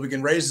so we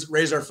can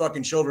raise our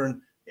fucking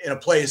children in a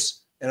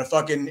place, in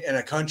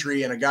a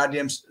country, in a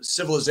goddamn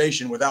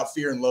civilization without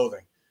fear and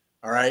loathing.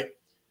 All right.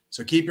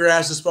 So keep your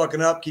asses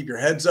fucking up. Keep your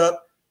heads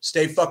up.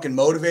 Stay fucking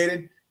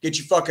motivated. Get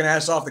your fucking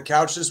ass off the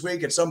couch this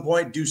week. At some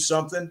point, do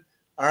something.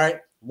 All right.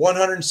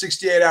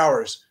 168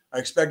 hours. I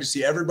expect to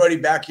see everybody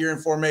back here in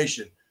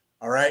formation.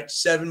 All right.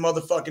 7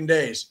 motherfucking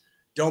days.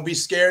 Don't be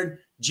scared.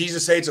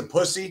 Jesus hates a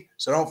pussy,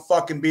 so don't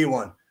fucking be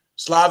one.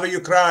 Slava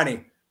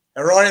Ukraini.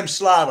 Heroyam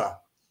Slava.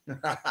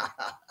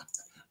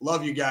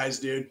 Love you guys,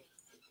 dude.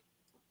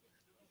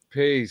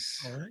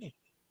 Peace.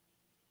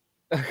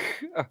 All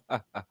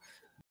right.